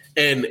that.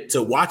 And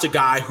to watch a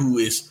guy who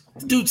is,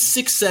 dude,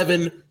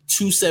 6'7",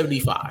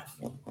 275.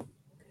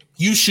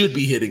 You should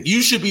be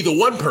the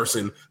one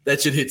person that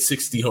should hit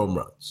 60 home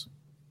runs.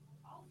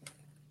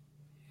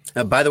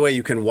 By the way,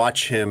 you can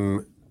watch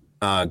him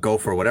go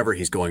for whatever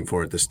he's going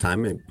for at this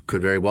time. It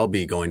could very well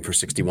be going for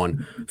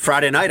 61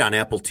 Friday night on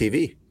Apple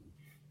TV.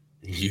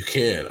 You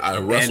can.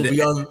 Russ will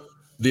be on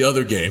the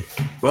other game.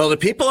 Well, the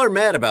people are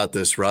mad about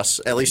this,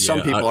 Russ. At least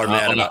some people are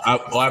mad about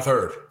it. I've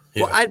heard.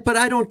 Yeah. Well, but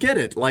I don't get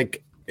it.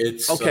 Like,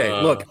 it's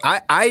okay. Look,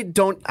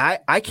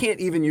 I can't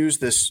even use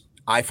this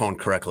iPhone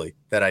correctly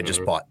that I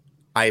just bought.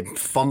 I'm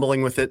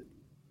fumbling with it,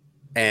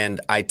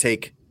 and I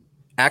take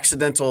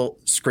accidental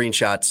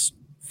screenshots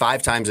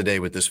 5 times a day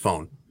with this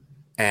phone,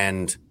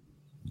 and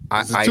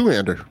it's a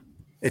two-hander.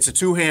 It's a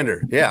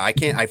two-hander. Yeah,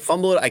 I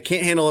fumble it. I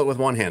can't handle it with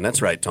one hand.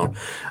 That's right, Tone.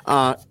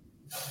 I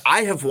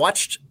have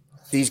watched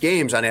these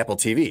games on Apple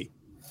TV,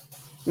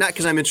 not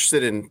because I'm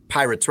interested in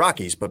Pirates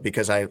Rockies, but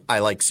because I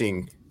like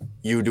seeing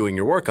you doing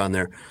your work on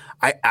there.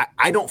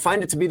 I don't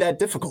find it to be that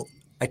difficult.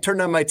 I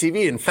turned on my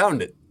TV and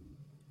found it.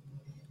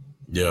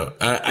 Yeah.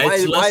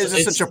 Why is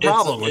this such a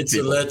problem with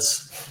people?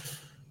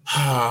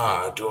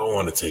 Do I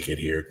want to take it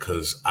here?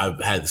 Because I've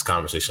had this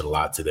conversation a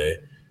lot today.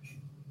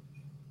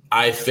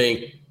 I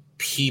think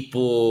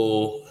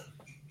people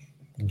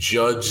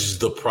judge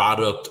the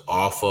product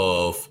off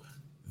of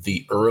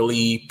the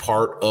early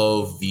part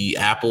of the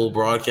Apple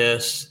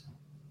broadcast,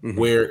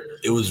 where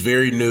it was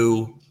very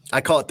new. I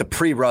call it the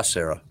pre-Russ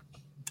era.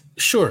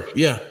 Sure,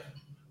 yeah.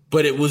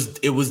 But it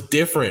was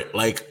different.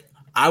 Like,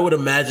 I would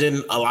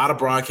imagine a lot of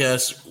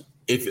broadcasts,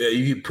 if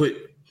you put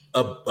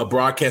a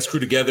broadcast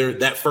crew together,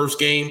 that first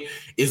game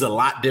is a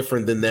lot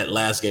different than that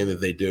last game that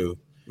they do.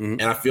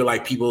 And I feel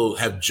like people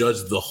have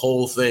judged the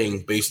whole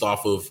thing based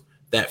off of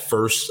that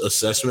first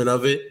assessment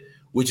of it,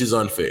 which is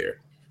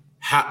unfair.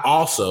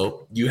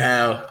 Also, you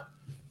have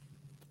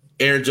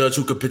Aaron Judge,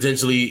 who could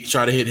potentially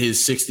try to hit his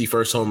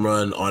 61st home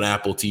run on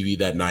Apple TV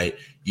that night.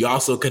 You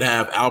also could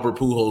have Albert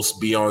Pujols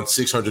be on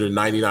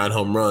 699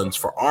 home runs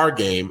for our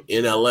game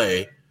in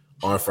LA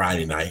on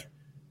Friday night.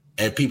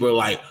 And people are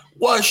like,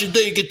 why should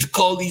they get to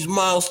call these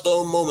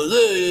milestone moments?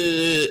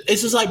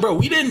 It's just like, bro,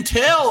 we didn't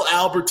tell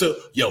Albert to,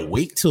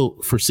 wait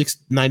till for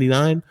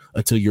 699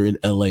 until you're in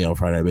LA on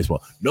Friday Night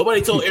Baseball.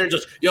 Nobody told Aaron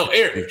just,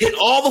 Aaron, hit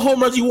all the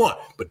home runs you want,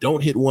 but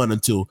don't hit one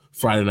until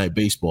Friday Night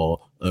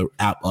Baseball,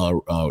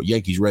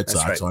 Yankees Red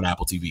Sox on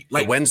Apple TV.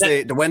 Like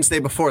the Wednesday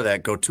before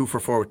that, go 2 for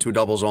 4 with 2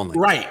 doubles only.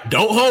 Right.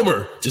 Don't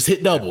homer. Just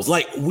hit doubles.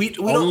 Like we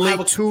don't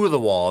have 2 of the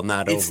wall,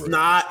 not over. It's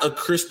not a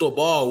crystal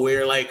ball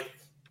where like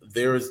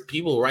there's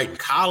people writing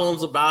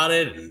columns about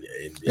it,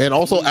 and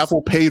also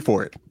Apple paid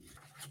for it.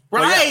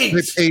 Right,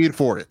 they paid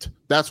for it.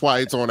 That's why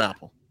it's on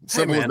Apple.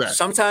 Simple as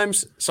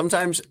that.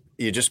 Sometimes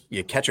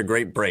you catch a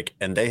great break,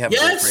 and they have a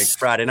great break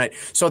Friday night.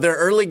 So their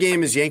early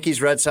game is Yankees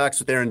Red Sox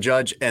with Aaron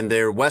Judge, and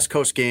their West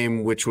Coast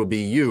game, which will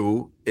be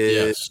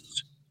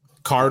is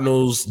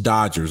Cardinals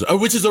Dodgers,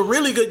 which is a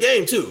really good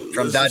game too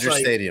from Dodger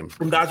Stadium.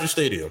 From Dodger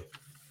Stadium,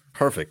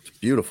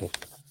 perfect, beautiful.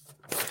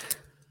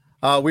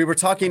 We were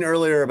talking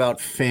earlier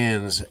about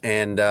fans,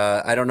 and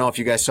I don't know if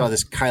you guys saw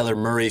this Kyler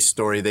Murray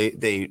story.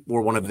 They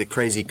were one of the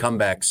crazy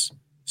comebacks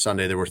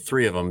Sunday. There were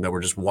 3 of them that were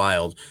just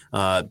wild.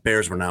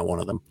 Bears were not one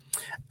of them.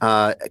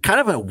 Kind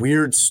of a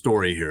weird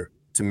story here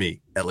to me,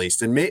 at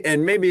least. And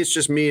maybe it's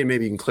just me, and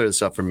maybe you can clear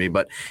this up for me.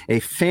 But a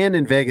fan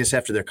in Vegas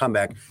after their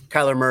comeback,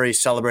 Kyler Murray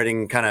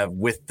celebrating kind of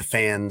with the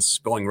fans,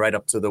 going right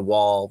up to the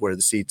wall where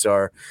the seats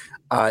are.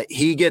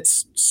 He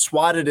gets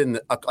swatted in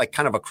like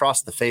kind of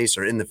across the face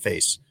or in the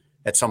face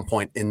at some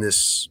point in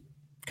this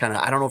kind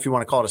of, I don't know if you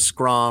want to call it a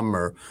scrum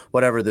or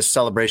whatever, this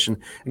celebration.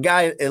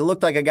 It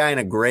looked like a guy in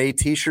a gray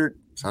T-shirt.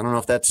 So I don't know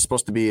if that's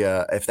supposed to be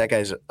if that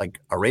guy's like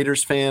a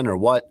Raiders fan or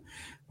what.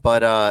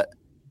 But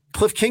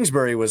Cliff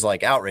Kingsbury was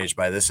like outraged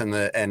by this,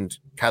 and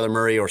Kyler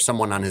Murray or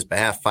someone on his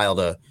behalf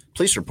filed a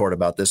police report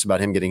about this,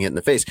 about him getting hit in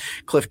the face.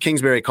 Cliff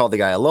Kingsbury called the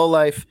guy a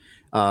lowlife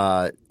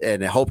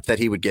and hoped that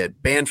he would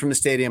get banned from the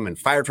stadium and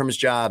fired from his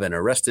job and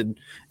arrested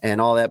and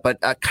all that.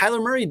 But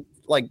Kyler Murray,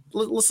 like,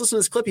 let's listen to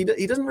this clip.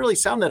 He doesn't really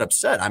sound that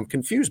upset. I'm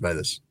confused by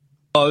this.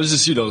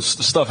 It's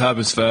just, stuff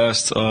happens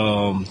fast.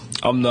 I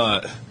don't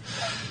know.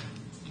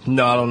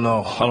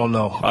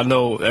 I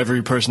know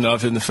every person that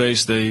I've hit in the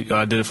face,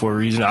 I did it for a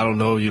reason. I don't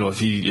know, if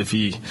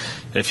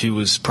he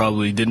was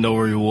probably didn't know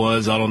where he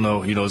was. I don't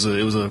know. It was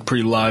a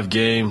pretty live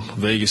game.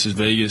 Vegas is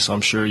Vegas.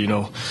 I'm sure, he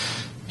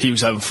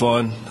was having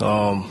fun.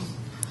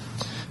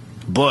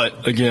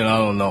 But again, I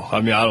don't know.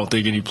 I mean, I don't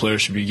think any player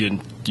should be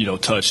getting,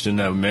 touched in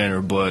that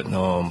manner, but,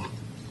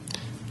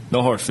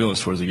 no hard feelings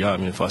towards the guy. I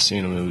mean, if I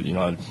seen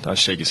him, I'd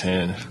shake his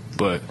hand.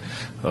 But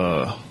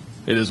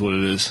it is what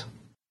it is.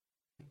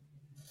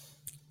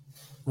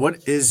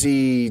 What is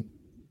he?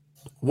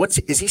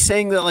 Is he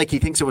saying that like he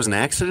thinks it was an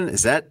accident?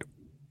 Is that?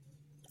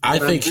 I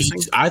think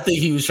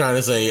he was trying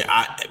to say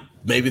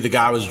maybe the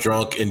guy was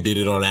drunk and did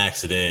it on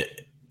accident,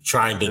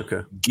 trying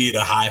to get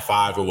a high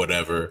five or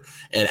whatever,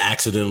 and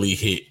accidentally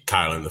hit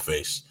Kyler in the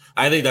face.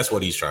 I think that's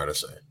what he's trying to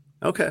say.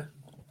 Okay,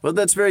 well,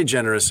 that's very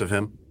generous of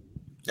him.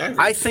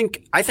 I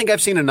think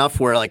I've seen enough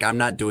where like I'm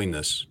not doing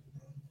this.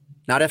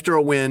 Not after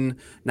a win.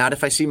 Not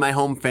if I see my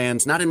home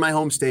fans. Not in my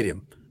home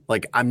stadium.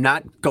 Like I'm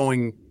not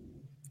going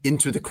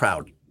into the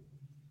crowd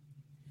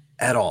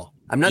at all.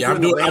 I'm not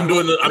doing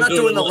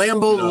the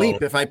Lambeau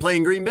leap if I play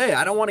in Green Bay.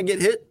 I don't want to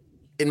get hit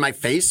in my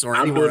face or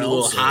anywhere else. I'm doing a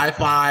little high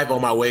five on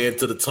my way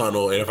into the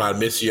tunnel, and if I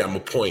miss you, I'm a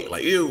point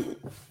like you,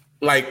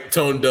 like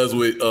Tone does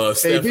with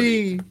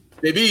Stephanie.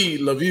 Baby,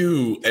 love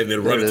you, and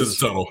then run into the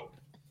tunnel.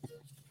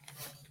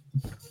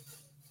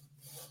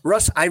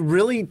 Russ, I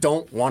really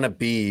don't want to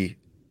be.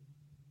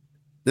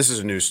 This is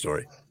a news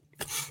story.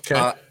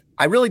 Okay.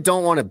 I really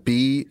don't want to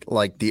be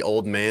like the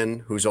old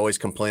man who's always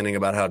complaining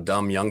about how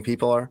dumb young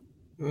people are.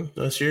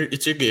 It's your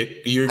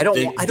gig.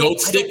 Don't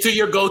stick to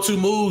your go-to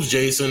moves,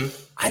 Jason.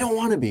 I don't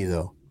want to be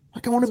though.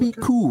 Like I want to be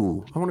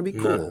cool. I want to be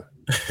cool.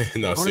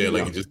 No, say it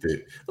like you just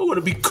did. I want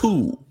to be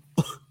cool.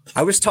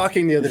 I was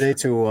talking the other day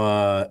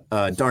to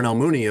Darnell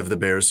Mooney of the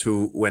Bears,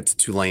 who went to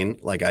Tulane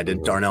like I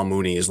did. Darnell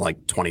Mooney is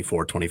like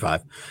 24,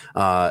 25.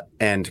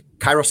 And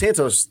Cairo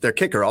Santos, their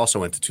kicker, also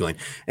went to Tulane.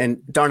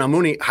 And Darnell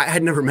Mooney, I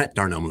had never met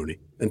Darnell Mooney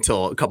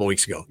until a couple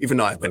weeks ago, even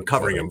though I've been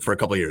covering him for a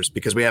couple of years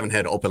because we haven't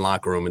had open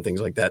locker room and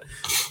things like that.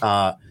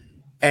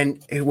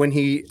 And when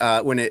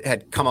it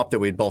had come up that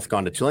we'd both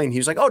gone to Tulane, he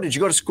was like, "Oh, did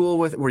you go to school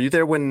were you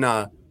there when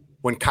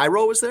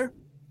Cairo was there?"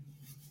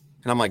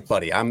 And I'm like,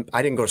 buddy, I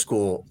didn't go to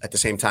school at the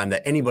same time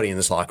that anybody in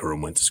this locker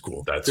room went to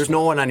school. There's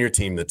no one on your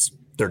team that's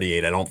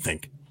 38, I don't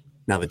think,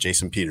 now that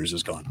Jason Peters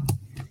is gone.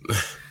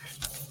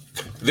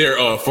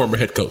 Their former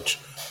head coach.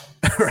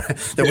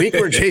 The week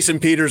where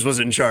Jason Peters was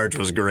in charge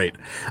was great.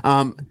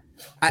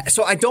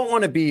 So I don't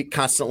want to be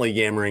constantly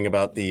yammering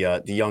about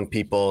the young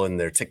people and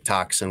their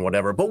TikToks and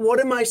whatever, but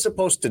what am I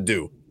supposed to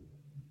do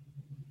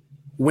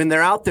when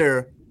they're out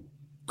there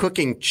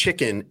cooking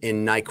chicken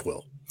in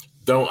NyQuil?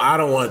 I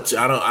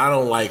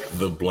don't like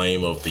the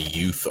blame of the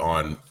youth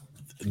on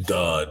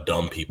the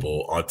dumb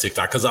people on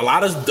TikTok, because a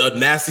lot of the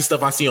nasty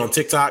stuff I see on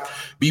TikTok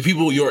be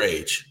people your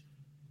age.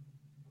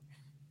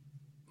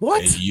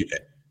 What?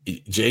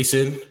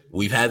 Jason,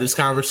 we've had this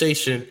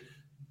conversation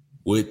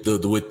with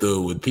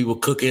people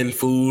cooking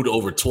food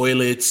over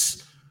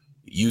toilets,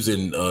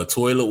 using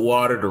toilet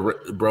water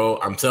bro.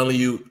 I'm telling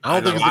you, I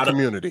don't think it's the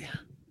community.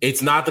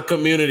 It's not the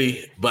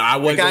community, but I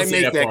wouldn't go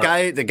see that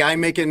part. The guy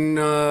making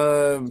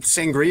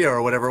sangria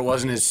or whatever it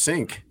was in his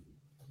sink.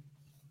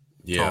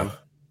 Yeah,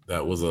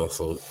 that was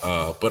also.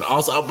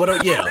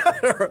 Yeah.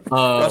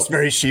 That's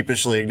very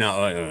sheepishly.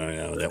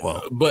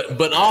 Well.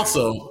 But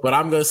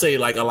I'm gonna say,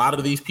 like, a lot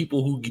of these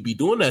people who be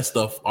doing that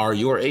stuff are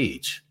your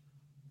age.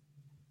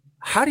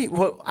 How do you?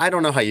 Well, I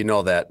don't know how you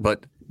know that,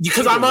 but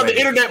because I'm on the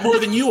internet more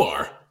than you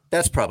are.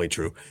 That's probably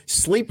true.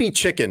 Sleepy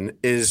chicken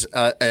is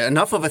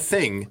enough of a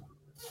thing.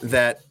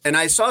 And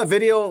I saw a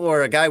video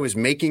where a guy was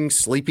making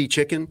sleepy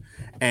chicken,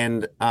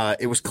 and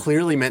it was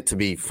clearly meant to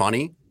be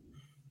funny,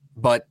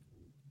 but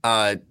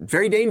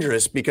very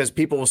dangerous because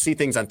people will see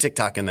things on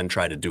TikTok and then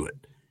try to do it.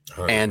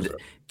 100%. And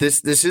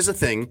this is a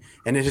thing,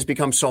 and it has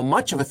become so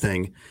much of a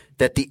thing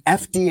that the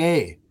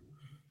FDA,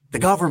 the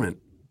government,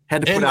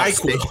 had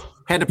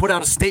to put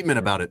out a statement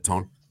about it,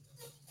 Tone.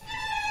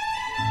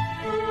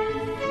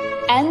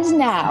 And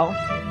now,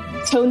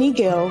 Tony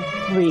Gill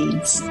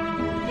reads.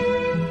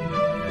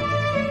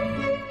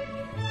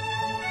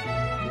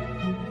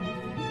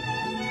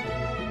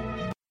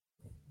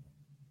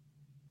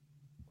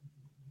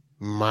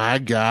 My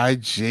guy,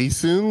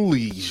 Jason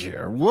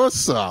Leisure.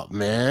 What's up,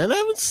 man? I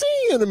haven't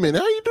seen you in a minute.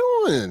 How you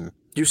doing?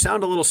 You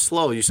sound a little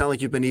slow. You sound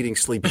like you've been eating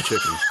sleepy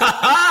chicken.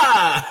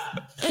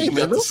 Hey,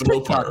 man, those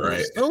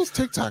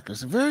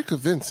TikTokers are very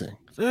convincing.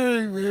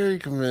 Very, very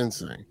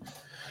convincing.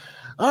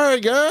 All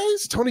right,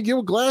 guys. Tony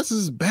Gill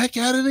Glasses is back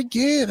at it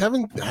again.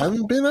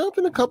 Haven't been up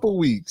in a couple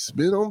weeks.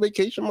 Been on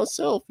vacation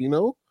myself,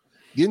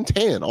 getting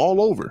tan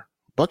all over.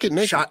 Bucket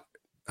naked.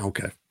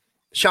 Okay.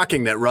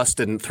 Shocking that Russ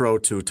didn't throw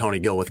to Tony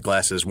Gill with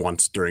glasses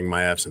once during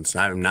my absence.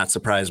 I'm not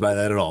surprised by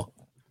that at all.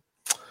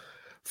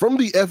 From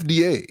the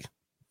FDA,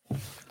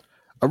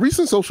 a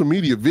recent social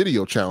media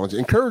video challenge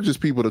encourages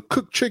people to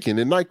cook chicken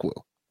in NyQuil.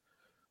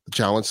 The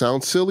challenge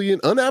sounds silly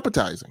and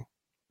unappetizing,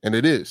 and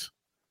it is.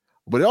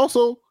 But it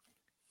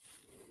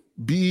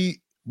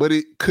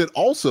could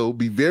also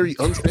be very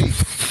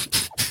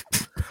unsafe.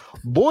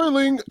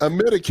 Boiling a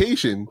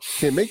medication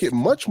can make it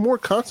much more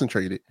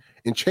concentrated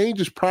and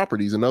change its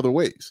properties in other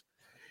ways.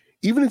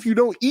 Even if you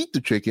don't eat the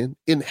chicken,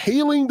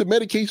 inhaling the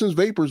medication's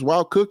vapors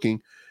while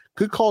cooking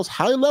could cause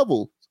high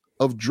levels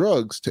of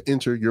drugs to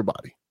enter your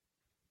body.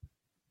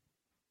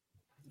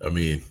 I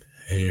mean,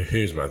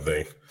 here's my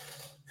thing.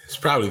 It's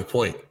probably the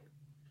point.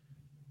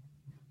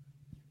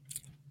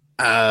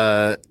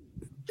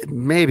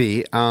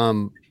 Maybe.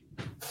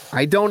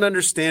 I don't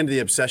understand the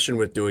obsession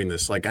with doing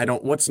this. Like,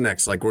 what's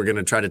next? Like, we're going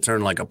to try to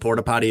turn like a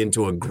porta potty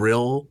into a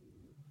grill?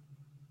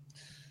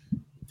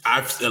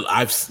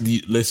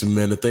 Listen,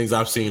 man, the things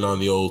I've seen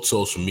on the old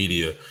social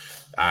media,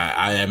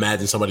 I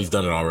imagine somebody's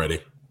done it already.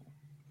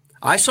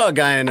 I saw a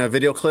guy in a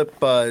video clip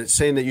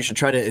saying that you should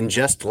try to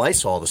ingest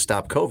Lysol to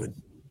stop COVID.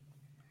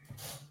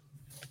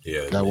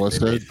 Yeah, that was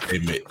it.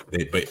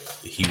 But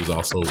he was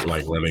also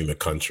like running the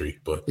country.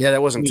 But yeah,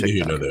 that wasn't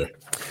TikTok. There.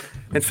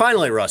 And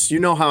finally, Russ, you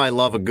know how I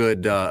love a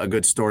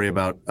good story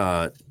about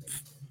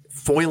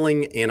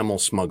foiling animal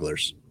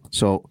smugglers.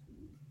 So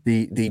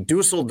the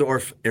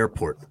Dusseldorf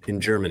airport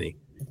in Germany.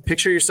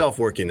 Picture yourself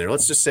working there.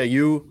 Let's just say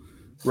you,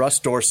 Russ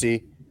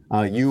Dorsey,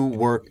 you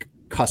work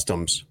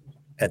customs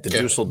at the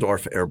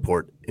Dusseldorf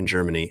airport in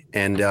Germany.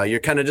 And you're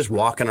kind of just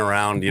walking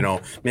around,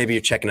 maybe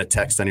you're checking a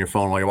text on your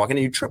phone while you're walking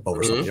and you trip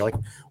over something. You're like,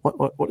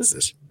 what is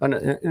this? And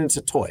it's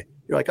a toy.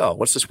 You're like, oh,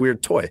 what's this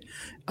weird toy?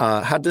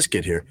 How'd this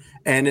get here?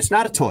 And it's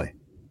not a toy.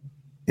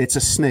 It's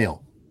a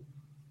snail.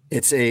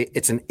 It's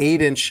an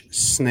 8-inch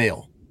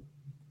snail.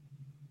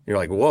 You're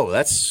like, whoa,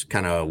 that's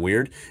kind of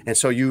weird. And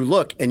so you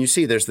look and you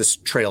see there's this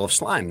trail of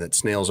slime that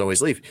snails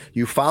always leave.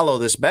 You follow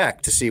this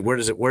back to see where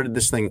did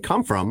this thing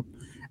come from?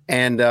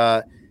 And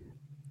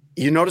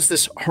You notice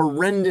this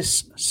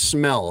horrendous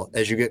smell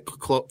as you get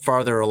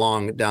farther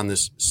along down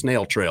this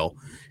snail trail.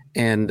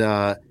 And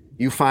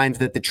you find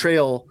that the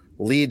trail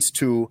leads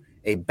to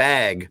a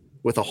bag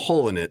with a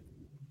hole in it.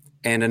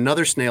 And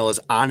another snail is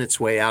on its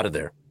way out of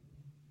there.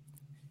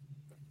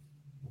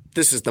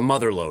 This is the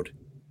mother lode.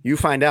 You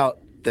find out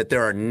that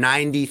there are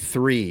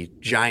 93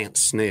 giant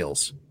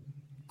snails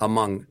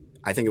among,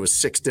 I think it was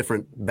 6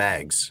 different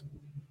bags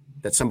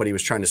that somebody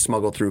was trying to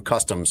smuggle through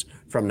customs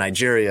from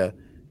Nigeria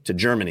to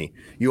Germany.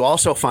 You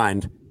also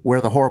find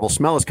where the horrible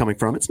smell is coming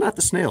from. It's not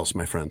the snails,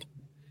 my friend.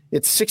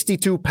 It's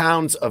 62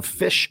 pounds of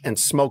fish and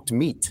smoked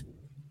meat.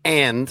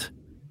 And,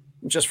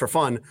 just for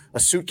fun, a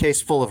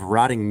suitcase full of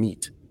rotted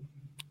meat,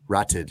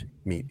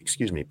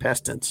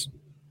 past tense.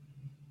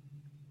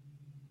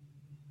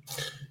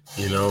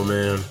 You know,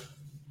 man,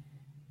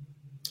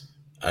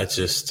 I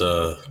just,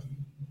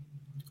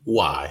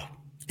 why?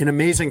 An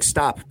amazing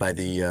stop by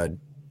the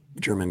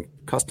German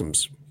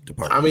customs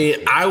department. I mean,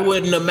 I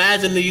wouldn't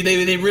imagine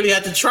they really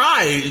had to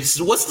try.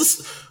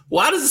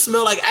 Why does it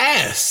smell like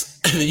ass?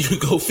 And then you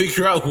go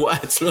figure out why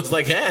it smells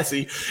like ass.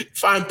 You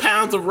find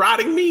pounds of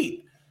rotting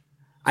meat.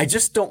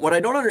 What I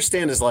don't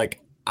understand is, like,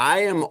 I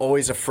am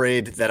always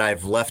afraid that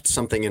I've left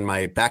something in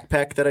my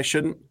backpack that I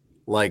shouldn't.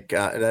 Like,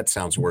 that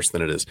sounds worse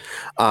than it is.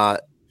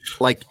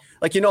 Like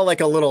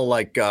a little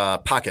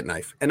pocket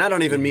knife. And I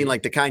don't even mean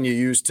like the kind you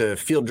use to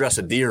field dress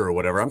a deer or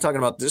whatever. I'm talking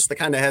about just the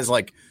kind that has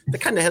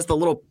the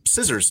little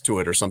scissors to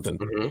it or something.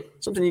 Mm-hmm.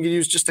 Something you could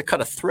use just to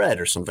cut a thread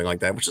or something like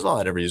that, which is all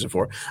I'd ever use it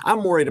for.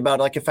 I'm worried about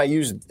like if I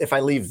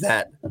leave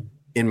that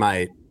in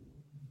my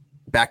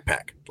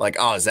backpack, like,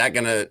 are they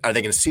going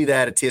to see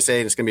that at TSA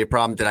and it's going to be a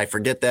problem? Did I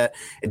forget that?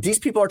 And these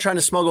people are trying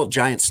to smuggle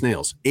giant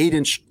snails,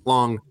 8-inch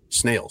long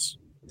snails.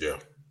 Yeah.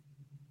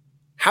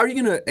 How are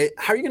you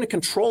gonna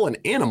control an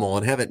animal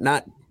and have it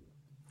not,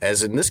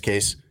 as in this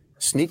case,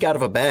 sneak out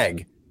of a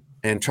bag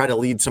and try to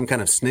lead some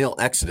kind of snail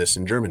exodus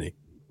in Germany?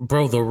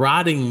 Bro, the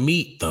rotting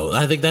meat, though,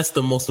 I think that's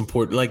the most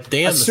important. Like,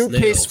 damn, a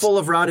suitcase full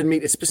of rotted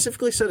meat. It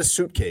specifically said a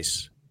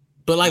suitcase.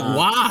 But like,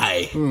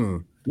 why?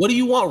 What do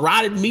you want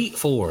rotted meat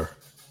for?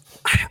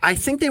 I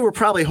think they were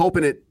probably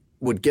hoping it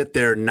would get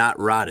there not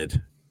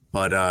rotted,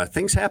 but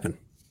things happen.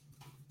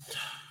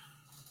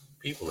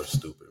 People are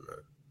stupid,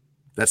 man.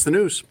 That's the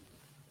news.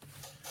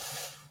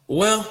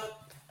 Well,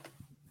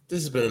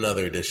 this has been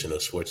another edition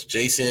of Sports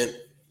Jason.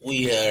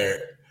 We are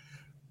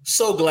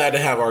so glad to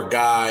have our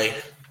guy,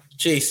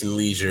 Jason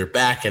Leisure,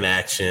 back in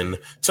action.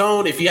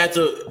 Tone, if you had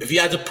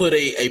to put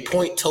a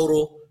point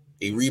total,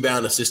 a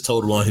rebound assist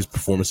total on his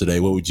performance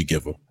today, what would you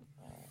give him?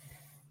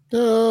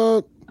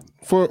 For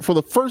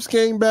the first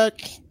game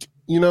back,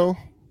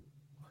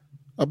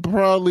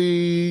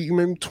 probably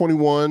maybe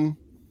 21.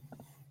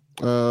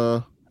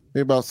 Maybe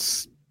about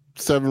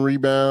 7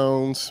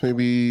 rebounds,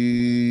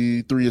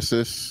 maybe 3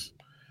 assists,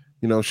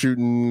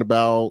 shooting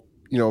about,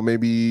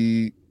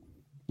 maybe,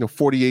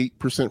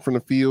 48% from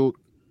the field.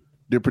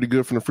 Did pretty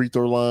good from the free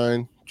throw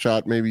line.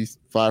 Shot maybe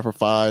 5 for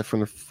 5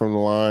 from the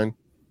line.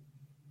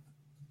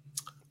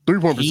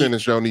 3-point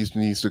percentage though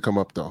needs to come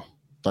up though.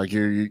 Like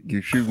you're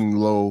shooting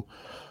low.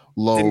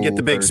 Didn't get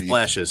the big 30s.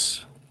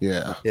 splashes.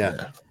 Yeah.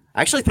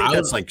 I actually think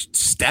that's like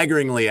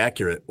staggeringly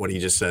accurate what he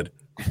just said.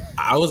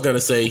 I was going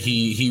to say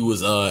he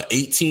was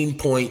 18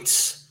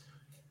 points,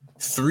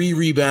 3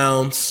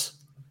 rebounds,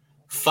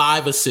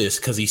 5 assists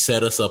because he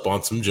set us up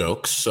on some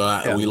jokes.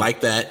 So we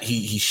like that.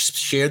 He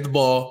shared the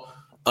ball.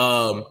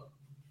 I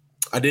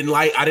didn't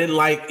like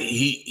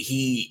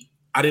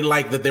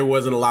that there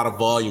wasn't a lot of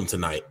volume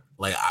tonight.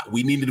 Like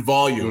we needed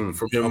volume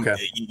from him. Okay.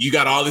 You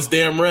got all this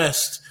damn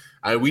rest.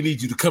 We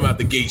need you to come out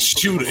the gate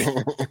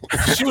shooting.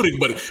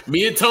 But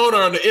me and Tone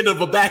are on the end of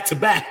a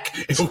back-to-back.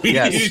 We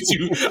need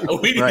you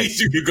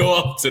to go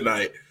up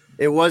tonight.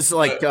 It was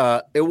like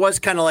it was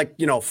kind of like,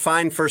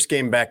 fine first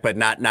game back, but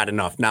not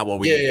enough. Not what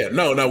we did.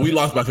 No, we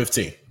lost by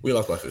 15.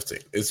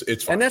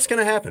 It's fine. And that's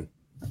gonna happen.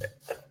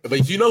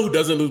 But you know who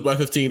doesn't lose by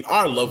 15?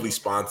 Our lovely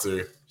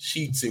sponsor,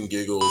 Sheets and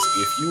Giggles.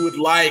 If you would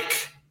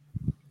like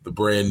the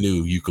brand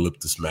new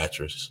eucalyptus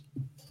mattress,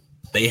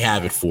 they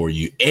have it for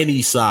you.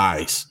 Any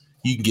size.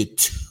 You can get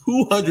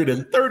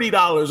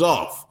 $230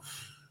 off.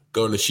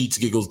 Go to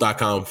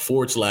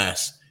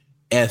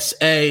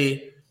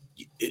sheetsgiggles.com/SA.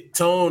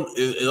 Tone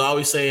is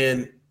always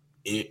saying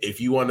if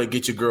you want to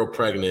get your girl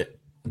pregnant,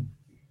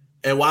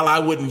 and while I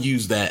wouldn't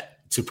use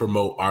that to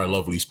promote our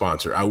lovely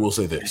sponsor, I will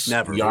say this.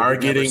 Never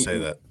say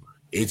that.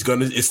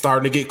 It's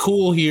starting to get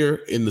cool here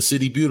in the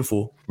city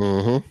beautiful.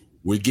 Mm-hmm.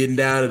 We're getting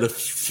down to the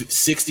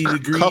 60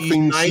 degrees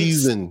cuffing nights.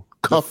 season.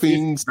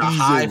 The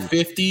high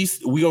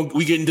 50s.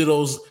 We get into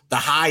those. The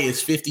high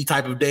is 50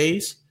 type of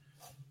days.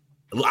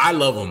 I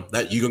love them.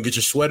 That you're gonna get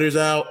your sweaters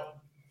out.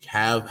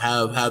 Have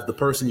the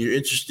person you're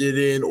interested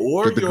in,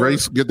 or get the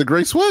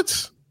gray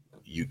sweats.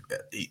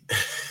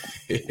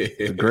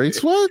 The gray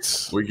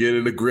sweats. We're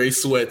getting the gray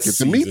sweats. Get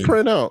the meat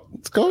print out.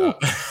 Let's go.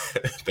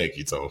 Thank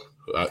you, Tom.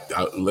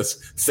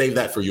 Let's save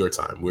that for your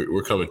time.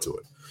 We're coming to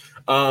it.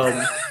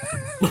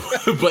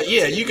 But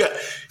yeah,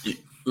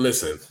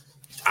 listen.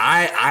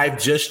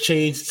 I've just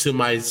changed to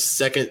my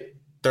second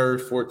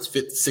third, fourth,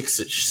 fifth,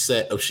 sixth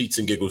set of Sheets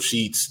and Giggle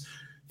sheets.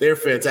 They're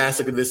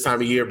fantastic at this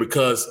time of year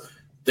because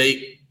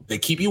they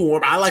keep you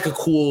warm. I like a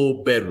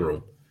cool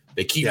bedroom.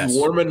 They keep you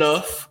warm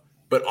enough,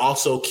 but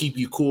also keep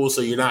you cool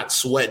so you're not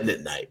sweating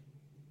at night.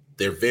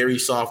 They're very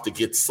soft. It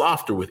gets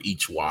softer with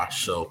each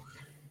wash. So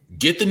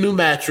get the new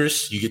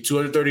mattress. You get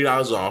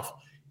 $230 off.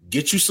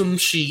 Get you some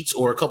sheets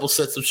or a couple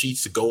sets of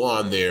sheets to go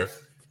on there.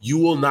 You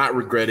will not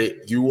regret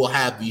it. You will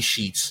have these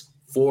sheets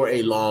for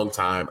a long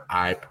time.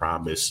 I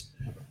promise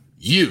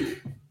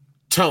you.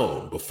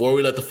 Tone, before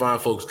we let the fine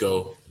folks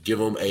go, give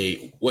them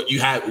what you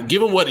haven't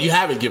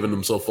given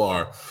them so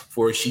far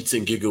for a Sheets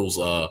and Giggles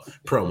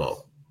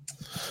promo.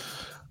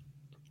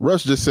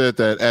 Russ just said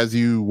that as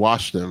you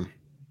wash them,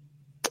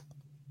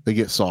 they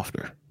get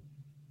softer.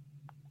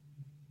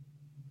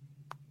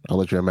 I'll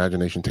let your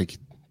imagination take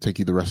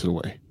you the rest of the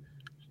way.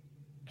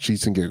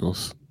 Sheets and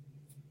Giggles.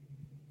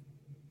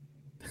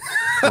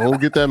 Go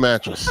get that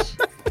mattress.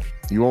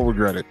 You won't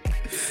regret it.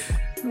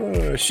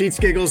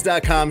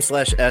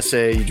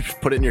 Sheetsgiggles.com/essay. You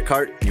just put it in your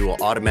cart. You will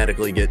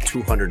automatically get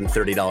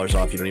 $230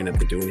 off. You don't even have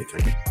to do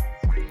anything.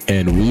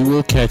 And we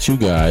will catch you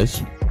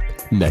guys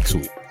next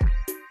week.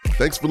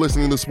 Thanks for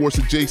listening to Sports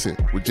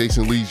Adjacent with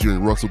Jason Leisure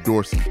and Russell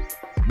Dorsey.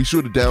 Be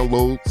sure to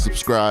download,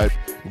 subscribe,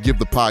 and give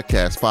the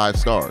podcast 5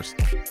 stars.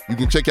 You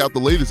can check out the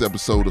latest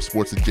episode of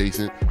Sports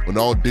Adjacent on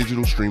all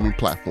digital streaming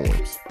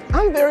platforms.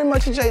 I'm very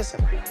much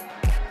adjacent.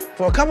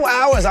 For a couple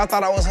hours, I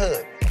thought I was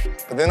hood.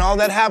 But then all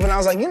that happened, I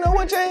was like, you know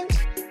what, James?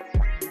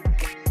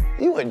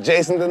 You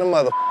adjacent to the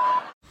mother.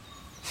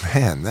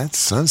 Man, that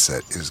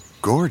sunset is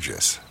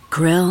gorgeous.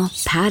 Grill,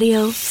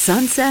 patio,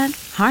 sunset.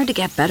 Hard to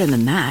get better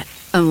than that.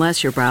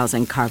 Unless you're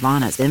browsing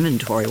Carvana's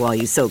inventory while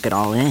you soak it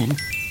all in.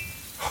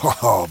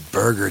 Oh,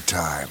 burger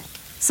time.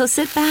 So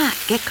sit back,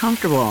 get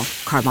comfortable.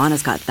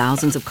 Carvana's got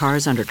thousands of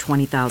cars under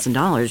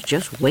 $20,000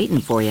 just waiting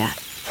for you.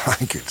 I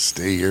could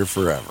stay here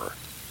forever.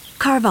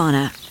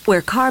 Carvana,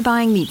 where car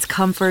buying meets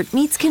comfort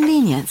meets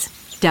convenience.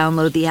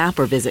 Download the app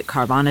or visit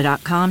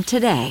Carvana.com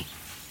today.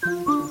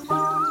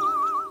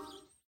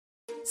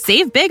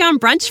 Save big on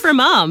brunch for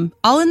mom,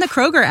 all in the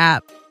Kroger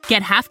app.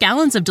 Get half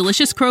gallons of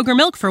delicious Kroger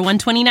milk for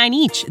 $1.29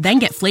 each. Then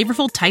get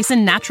flavorful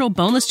Tyson natural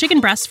boneless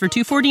chicken breasts for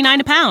 $2.49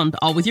 a pound,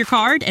 all with your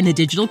card and a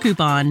digital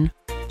coupon.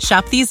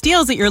 Shop these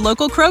deals at your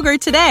local Kroger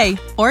today,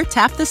 or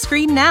tap the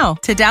screen now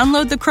to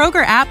download the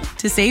Kroger app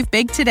to save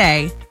big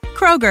today.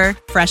 Kroger,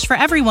 fresh for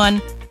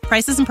everyone.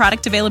 Prices and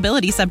product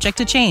availability subject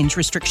to change.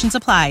 Restrictions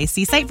apply.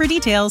 See site for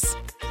details.